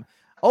A&M.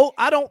 Oh,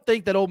 I don't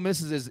think that Ole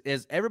Miss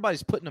is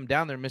everybody's putting them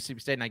down there in Mississippi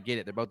State, and I get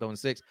it. They're both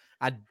 0-6.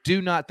 I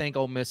do not think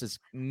Ole Miss is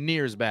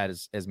near as bad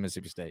as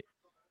Mississippi State.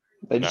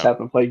 They just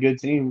happen to play good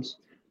teams.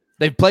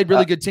 They've played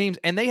really good teams,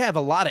 and they have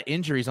a lot of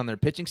injuries on their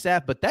pitching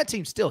staff, but that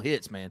team still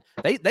hits, man.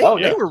 They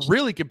were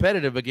really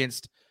competitive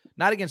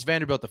not against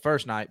Vanderbilt the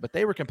first night, but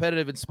they were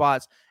competitive in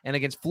spots. And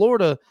against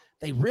Florida,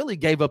 they really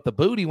gave up the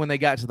booty when they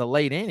got to the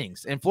late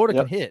innings. And Florida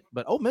can hit,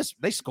 but Ole Miss,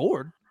 they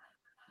scored.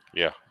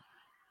 Yeah.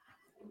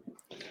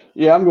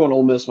 Yeah, I'm going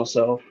Ole Miss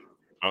myself.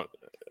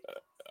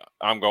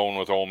 I'm going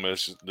with Ole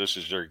Miss. This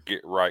is their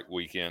get right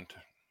weekend.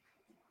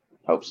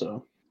 Hope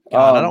so.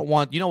 God, I don't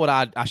want. You know what?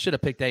 I should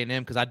have picked A&M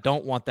because I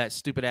don't want that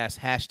stupid ass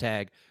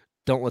hashtag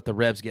 "Don't let the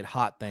Rebs get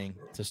hot" thing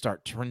to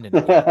start trending.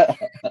 That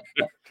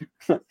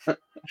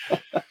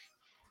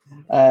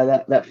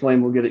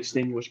flame will get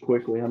extinguished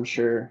quickly, I'm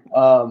sure.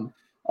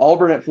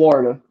 Auburn at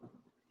Florida.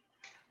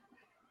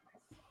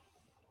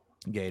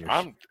 Gators.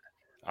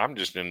 I'm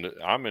just in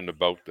the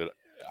boat that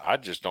I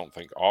just don't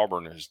think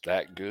Auburn is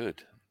that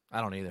good. I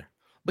don't either.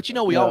 But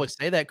we always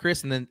say that,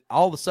 Chris, and then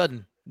all of a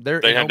sudden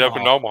they end up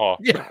in Omaha.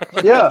 Yeah.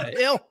 Yeah.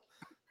 Hell?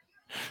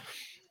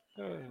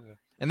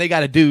 And they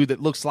got a dude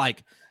that looks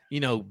like,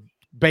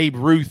 Babe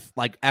Ruth,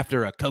 like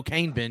after a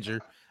cocaine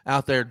binger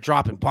out there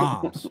dropping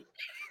bombs.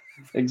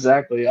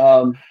 Exactly.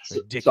 So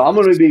I'm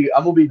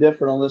gonna be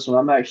different on this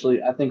one.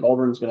 I think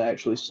Auburn's gonna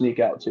actually sneak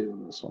out too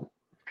in this one.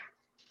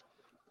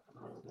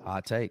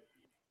 Hot take.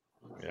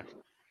 Yeah.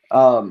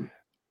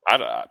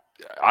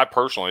 I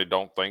personally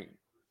don't think,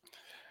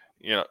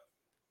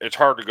 it's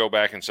hard to go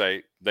back and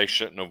say they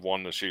shouldn't have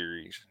won the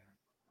series,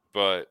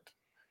 but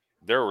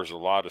there was a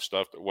lot of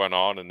stuff that went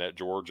on in that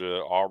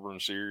Georgia-Auburn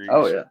series.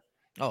 Oh, yeah.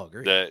 Oh,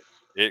 agree. That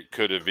it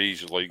could have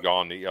easily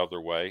gone the other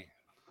way.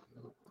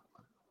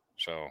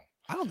 So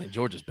I don't think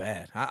Georgia's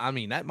bad. I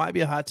mean, that might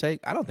be a hot take.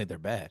 I don't think they're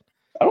bad.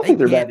 I don't think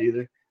they're bad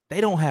either. They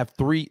don't have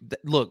three.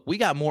 Look, we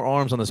got more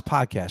arms on this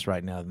podcast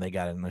right now than they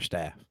got in their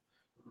staff.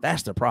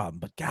 That's the problem.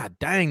 But God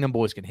dang, them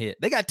boys can hit.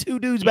 They got two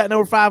dudes batting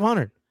over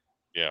 500.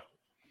 Yeah.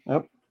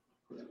 Yep.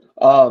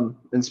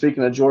 And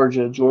speaking of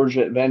Georgia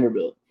at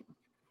Vanderbilt.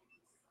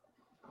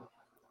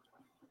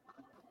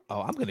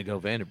 Oh, I'm going to go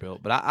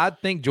Vanderbilt, but I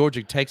think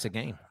Georgia takes a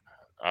game.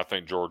 I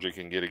think Georgia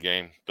can get a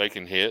game. They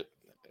can hit,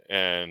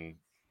 and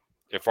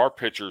if our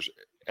pitchers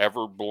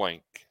ever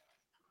blink,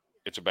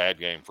 it's a bad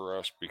game for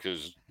us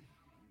because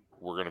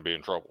we're going to be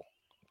in trouble.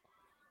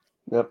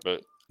 Yep.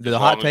 But the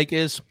hot take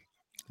is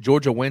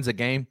Georgia wins a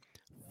game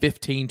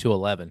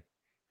 15-11.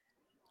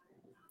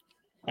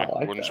 Yeah,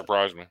 wouldn't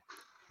surprise me.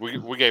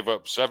 We gave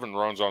up 7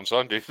 runs on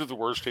Sunday to the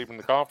worst team in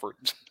the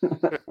conference.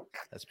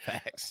 That's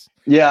facts.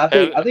 Yeah,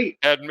 I think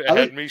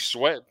had me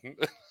sweating.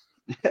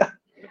 Yeah,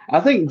 I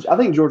think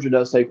Georgia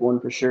does take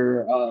one for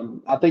sure.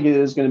 I think it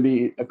is going to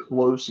be a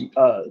close.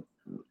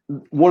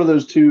 One of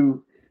those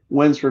two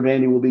wins for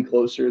Vandy will be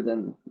closer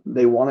than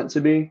they want it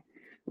to be,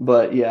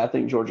 but yeah, I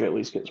think Georgia at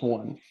least gets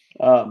one.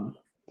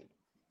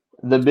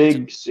 The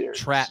big series,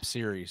 trap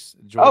series.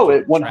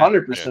 Georgia, it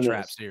 100%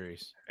 trap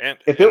series. And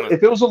if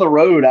it was on the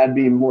road, I'd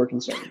be more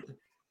concerned.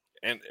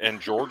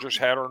 And Georgia's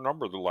had our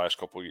number the last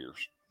couple of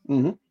years.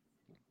 Mm-hmm.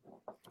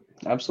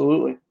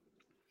 Absolutely.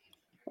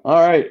 All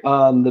right,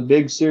 the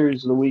big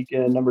series of the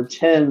weekend: number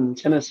 10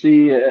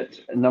 Tennessee at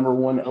number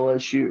 1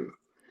 LSU.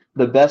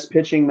 The best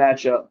pitching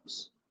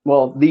matchups.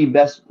 Well, the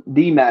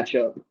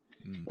matchup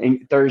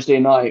in Thursday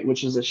night,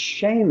 which is a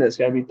shame that it's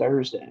got to be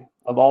Thursday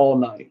of all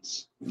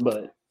nights,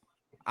 but.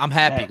 I'm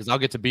happy because I'll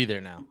get to be there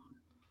now.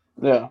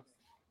 Yeah.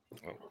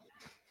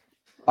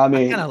 I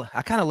mean,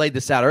 I kind of laid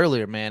this out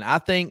earlier, man. I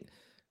think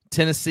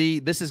Tennessee,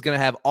 this is going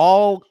to have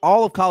all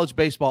of college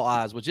baseball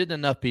eyes, which isn't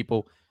enough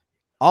people,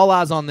 all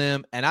eyes on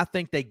them. And I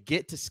think they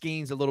get to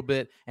Skeens a little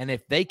bit. And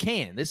if they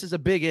can, this is a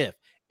big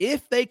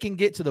if they can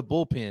get to the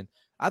bullpen,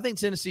 I think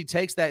Tennessee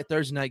takes that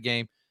Thursday night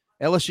game.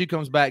 LSU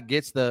comes back,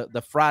 gets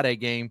the Friday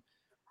game.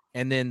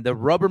 And then the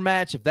rubber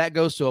match, if that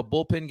goes to a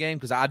bullpen game,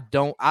 because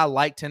I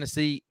like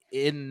Tennessee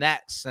in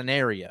that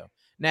scenario.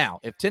 Now,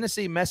 if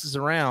Tennessee messes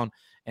around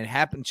and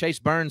Chase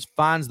Burns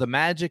finds the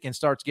magic and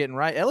starts getting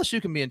right,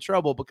 LSU can be in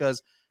trouble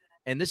because,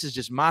 and this is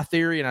just my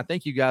theory, and I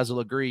think you guys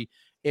will agree,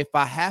 if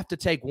I have to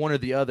take one or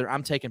the other,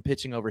 I'm taking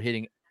pitching over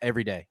hitting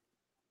every day.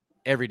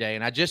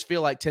 And I just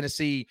feel like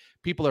Tennessee,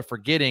 people are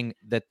forgetting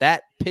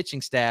that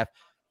pitching staff,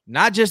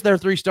 not just their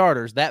 3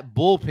 starters, that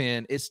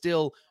bullpen is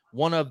still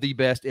one of the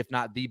best, if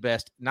not the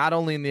best, not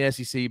only in the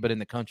SEC, but in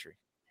the country.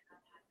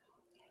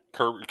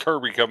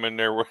 Kirby come in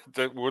there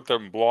with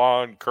them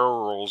blonde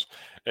curls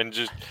and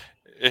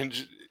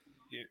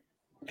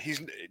he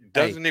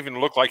doesn't even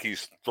look like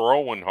he's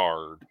throwing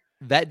hard.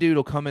 That dude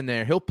will come in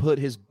there. He'll put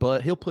his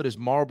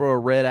Marlboro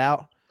Red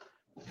out.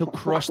 He'll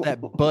crush that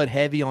Bud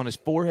Heavy on his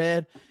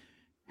forehead.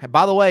 And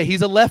by the way,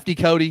 he's a lefty,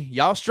 Cody.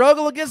 Y'all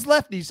struggle against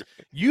lefties.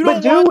 You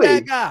don't want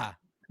that guy.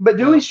 But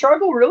do we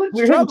struggle really?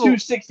 We're hitting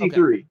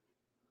 263.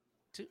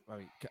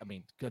 Okay. I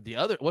mean,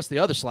 what's the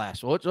other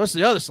slash? What's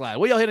the other slash?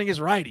 What y'all hitting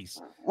against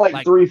righties?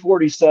 Like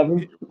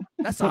 347.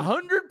 That's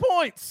 100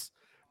 points.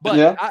 But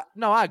yeah.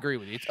 I agree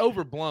with you. It's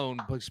overblown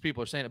because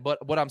people are saying it.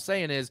 But what I'm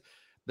saying is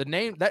the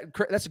name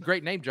that's a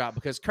great name drop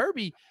because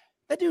Kirby,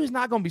 that dude is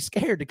not going to be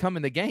scared to come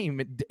in the game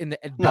in the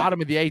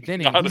bottom of the 8th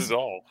inning. Not at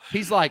all.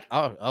 He's like,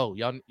 oh,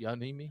 y'all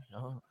need me? Oh,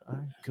 all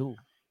right, cool.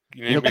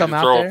 He'll come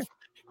out there.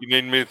 You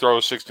need me to throw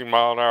a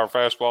 60-mile-an-hour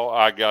fastball?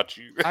 I got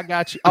you.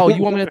 Oh,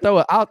 you want me to throw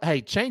it?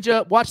 Hey, change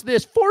up. Watch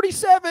this.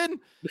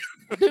 47.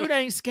 Dude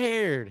ain't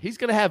scared. He's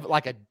going to have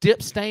like a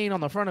dip stain on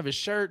the front of his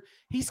shirt.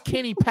 He's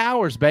Kenny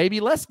Powers,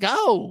 baby. Let's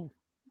go.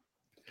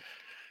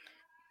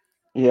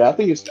 Yeah, I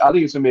think it's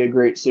going to be a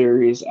great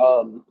series.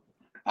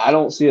 I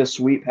don't see a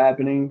sweep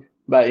happening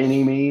by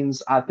any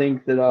means. I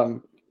think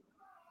that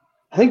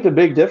the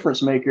big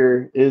difference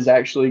maker is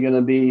actually going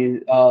to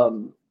be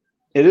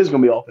it is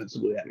going to be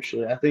offensively,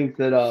 actually. I think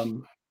that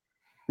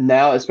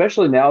now,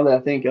 especially now that I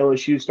think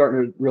LSU is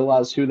starting to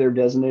realize who their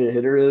designated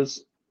hitter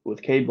is,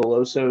 with Cade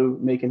Beloso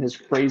making his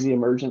crazy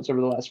emergence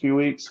over the last few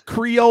weeks.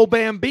 Creole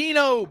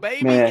Bambino,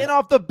 baby, get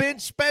off the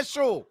bench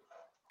special.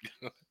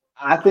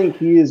 I think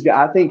he is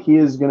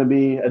going to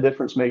be a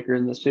difference maker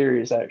in this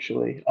series,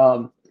 actually.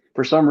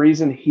 For some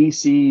reason, he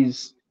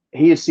is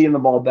seeing the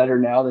ball better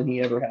now than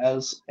he ever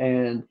has.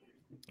 And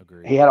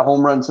Agreed. He had a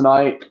home run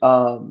tonight.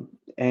 Who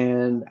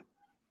am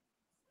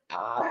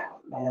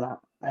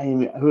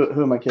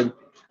I kidding?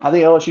 I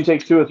think LSU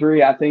takes 2 or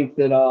 3. I think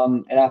that,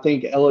 and I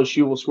think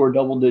LSU will score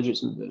double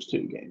digits in those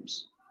 2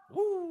 games.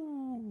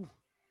 Ooh,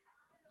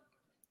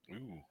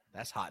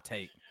 that's hot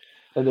take.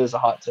 It is a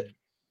hot take.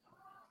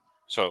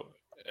 So,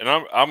 and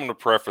I'm going to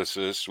preface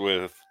this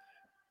with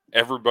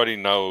everybody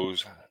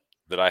knows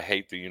that I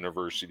hate the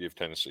University of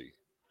Tennessee.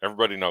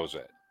 Everybody knows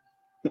that.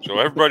 So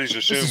everybody's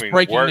assuming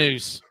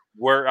news.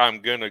 Where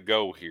I'm going to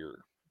go here.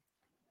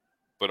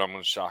 But I'm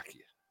going to shock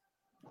you.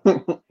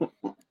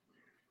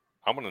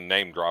 I'm going to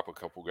name drop a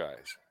couple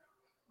guys.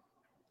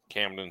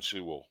 Camden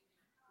Sewell.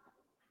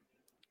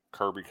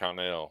 Kirby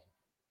Connell.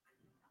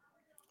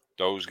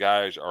 Those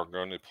guys are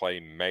going to play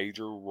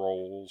major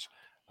roles.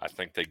 I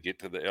think they get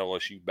to the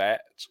LSU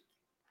bats.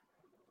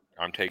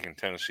 I'm taking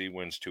Tennessee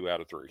wins 2 out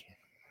of 3.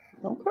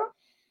 Okay.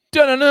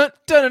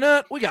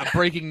 Dun-dun-dun. We got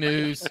breaking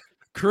news.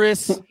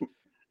 Chris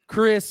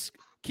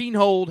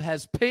Keenhold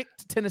has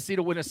picked Tennessee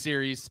to win a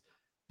series.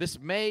 This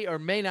may or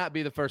may not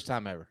be the first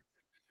time ever.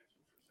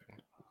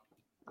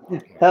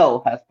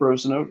 Hell hath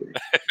frozen over.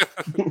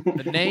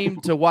 The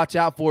name to watch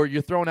out for,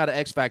 you're throwing out an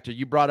X Factor.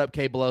 You brought up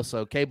Cade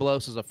Beloso. Cade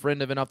Beloso is a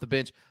friend of it off the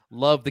bench.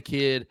 Love the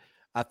kid.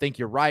 I think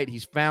you're right.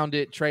 He's found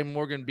it. Trey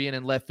Morgan being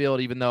in left field,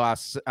 even though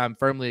I'm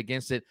firmly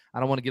against it. I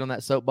don't want to get on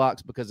that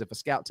soapbox because if a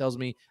scout tells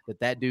me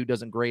that dude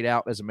doesn't grade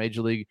out as a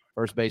major league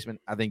first baseman,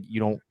 I think you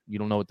don't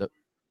know what the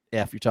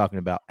F you're talking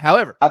about.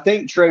 However, I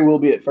think Trey will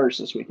be at first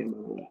this weekend.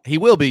 He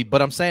will be,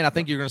 but I'm saying I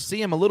think you're going to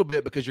see him a little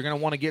bit because you're going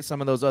to want to get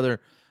some of those other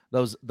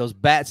those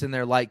bats in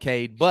there like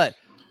Cade. But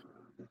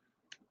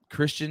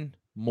Christian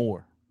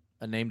Moore,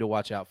 a name to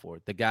watch out for.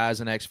 The guy's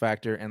an X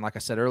factor, and like I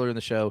said earlier in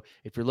the show,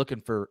 if you're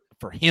looking for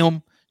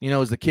him,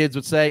 as the kids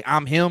would say,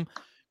 I'm him.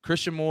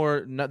 Christian Moore,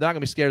 they're not going to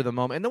be scared of the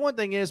moment. And the one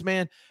thing is,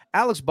 man,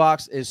 Alex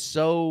Box is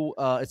so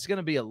it's going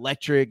to be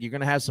electric. You're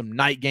going to have some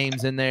night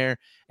games in there,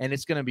 and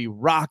it's going to be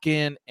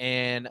rocking.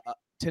 And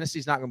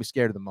Tennessee's not going to be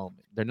scared of the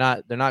moment. They're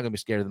not going to be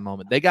scared of the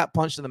moment. They got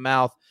punched in the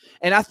mouth,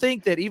 and I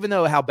think that even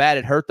though how bad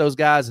it hurt those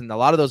guys, and a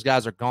lot of those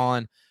guys are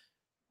gone,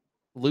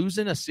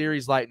 losing a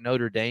series like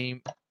Notre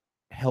Dame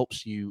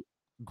helps you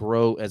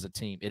grow as a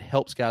team. It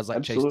helps guys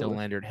like Chase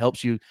Dillalander. It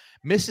helps you.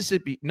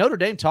 Notre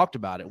Dame talked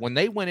about it when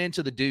they went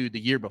into the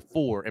year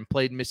before and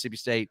played Mississippi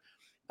State.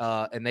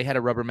 and they had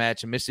a rubber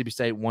match, and Mississippi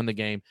State won the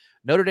game.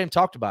 Notre Dame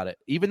talked about it.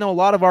 Even though a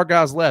lot of our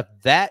guys left,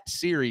 that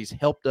series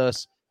helped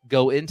us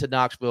go into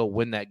Knoxville,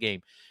 win that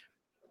game.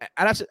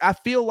 And I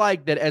feel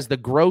like that as the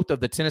growth of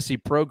the Tennessee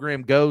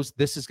program goes,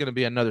 this is going to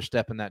be another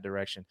step in that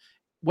direction,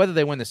 whether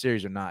they win the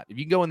series or not. If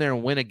you go in there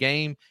and win a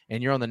game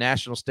and you're on the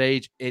national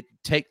stage,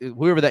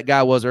 whoever that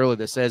guy was earlier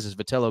that says, is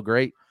Vitello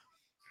great?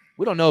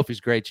 We don't know if he's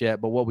great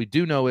yet, but what we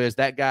do know is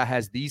that guy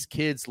has these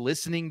kids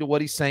listening to what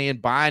he's saying,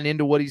 buying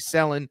into what he's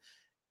selling,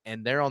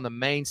 and they're on the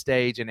main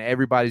stage, and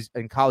everybody's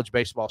in college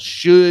baseball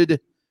should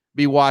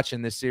be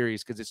watching this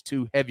series because it's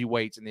two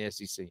heavyweights in the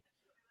SEC.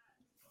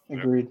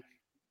 Agreed.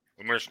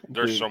 And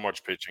there's so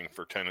much pitching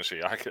for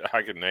Tennessee. I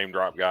could name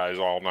drop guys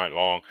all night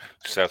long.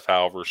 Seth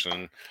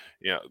Halverson,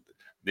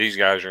 these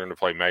guys are going to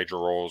play major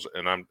roles,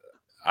 and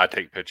I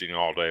take pitching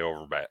all day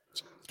over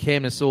bats.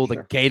 Camden Sewell,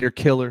 the Gator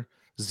killer.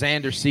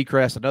 Xander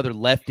Seacrest, another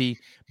lefty.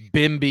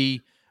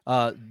 Bimby,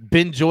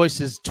 Ben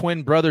Joyce's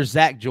twin brother,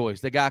 Zach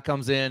Joyce. The guy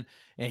comes in,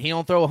 and he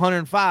don't throw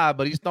 105,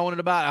 but he's throwing it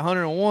about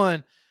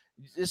 101.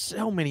 There's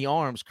so many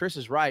arms. Chris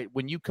is right.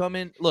 When you come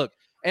in, look,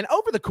 and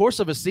over the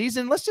course of a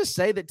season, let's just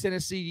say that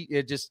Tennessee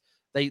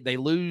they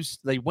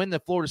win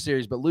the Florida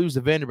series, but lose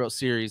the Vanderbilt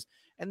series,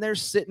 and they're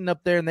sitting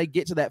up there and they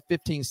get to that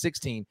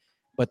 15-16,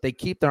 but they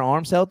keep their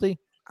arms healthy.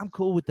 I'm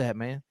cool with that,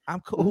 man. I'm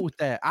cool with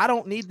that. I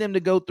don't need them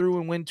to go through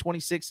and win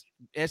 26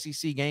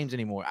 SEC games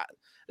anymore.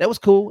 That was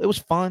cool. It was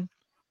fun.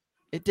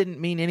 It didn't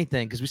mean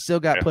anything because we still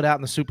got put out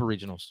in the super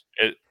regionals.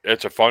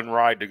 It's a fun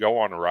ride to go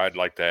on a ride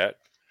like that.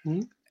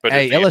 Mm-hmm. But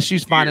hey,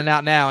 LSU's finding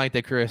out now, ain't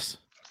they, Chris?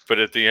 But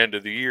at the end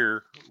of the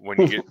year, when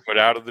you get put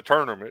out of the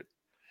tournament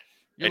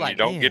and you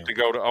don't get to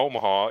go to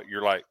Omaha,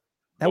 you're like,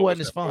 that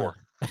wasn't as fun.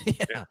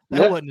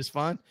 That wasn't as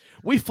fun.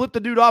 We flipped the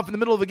dude off in the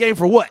middle of the game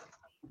for what?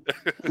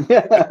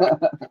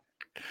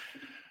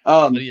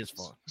 It is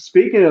fun.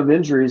 Speaking of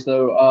injuries,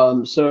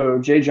 though, so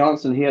Jay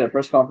Johnson, he had a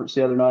press conference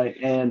the other night,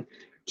 and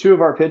two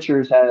of our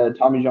pitchers had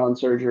Tommy John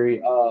surgery.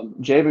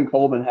 Javen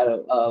Coleman had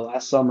it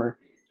last summer.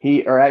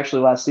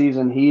 Last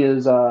season. He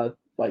is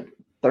like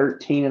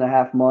 13 and a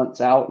half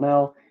months out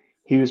now.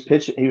 He was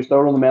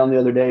thrown on the mound the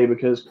other day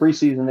because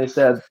preseason they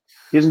said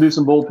he doesn't do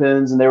some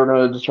bullpens, and they were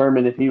going to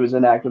determine if he was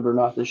inactive or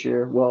not this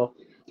year. Well,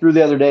 through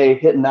the other day,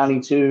 hitting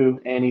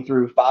 92, and he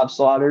threw 5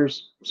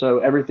 sliders, so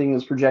everything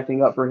is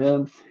projecting up for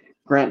him.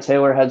 Grant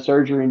Taylor had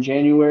surgery in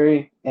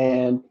January,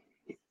 and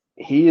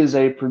he was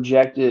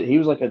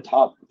like a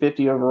top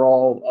 50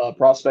 overall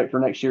prospect for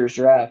next year's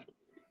draft.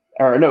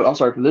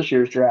 For this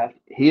year's draft.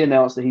 He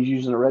announced that he's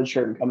using a red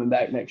shirt and coming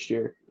back next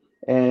year.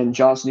 And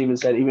Johnson even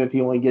said even if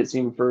he only gets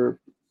him for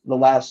the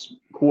last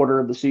quarter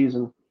of the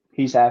season,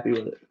 he's happy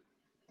with it.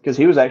 Because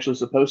he was actually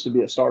supposed to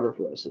be a starter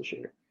for us this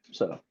year.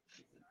 So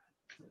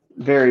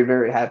very,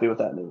 very happy with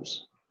that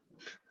news.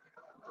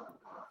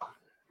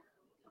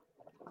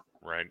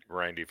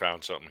 Randy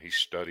found something he's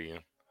studying.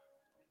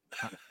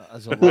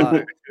 There's a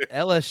lot.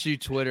 LSU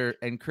Twitter,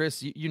 and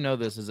Chris, you know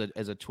this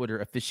as a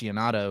Twitter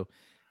aficionado.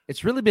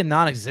 It's really been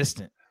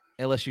non-existent.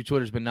 LSU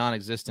Twitter's been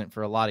non-existent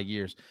for a lot of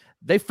years.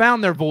 They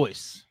found their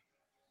voice.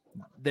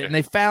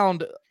 They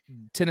found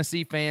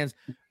Tennessee fans.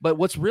 But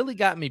what's really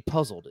got me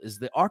puzzled is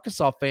the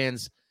Arkansas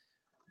fans,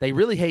 they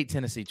really hate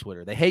Tennessee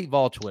Twitter. They hate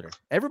Vol Twitter.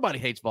 Everybody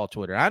hates Vol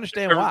Twitter. I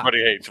understand why.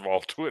 Everybody hates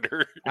Vol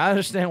Twitter. I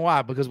understand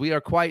why, because we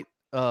are quite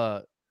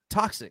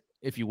toxic,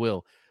 if you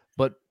will.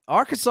 But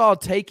Arkansas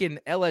taking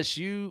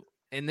LSU,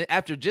 and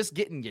after just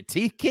getting your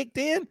teeth kicked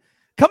in,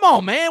 come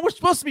on, man. We're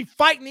supposed to be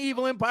fighting the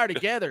evil empire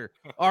together,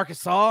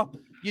 Arkansas.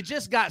 You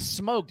just got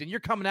smoked, and you're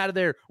coming out of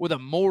there with a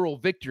moral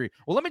victory.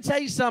 Well, let me tell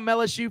you something,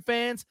 LSU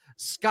fans.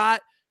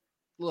 Scott,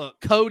 look,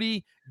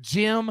 Cody,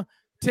 Jim,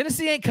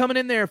 Tennessee ain't coming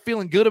in there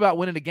feeling good about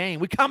winning the game.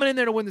 We're coming in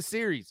there to win the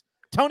series.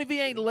 Tony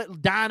V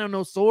ain't dying on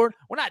no sword.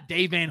 We're not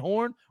Dave Van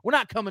Horn. We're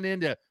not coming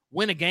in to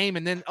win a game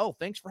and then,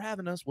 thanks for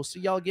having us. We'll see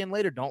y'all again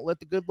later. Don't let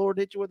the good Lord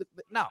hit you with it.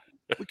 No,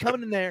 we're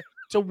coming in there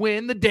to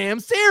win the damn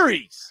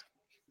series.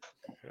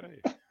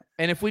 Okay.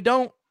 And if we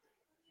don't,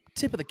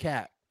 tip of the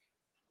cap.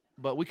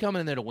 But we come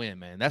in there to win,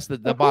 man. That's the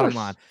bottom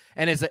line.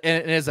 And as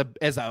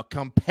a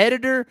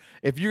competitor,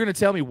 if you're going to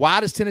tell me why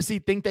does Tennessee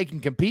think they can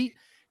compete,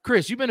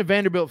 Chris, you've been a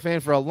Vanderbilt fan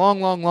for a long,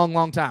 long, long,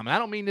 long time. And I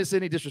don't mean this in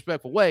any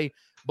disrespectful way,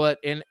 but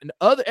in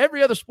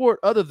every other sport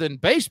other than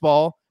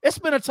baseball, it's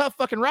been a tough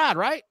fucking ride,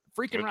 right?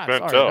 Freaking ride.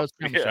 Sorry, tough.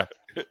 Yeah.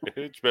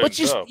 It's been but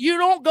tough. You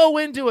don't go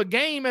into a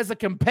game as a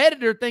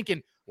competitor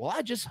thinking, well,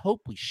 I just hope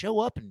we show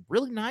up and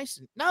really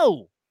nice.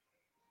 No.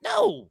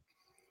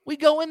 We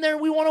go in there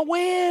and we want to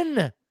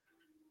win.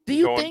 Do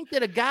you think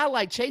that a guy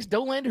like Chase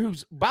Dolander,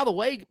 who's, by the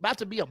way, about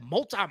to be a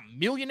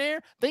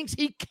multi-millionaire, thinks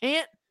he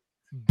can't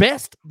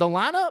best the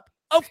lineup?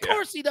 Of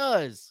course he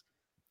does.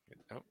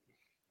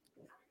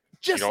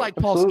 Just like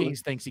Paul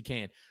Skeens thinks he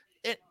can.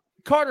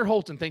 Carter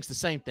Holton thinks the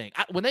same thing.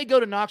 When they go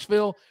to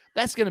Knoxville,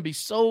 that's going to be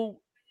so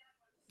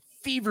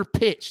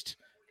fever-pitched.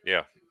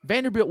 Yeah.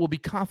 Vanderbilt will be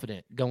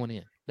confident going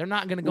in. They're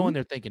not going to go in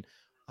there thinking,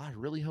 I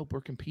really hope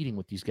we're competing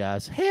with these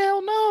guys.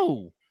 Hell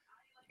no.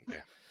 Yeah.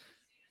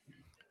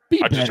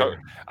 Be I better.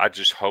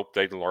 just hope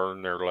they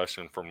learn their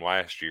lesson from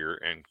last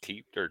year and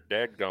keep their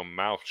dadgum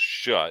mouth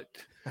shut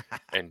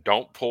and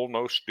don't pull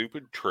no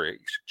stupid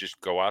tricks. Just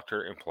go out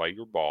there and play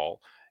your ball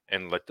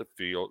and let the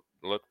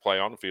play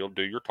on the field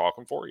do your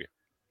talking for you.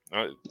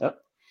 Yep.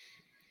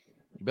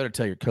 You better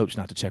tell your coach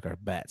not to check our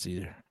bats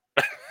either.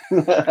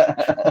 You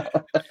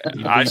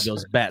I leave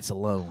those bats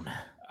alone.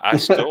 I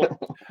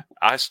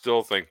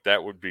still think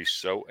that would be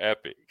so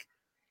epic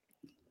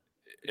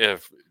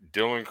if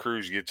Dylan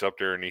Cruz gets up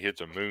there and he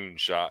hits a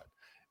moonshot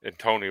and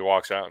Tony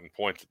walks out and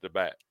points at the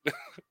bat.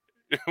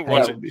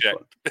 That would be fun.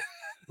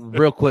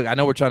 Real quick, I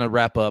know we're trying to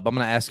wrap up. I'm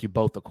going to ask you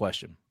both a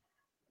question.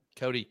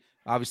 Cody,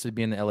 obviously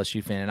being the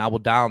LSU fan, and I will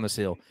die on this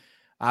hill.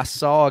 I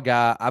saw a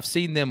guy, I've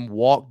seen them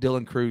walk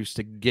Dylan Cruz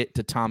to get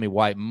to Tommy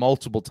White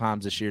multiple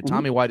times this year. Mm-hmm.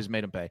 Tommy White has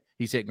made him pay.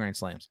 He's hit grand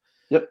slams.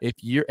 Yep.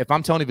 If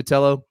I'm Tony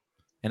Vitello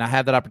and I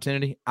have that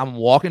opportunity, I'm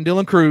walking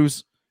Dylan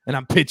Cruz and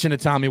I'm pitching to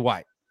Tommy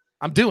White.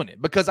 I'm doing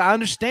it because I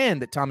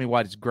understand that Tommy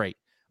White is great,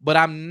 but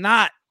I'm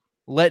not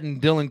letting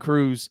Dylan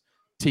Cruz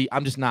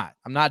I'm just not.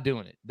 I'm not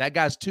doing it. That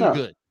guy's too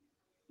good.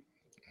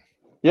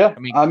 Yeah.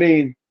 I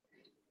mean,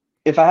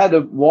 if I had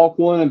to walk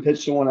one and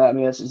pitch to one at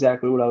me, that's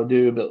exactly what I would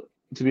do. But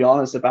to be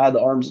honest, if I had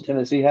the arms that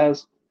Tennessee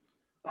has,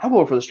 I'll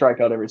go for the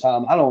strikeout every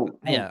time.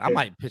 I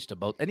might pitch to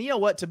both. And you know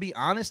what? To be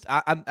honest,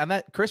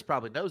 Chris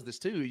probably knows this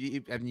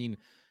too. I mean,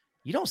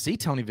 you don't see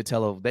Tony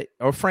Vitello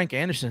or Frank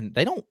Anderson.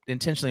 They don't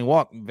intentionally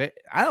walk.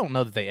 I don't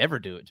know that they ever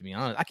do it, to be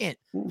honest. I can't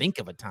think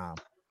of a time.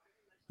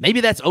 Maybe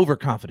that's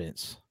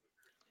overconfidence.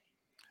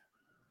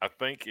 I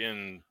think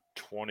in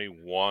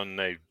 21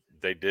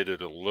 they did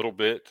it a little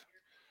bit,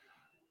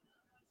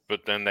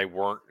 but then they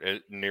weren't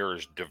near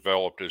as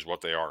developed as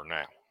what they are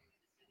now.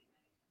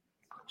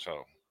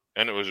 So,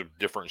 and it was a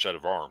different set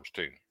of arms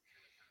too.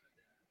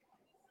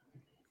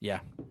 Yeah,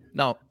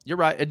 no, you're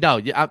right. No,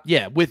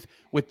 yeah, with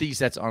these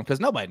sets of arms, because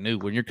nobody knew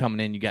when you're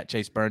coming in. You got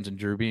Chase Burns and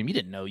Drew Beam. You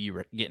didn't know you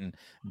were getting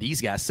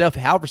these guys. Seth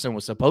Halverson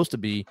was supposed to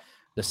be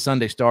the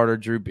Sunday starter.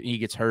 Drew, he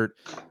gets hurt.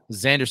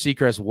 Xander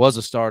Seacrest was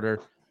a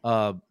starter.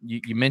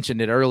 You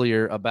mentioned it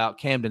earlier about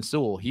Camden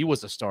Sewell. He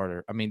was a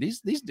starter. I mean,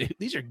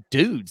 these are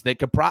dudes that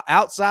could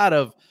outside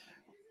of,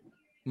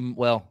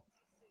 well,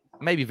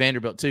 maybe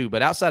Vanderbilt too,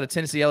 but outside of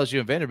Tennessee, LSU,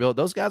 and Vanderbilt,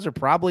 those guys are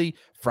probably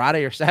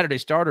Friday or Saturday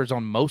starters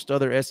on most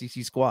other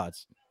SEC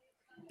squads.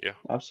 Yeah,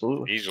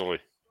 absolutely, easily.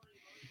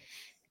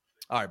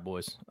 All right,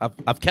 boys,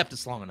 I've kept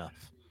us long enough.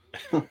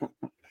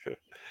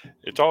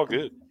 It's all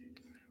good.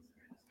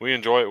 We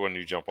enjoy it when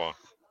you jump on.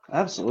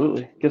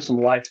 Absolutely, give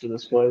some life to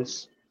this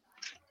place.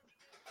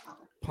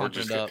 We're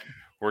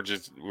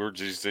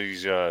just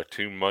these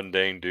two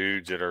mundane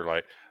dudes that are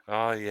like,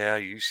 oh yeah,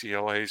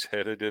 UCLA's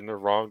headed in the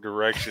wrong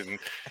direction,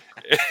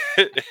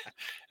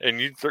 and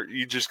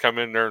you just come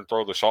in there and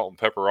throw the salt and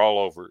pepper all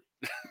over it.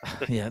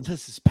 Yeah,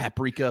 this is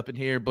paprika up in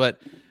here,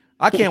 but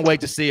I can't wait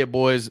to see it,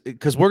 boys,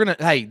 because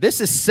this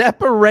is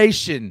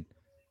separation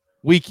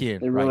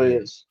weekend. It really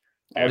is.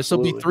 This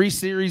will be 3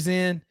 series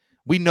in.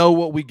 We know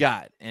what we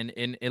got.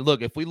 And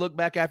look, if we look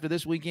back after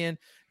this weekend,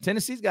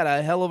 Tennessee's got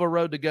a hell of a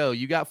road to go.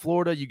 You got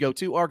Florida, you go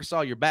to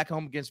Arkansas, you're back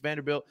home against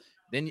Vanderbilt.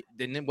 Then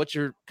what's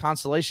your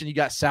consolation? You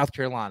got South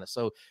Carolina.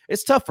 So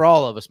it's tough for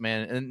all of us,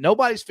 man. And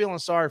nobody's feeling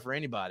sorry for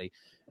anybody.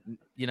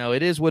 You know,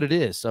 it is what it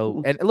is.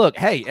 So, and look,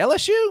 hey,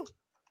 LSU,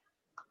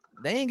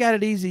 they ain't got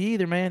it easy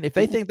either, man. If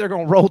they think they're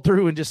going to roll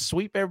through and just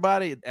sweep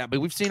everybody, I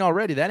mean, we've seen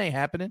already that ain't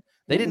happening.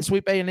 They didn't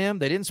sweep A&M.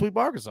 They didn't sweep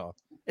Arkansas.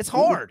 It's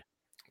hard.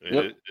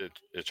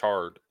 It's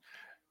hard.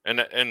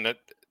 And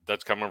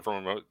that's coming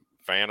from a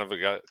fan of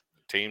a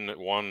team that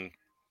won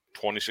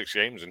 26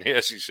 games in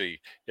the SEC.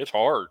 It's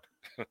hard.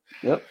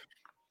 Yep.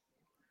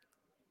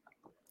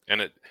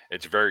 And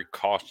it's very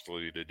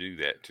costly to do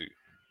that too.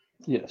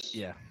 Yes.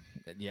 Yeah.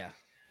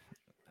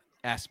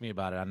 Ask me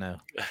about it. I know.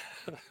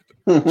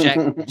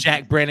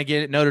 Jack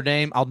Brannigan at Notre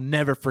Dame. I'll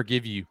never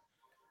forgive you.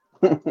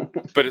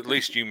 But at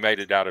least you made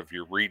it out of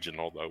your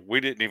regional, though. We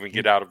didn't even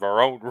get out of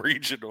our own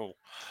regional.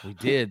 We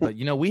did, but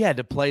we had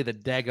to play the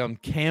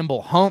daggum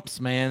Campbell Humps,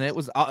 man. It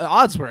was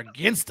odds were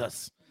against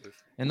us,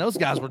 and those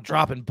guys were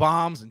dropping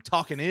bombs and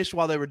talking ish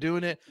while they were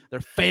doing it. Their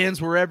fans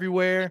were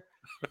everywhere.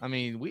 I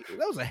mean,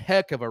 that was a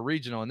heck of a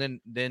regional. And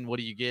then what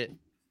do you get?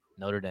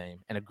 Notre Dame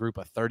and a group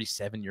of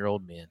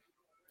 37-year-old men.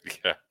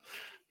 Yeah,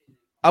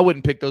 I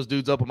wouldn't pick those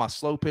dudes up on my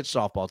slow pitch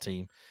softball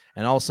team.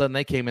 And all of a sudden,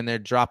 they came in there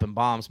dropping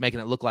bombs, making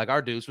it look like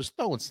our dudes was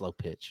throwing slow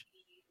pitch.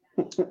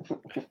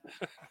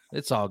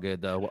 It's all good,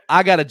 though. Well,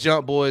 I got to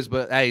jump, boys,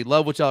 but, hey,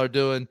 love what y'all are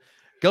doing.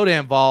 Go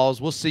damn Vols.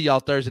 We'll see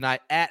y'all Thursday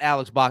night at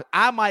Alex Box.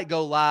 I might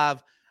go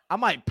live. I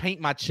might paint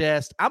my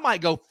chest. I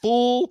might go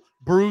full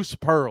Bruce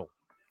Pearl.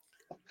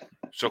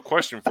 So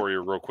question for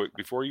you real quick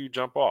before you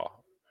jump off.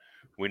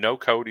 We know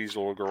Cody's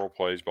little girl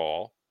plays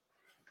ball.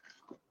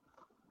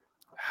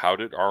 How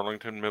did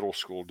Arlington Middle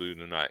School do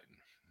tonight?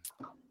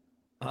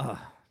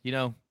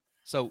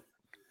 So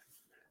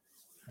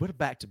we're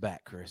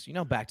back-to-back, Chris.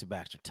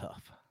 Back-to-backs are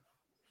tough.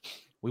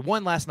 We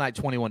won last night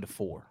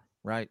 21-4,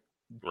 right?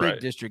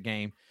 Big district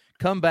game.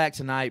 Come back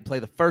tonight, play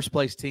the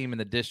first-place team in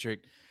the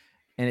district,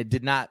 and it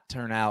did not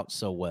turn out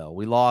so well.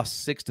 We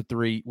lost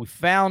 6-3. We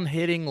found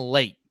hitting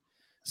late.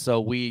 So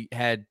we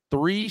had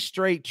 3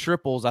 straight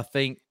triples, I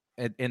think,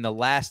 in the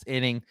last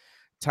inning.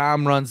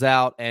 Time runs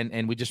out,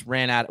 and we just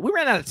ran out. We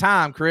ran out of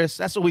time, Chris.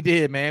 That's what we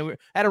did, man. We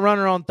had a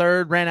runner on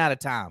third, ran out of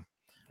time.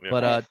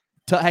 Yeah.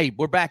 But hey,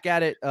 we're back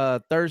at it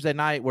Thursday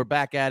night. We're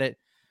back at it.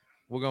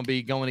 We're going to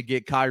be going to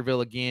get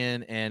Collierville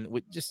again, and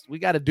we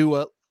got to do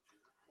a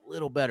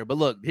little better. But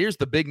look, here's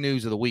the big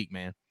news of the week,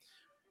 man.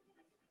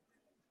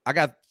 I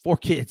got 4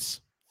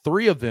 kids,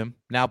 3 of them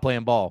now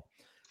playing ball.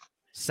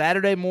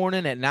 Saturday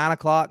morning at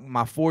 9:00,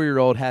 my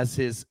 4-year-old has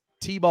his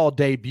T-ball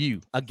debut,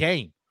 a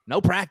game,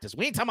 no practice.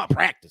 We ain't talking about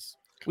practice.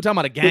 We're talking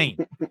about a game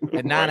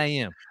at 9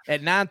 a.m.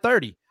 At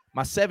 9:30,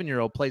 my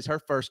 7-year-old plays her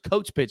first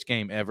coach pitch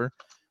game ever,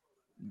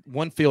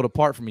 1 field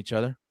apart from each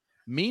other.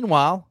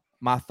 Meanwhile,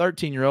 my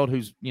 13-year-old,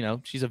 who's,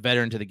 she's a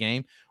veteran to the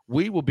game,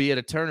 we will be at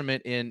a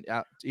tournament in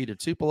either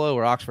Tupelo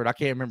or Oxford. I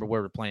can't remember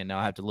where we're playing now.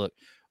 I have to look.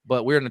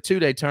 But we're in a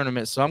 2-day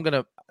tournament, so I'm going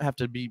to have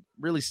to be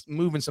really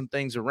moving some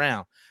things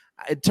around.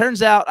 It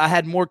turns out I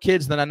had more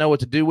kids than I know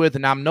what to do with,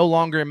 and I'm no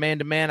longer in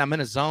man-to-man. I'm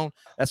in a zone.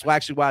 That's why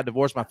I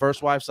divorced my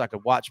first wife, so I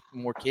could watch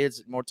more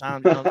kids more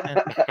times. You know what I'm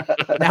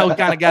saying? Now we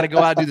kind of got to go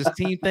out and do this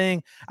team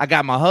thing. I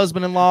got my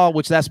husband-in-law,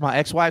 which that's my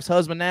ex-wife's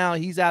husband now.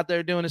 He's out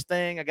there doing his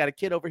thing. I got a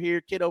kid over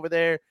here, kid over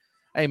there.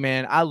 Hey,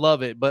 man, I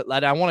love it. But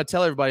I want to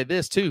tell everybody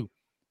this, too.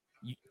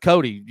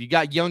 Cody, you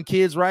got young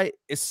kids, right?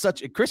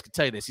 Chris could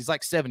tell you this. He's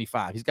like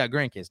 75. He's got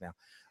grandkids now.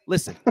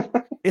 Listen,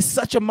 it's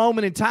such a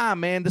moment in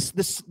time, man.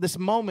 This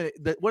moment,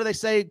 what do they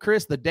say,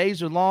 Chris? The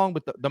days are long,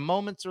 but the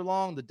moments are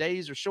long. The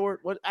days are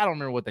short. I don't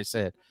remember what they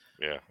said.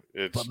 Yeah,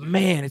 but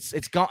man,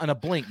 it's gone in a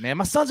blink, man.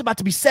 My son's about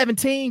to be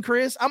 17,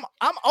 Chris. I'm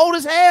old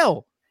as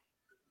hell.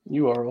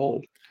 You are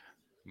old.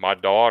 My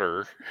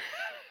daughter,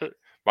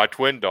 my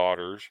twin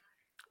daughters,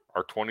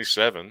 are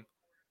 27,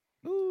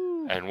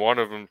 Ooh. And one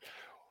of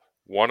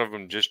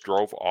them just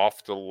drove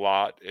off the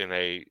lot in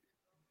a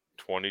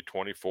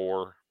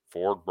 2024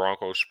 Ford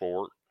Bronco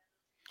Sport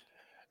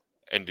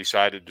and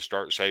decided to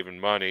start saving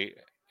money.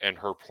 And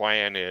her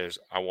plan is,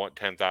 I want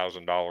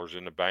 $10,000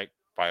 in the bank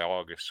by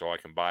August so I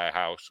can buy a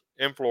house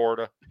in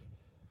Florida.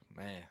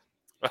 Man.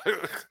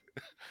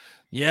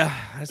 Yeah.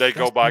 They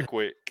go by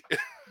quick.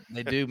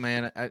 They do,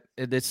 man.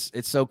 It's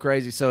so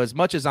crazy. So as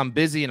much as I'm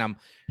busy and I'm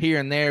here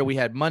and there, we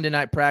had Monday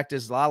night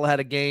practice. Lala had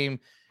a game.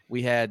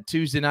 We had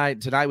Tuesday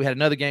night. Tonight we had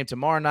another game.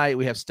 Tomorrow night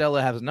we have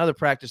Stella has another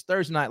practice.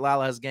 Thursday night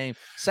Lala has a game.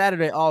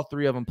 Saturday all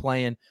 3 of them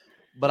playing.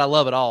 But I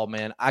love it all,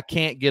 man. I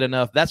can't get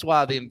enough. That's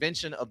why the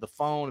invention of the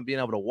phone and being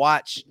able to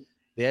watch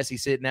the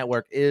SEC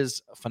Network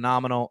is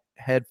phenomenal.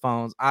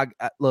 Headphones.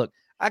 Look,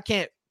 I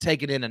can't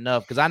take it in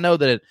enough because I know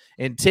that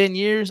in 10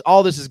 years,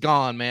 all this is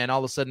gone, man. All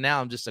of a sudden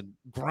now I'm just a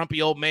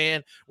grumpy old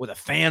man with a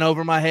fan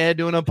over my head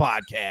doing a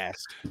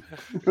podcast.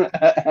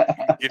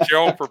 Get your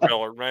own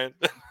propeller, man.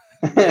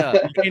 Yeah,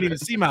 you can't even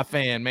see my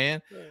fan,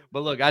 man.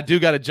 But look, I do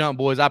got to jump,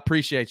 boys. I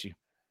appreciate you.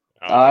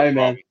 All right,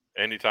 man.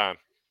 Anytime.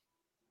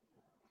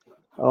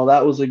 Well,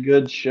 that was a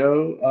good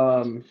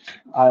show.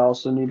 I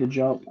also need to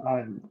jump.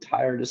 I'm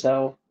tired as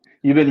hell.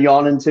 You've been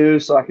yawning too,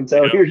 so I can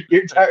tell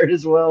you're tired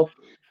as well.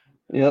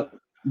 Yep.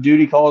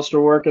 Duty calls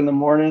for work in the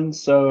morning.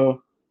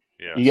 So,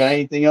 yes. You got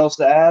anything else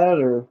to add,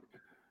 or?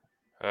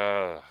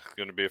 It's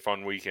going to be a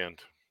fun weekend.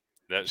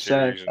 That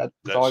series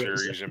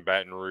in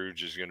Baton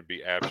Rouge is going to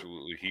be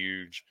absolutely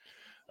huge.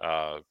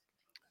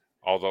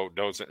 Although it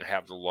doesn't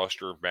have the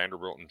luster of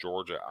Vanderbilt and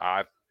Georgia,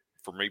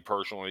 for me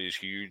personally, is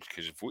huge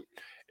because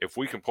if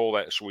we can pull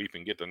that sweep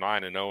and get to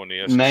 9-0 in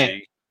the SEC,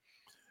 man,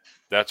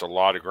 that's a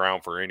lot of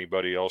ground for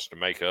anybody else to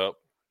make up.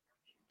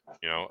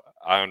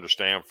 I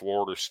understand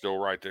Florida's still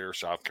right there,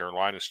 South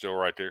Carolina's still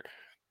right there,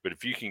 but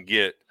if you can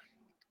get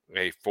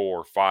a 4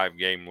 or 5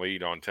 game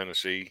lead on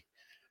Tennessee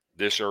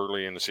this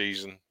early in the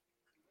season,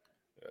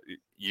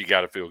 you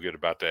got to feel good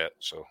about that.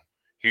 So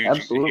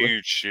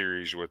huge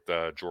series with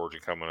Georgia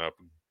coming up,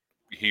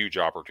 huge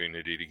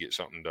opportunity to get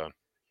something done.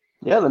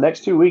 Yeah, the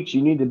next 2 weeks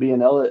you need to be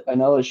an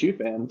LSU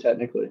fan,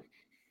 technically,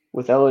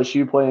 with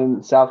LSU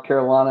playing South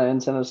Carolina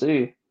and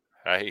Tennessee.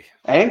 Hey,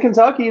 and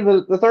Kentucky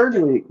the third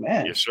week,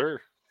 man. Yes,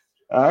 sir.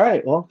 All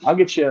right, well, I'll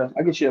get you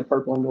a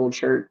purple and gold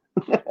shirt.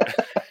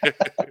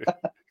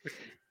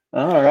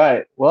 All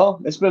right,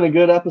 well, it's been a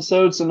good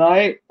episode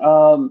tonight.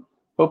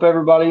 Hope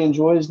everybody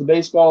enjoys the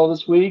baseball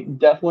this week.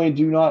 Definitely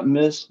do not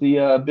miss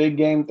the big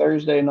game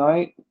Thursday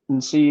night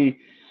and see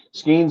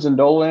Skeens and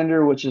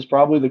Dolander, which is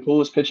probably the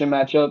coolest pitching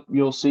matchup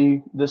you'll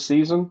see this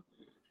season.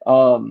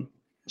 So,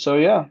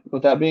 yeah,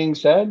 with that being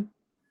said,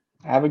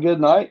 have a good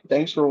night.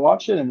 Thanks for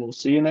watching, and we'll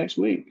see you next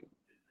week.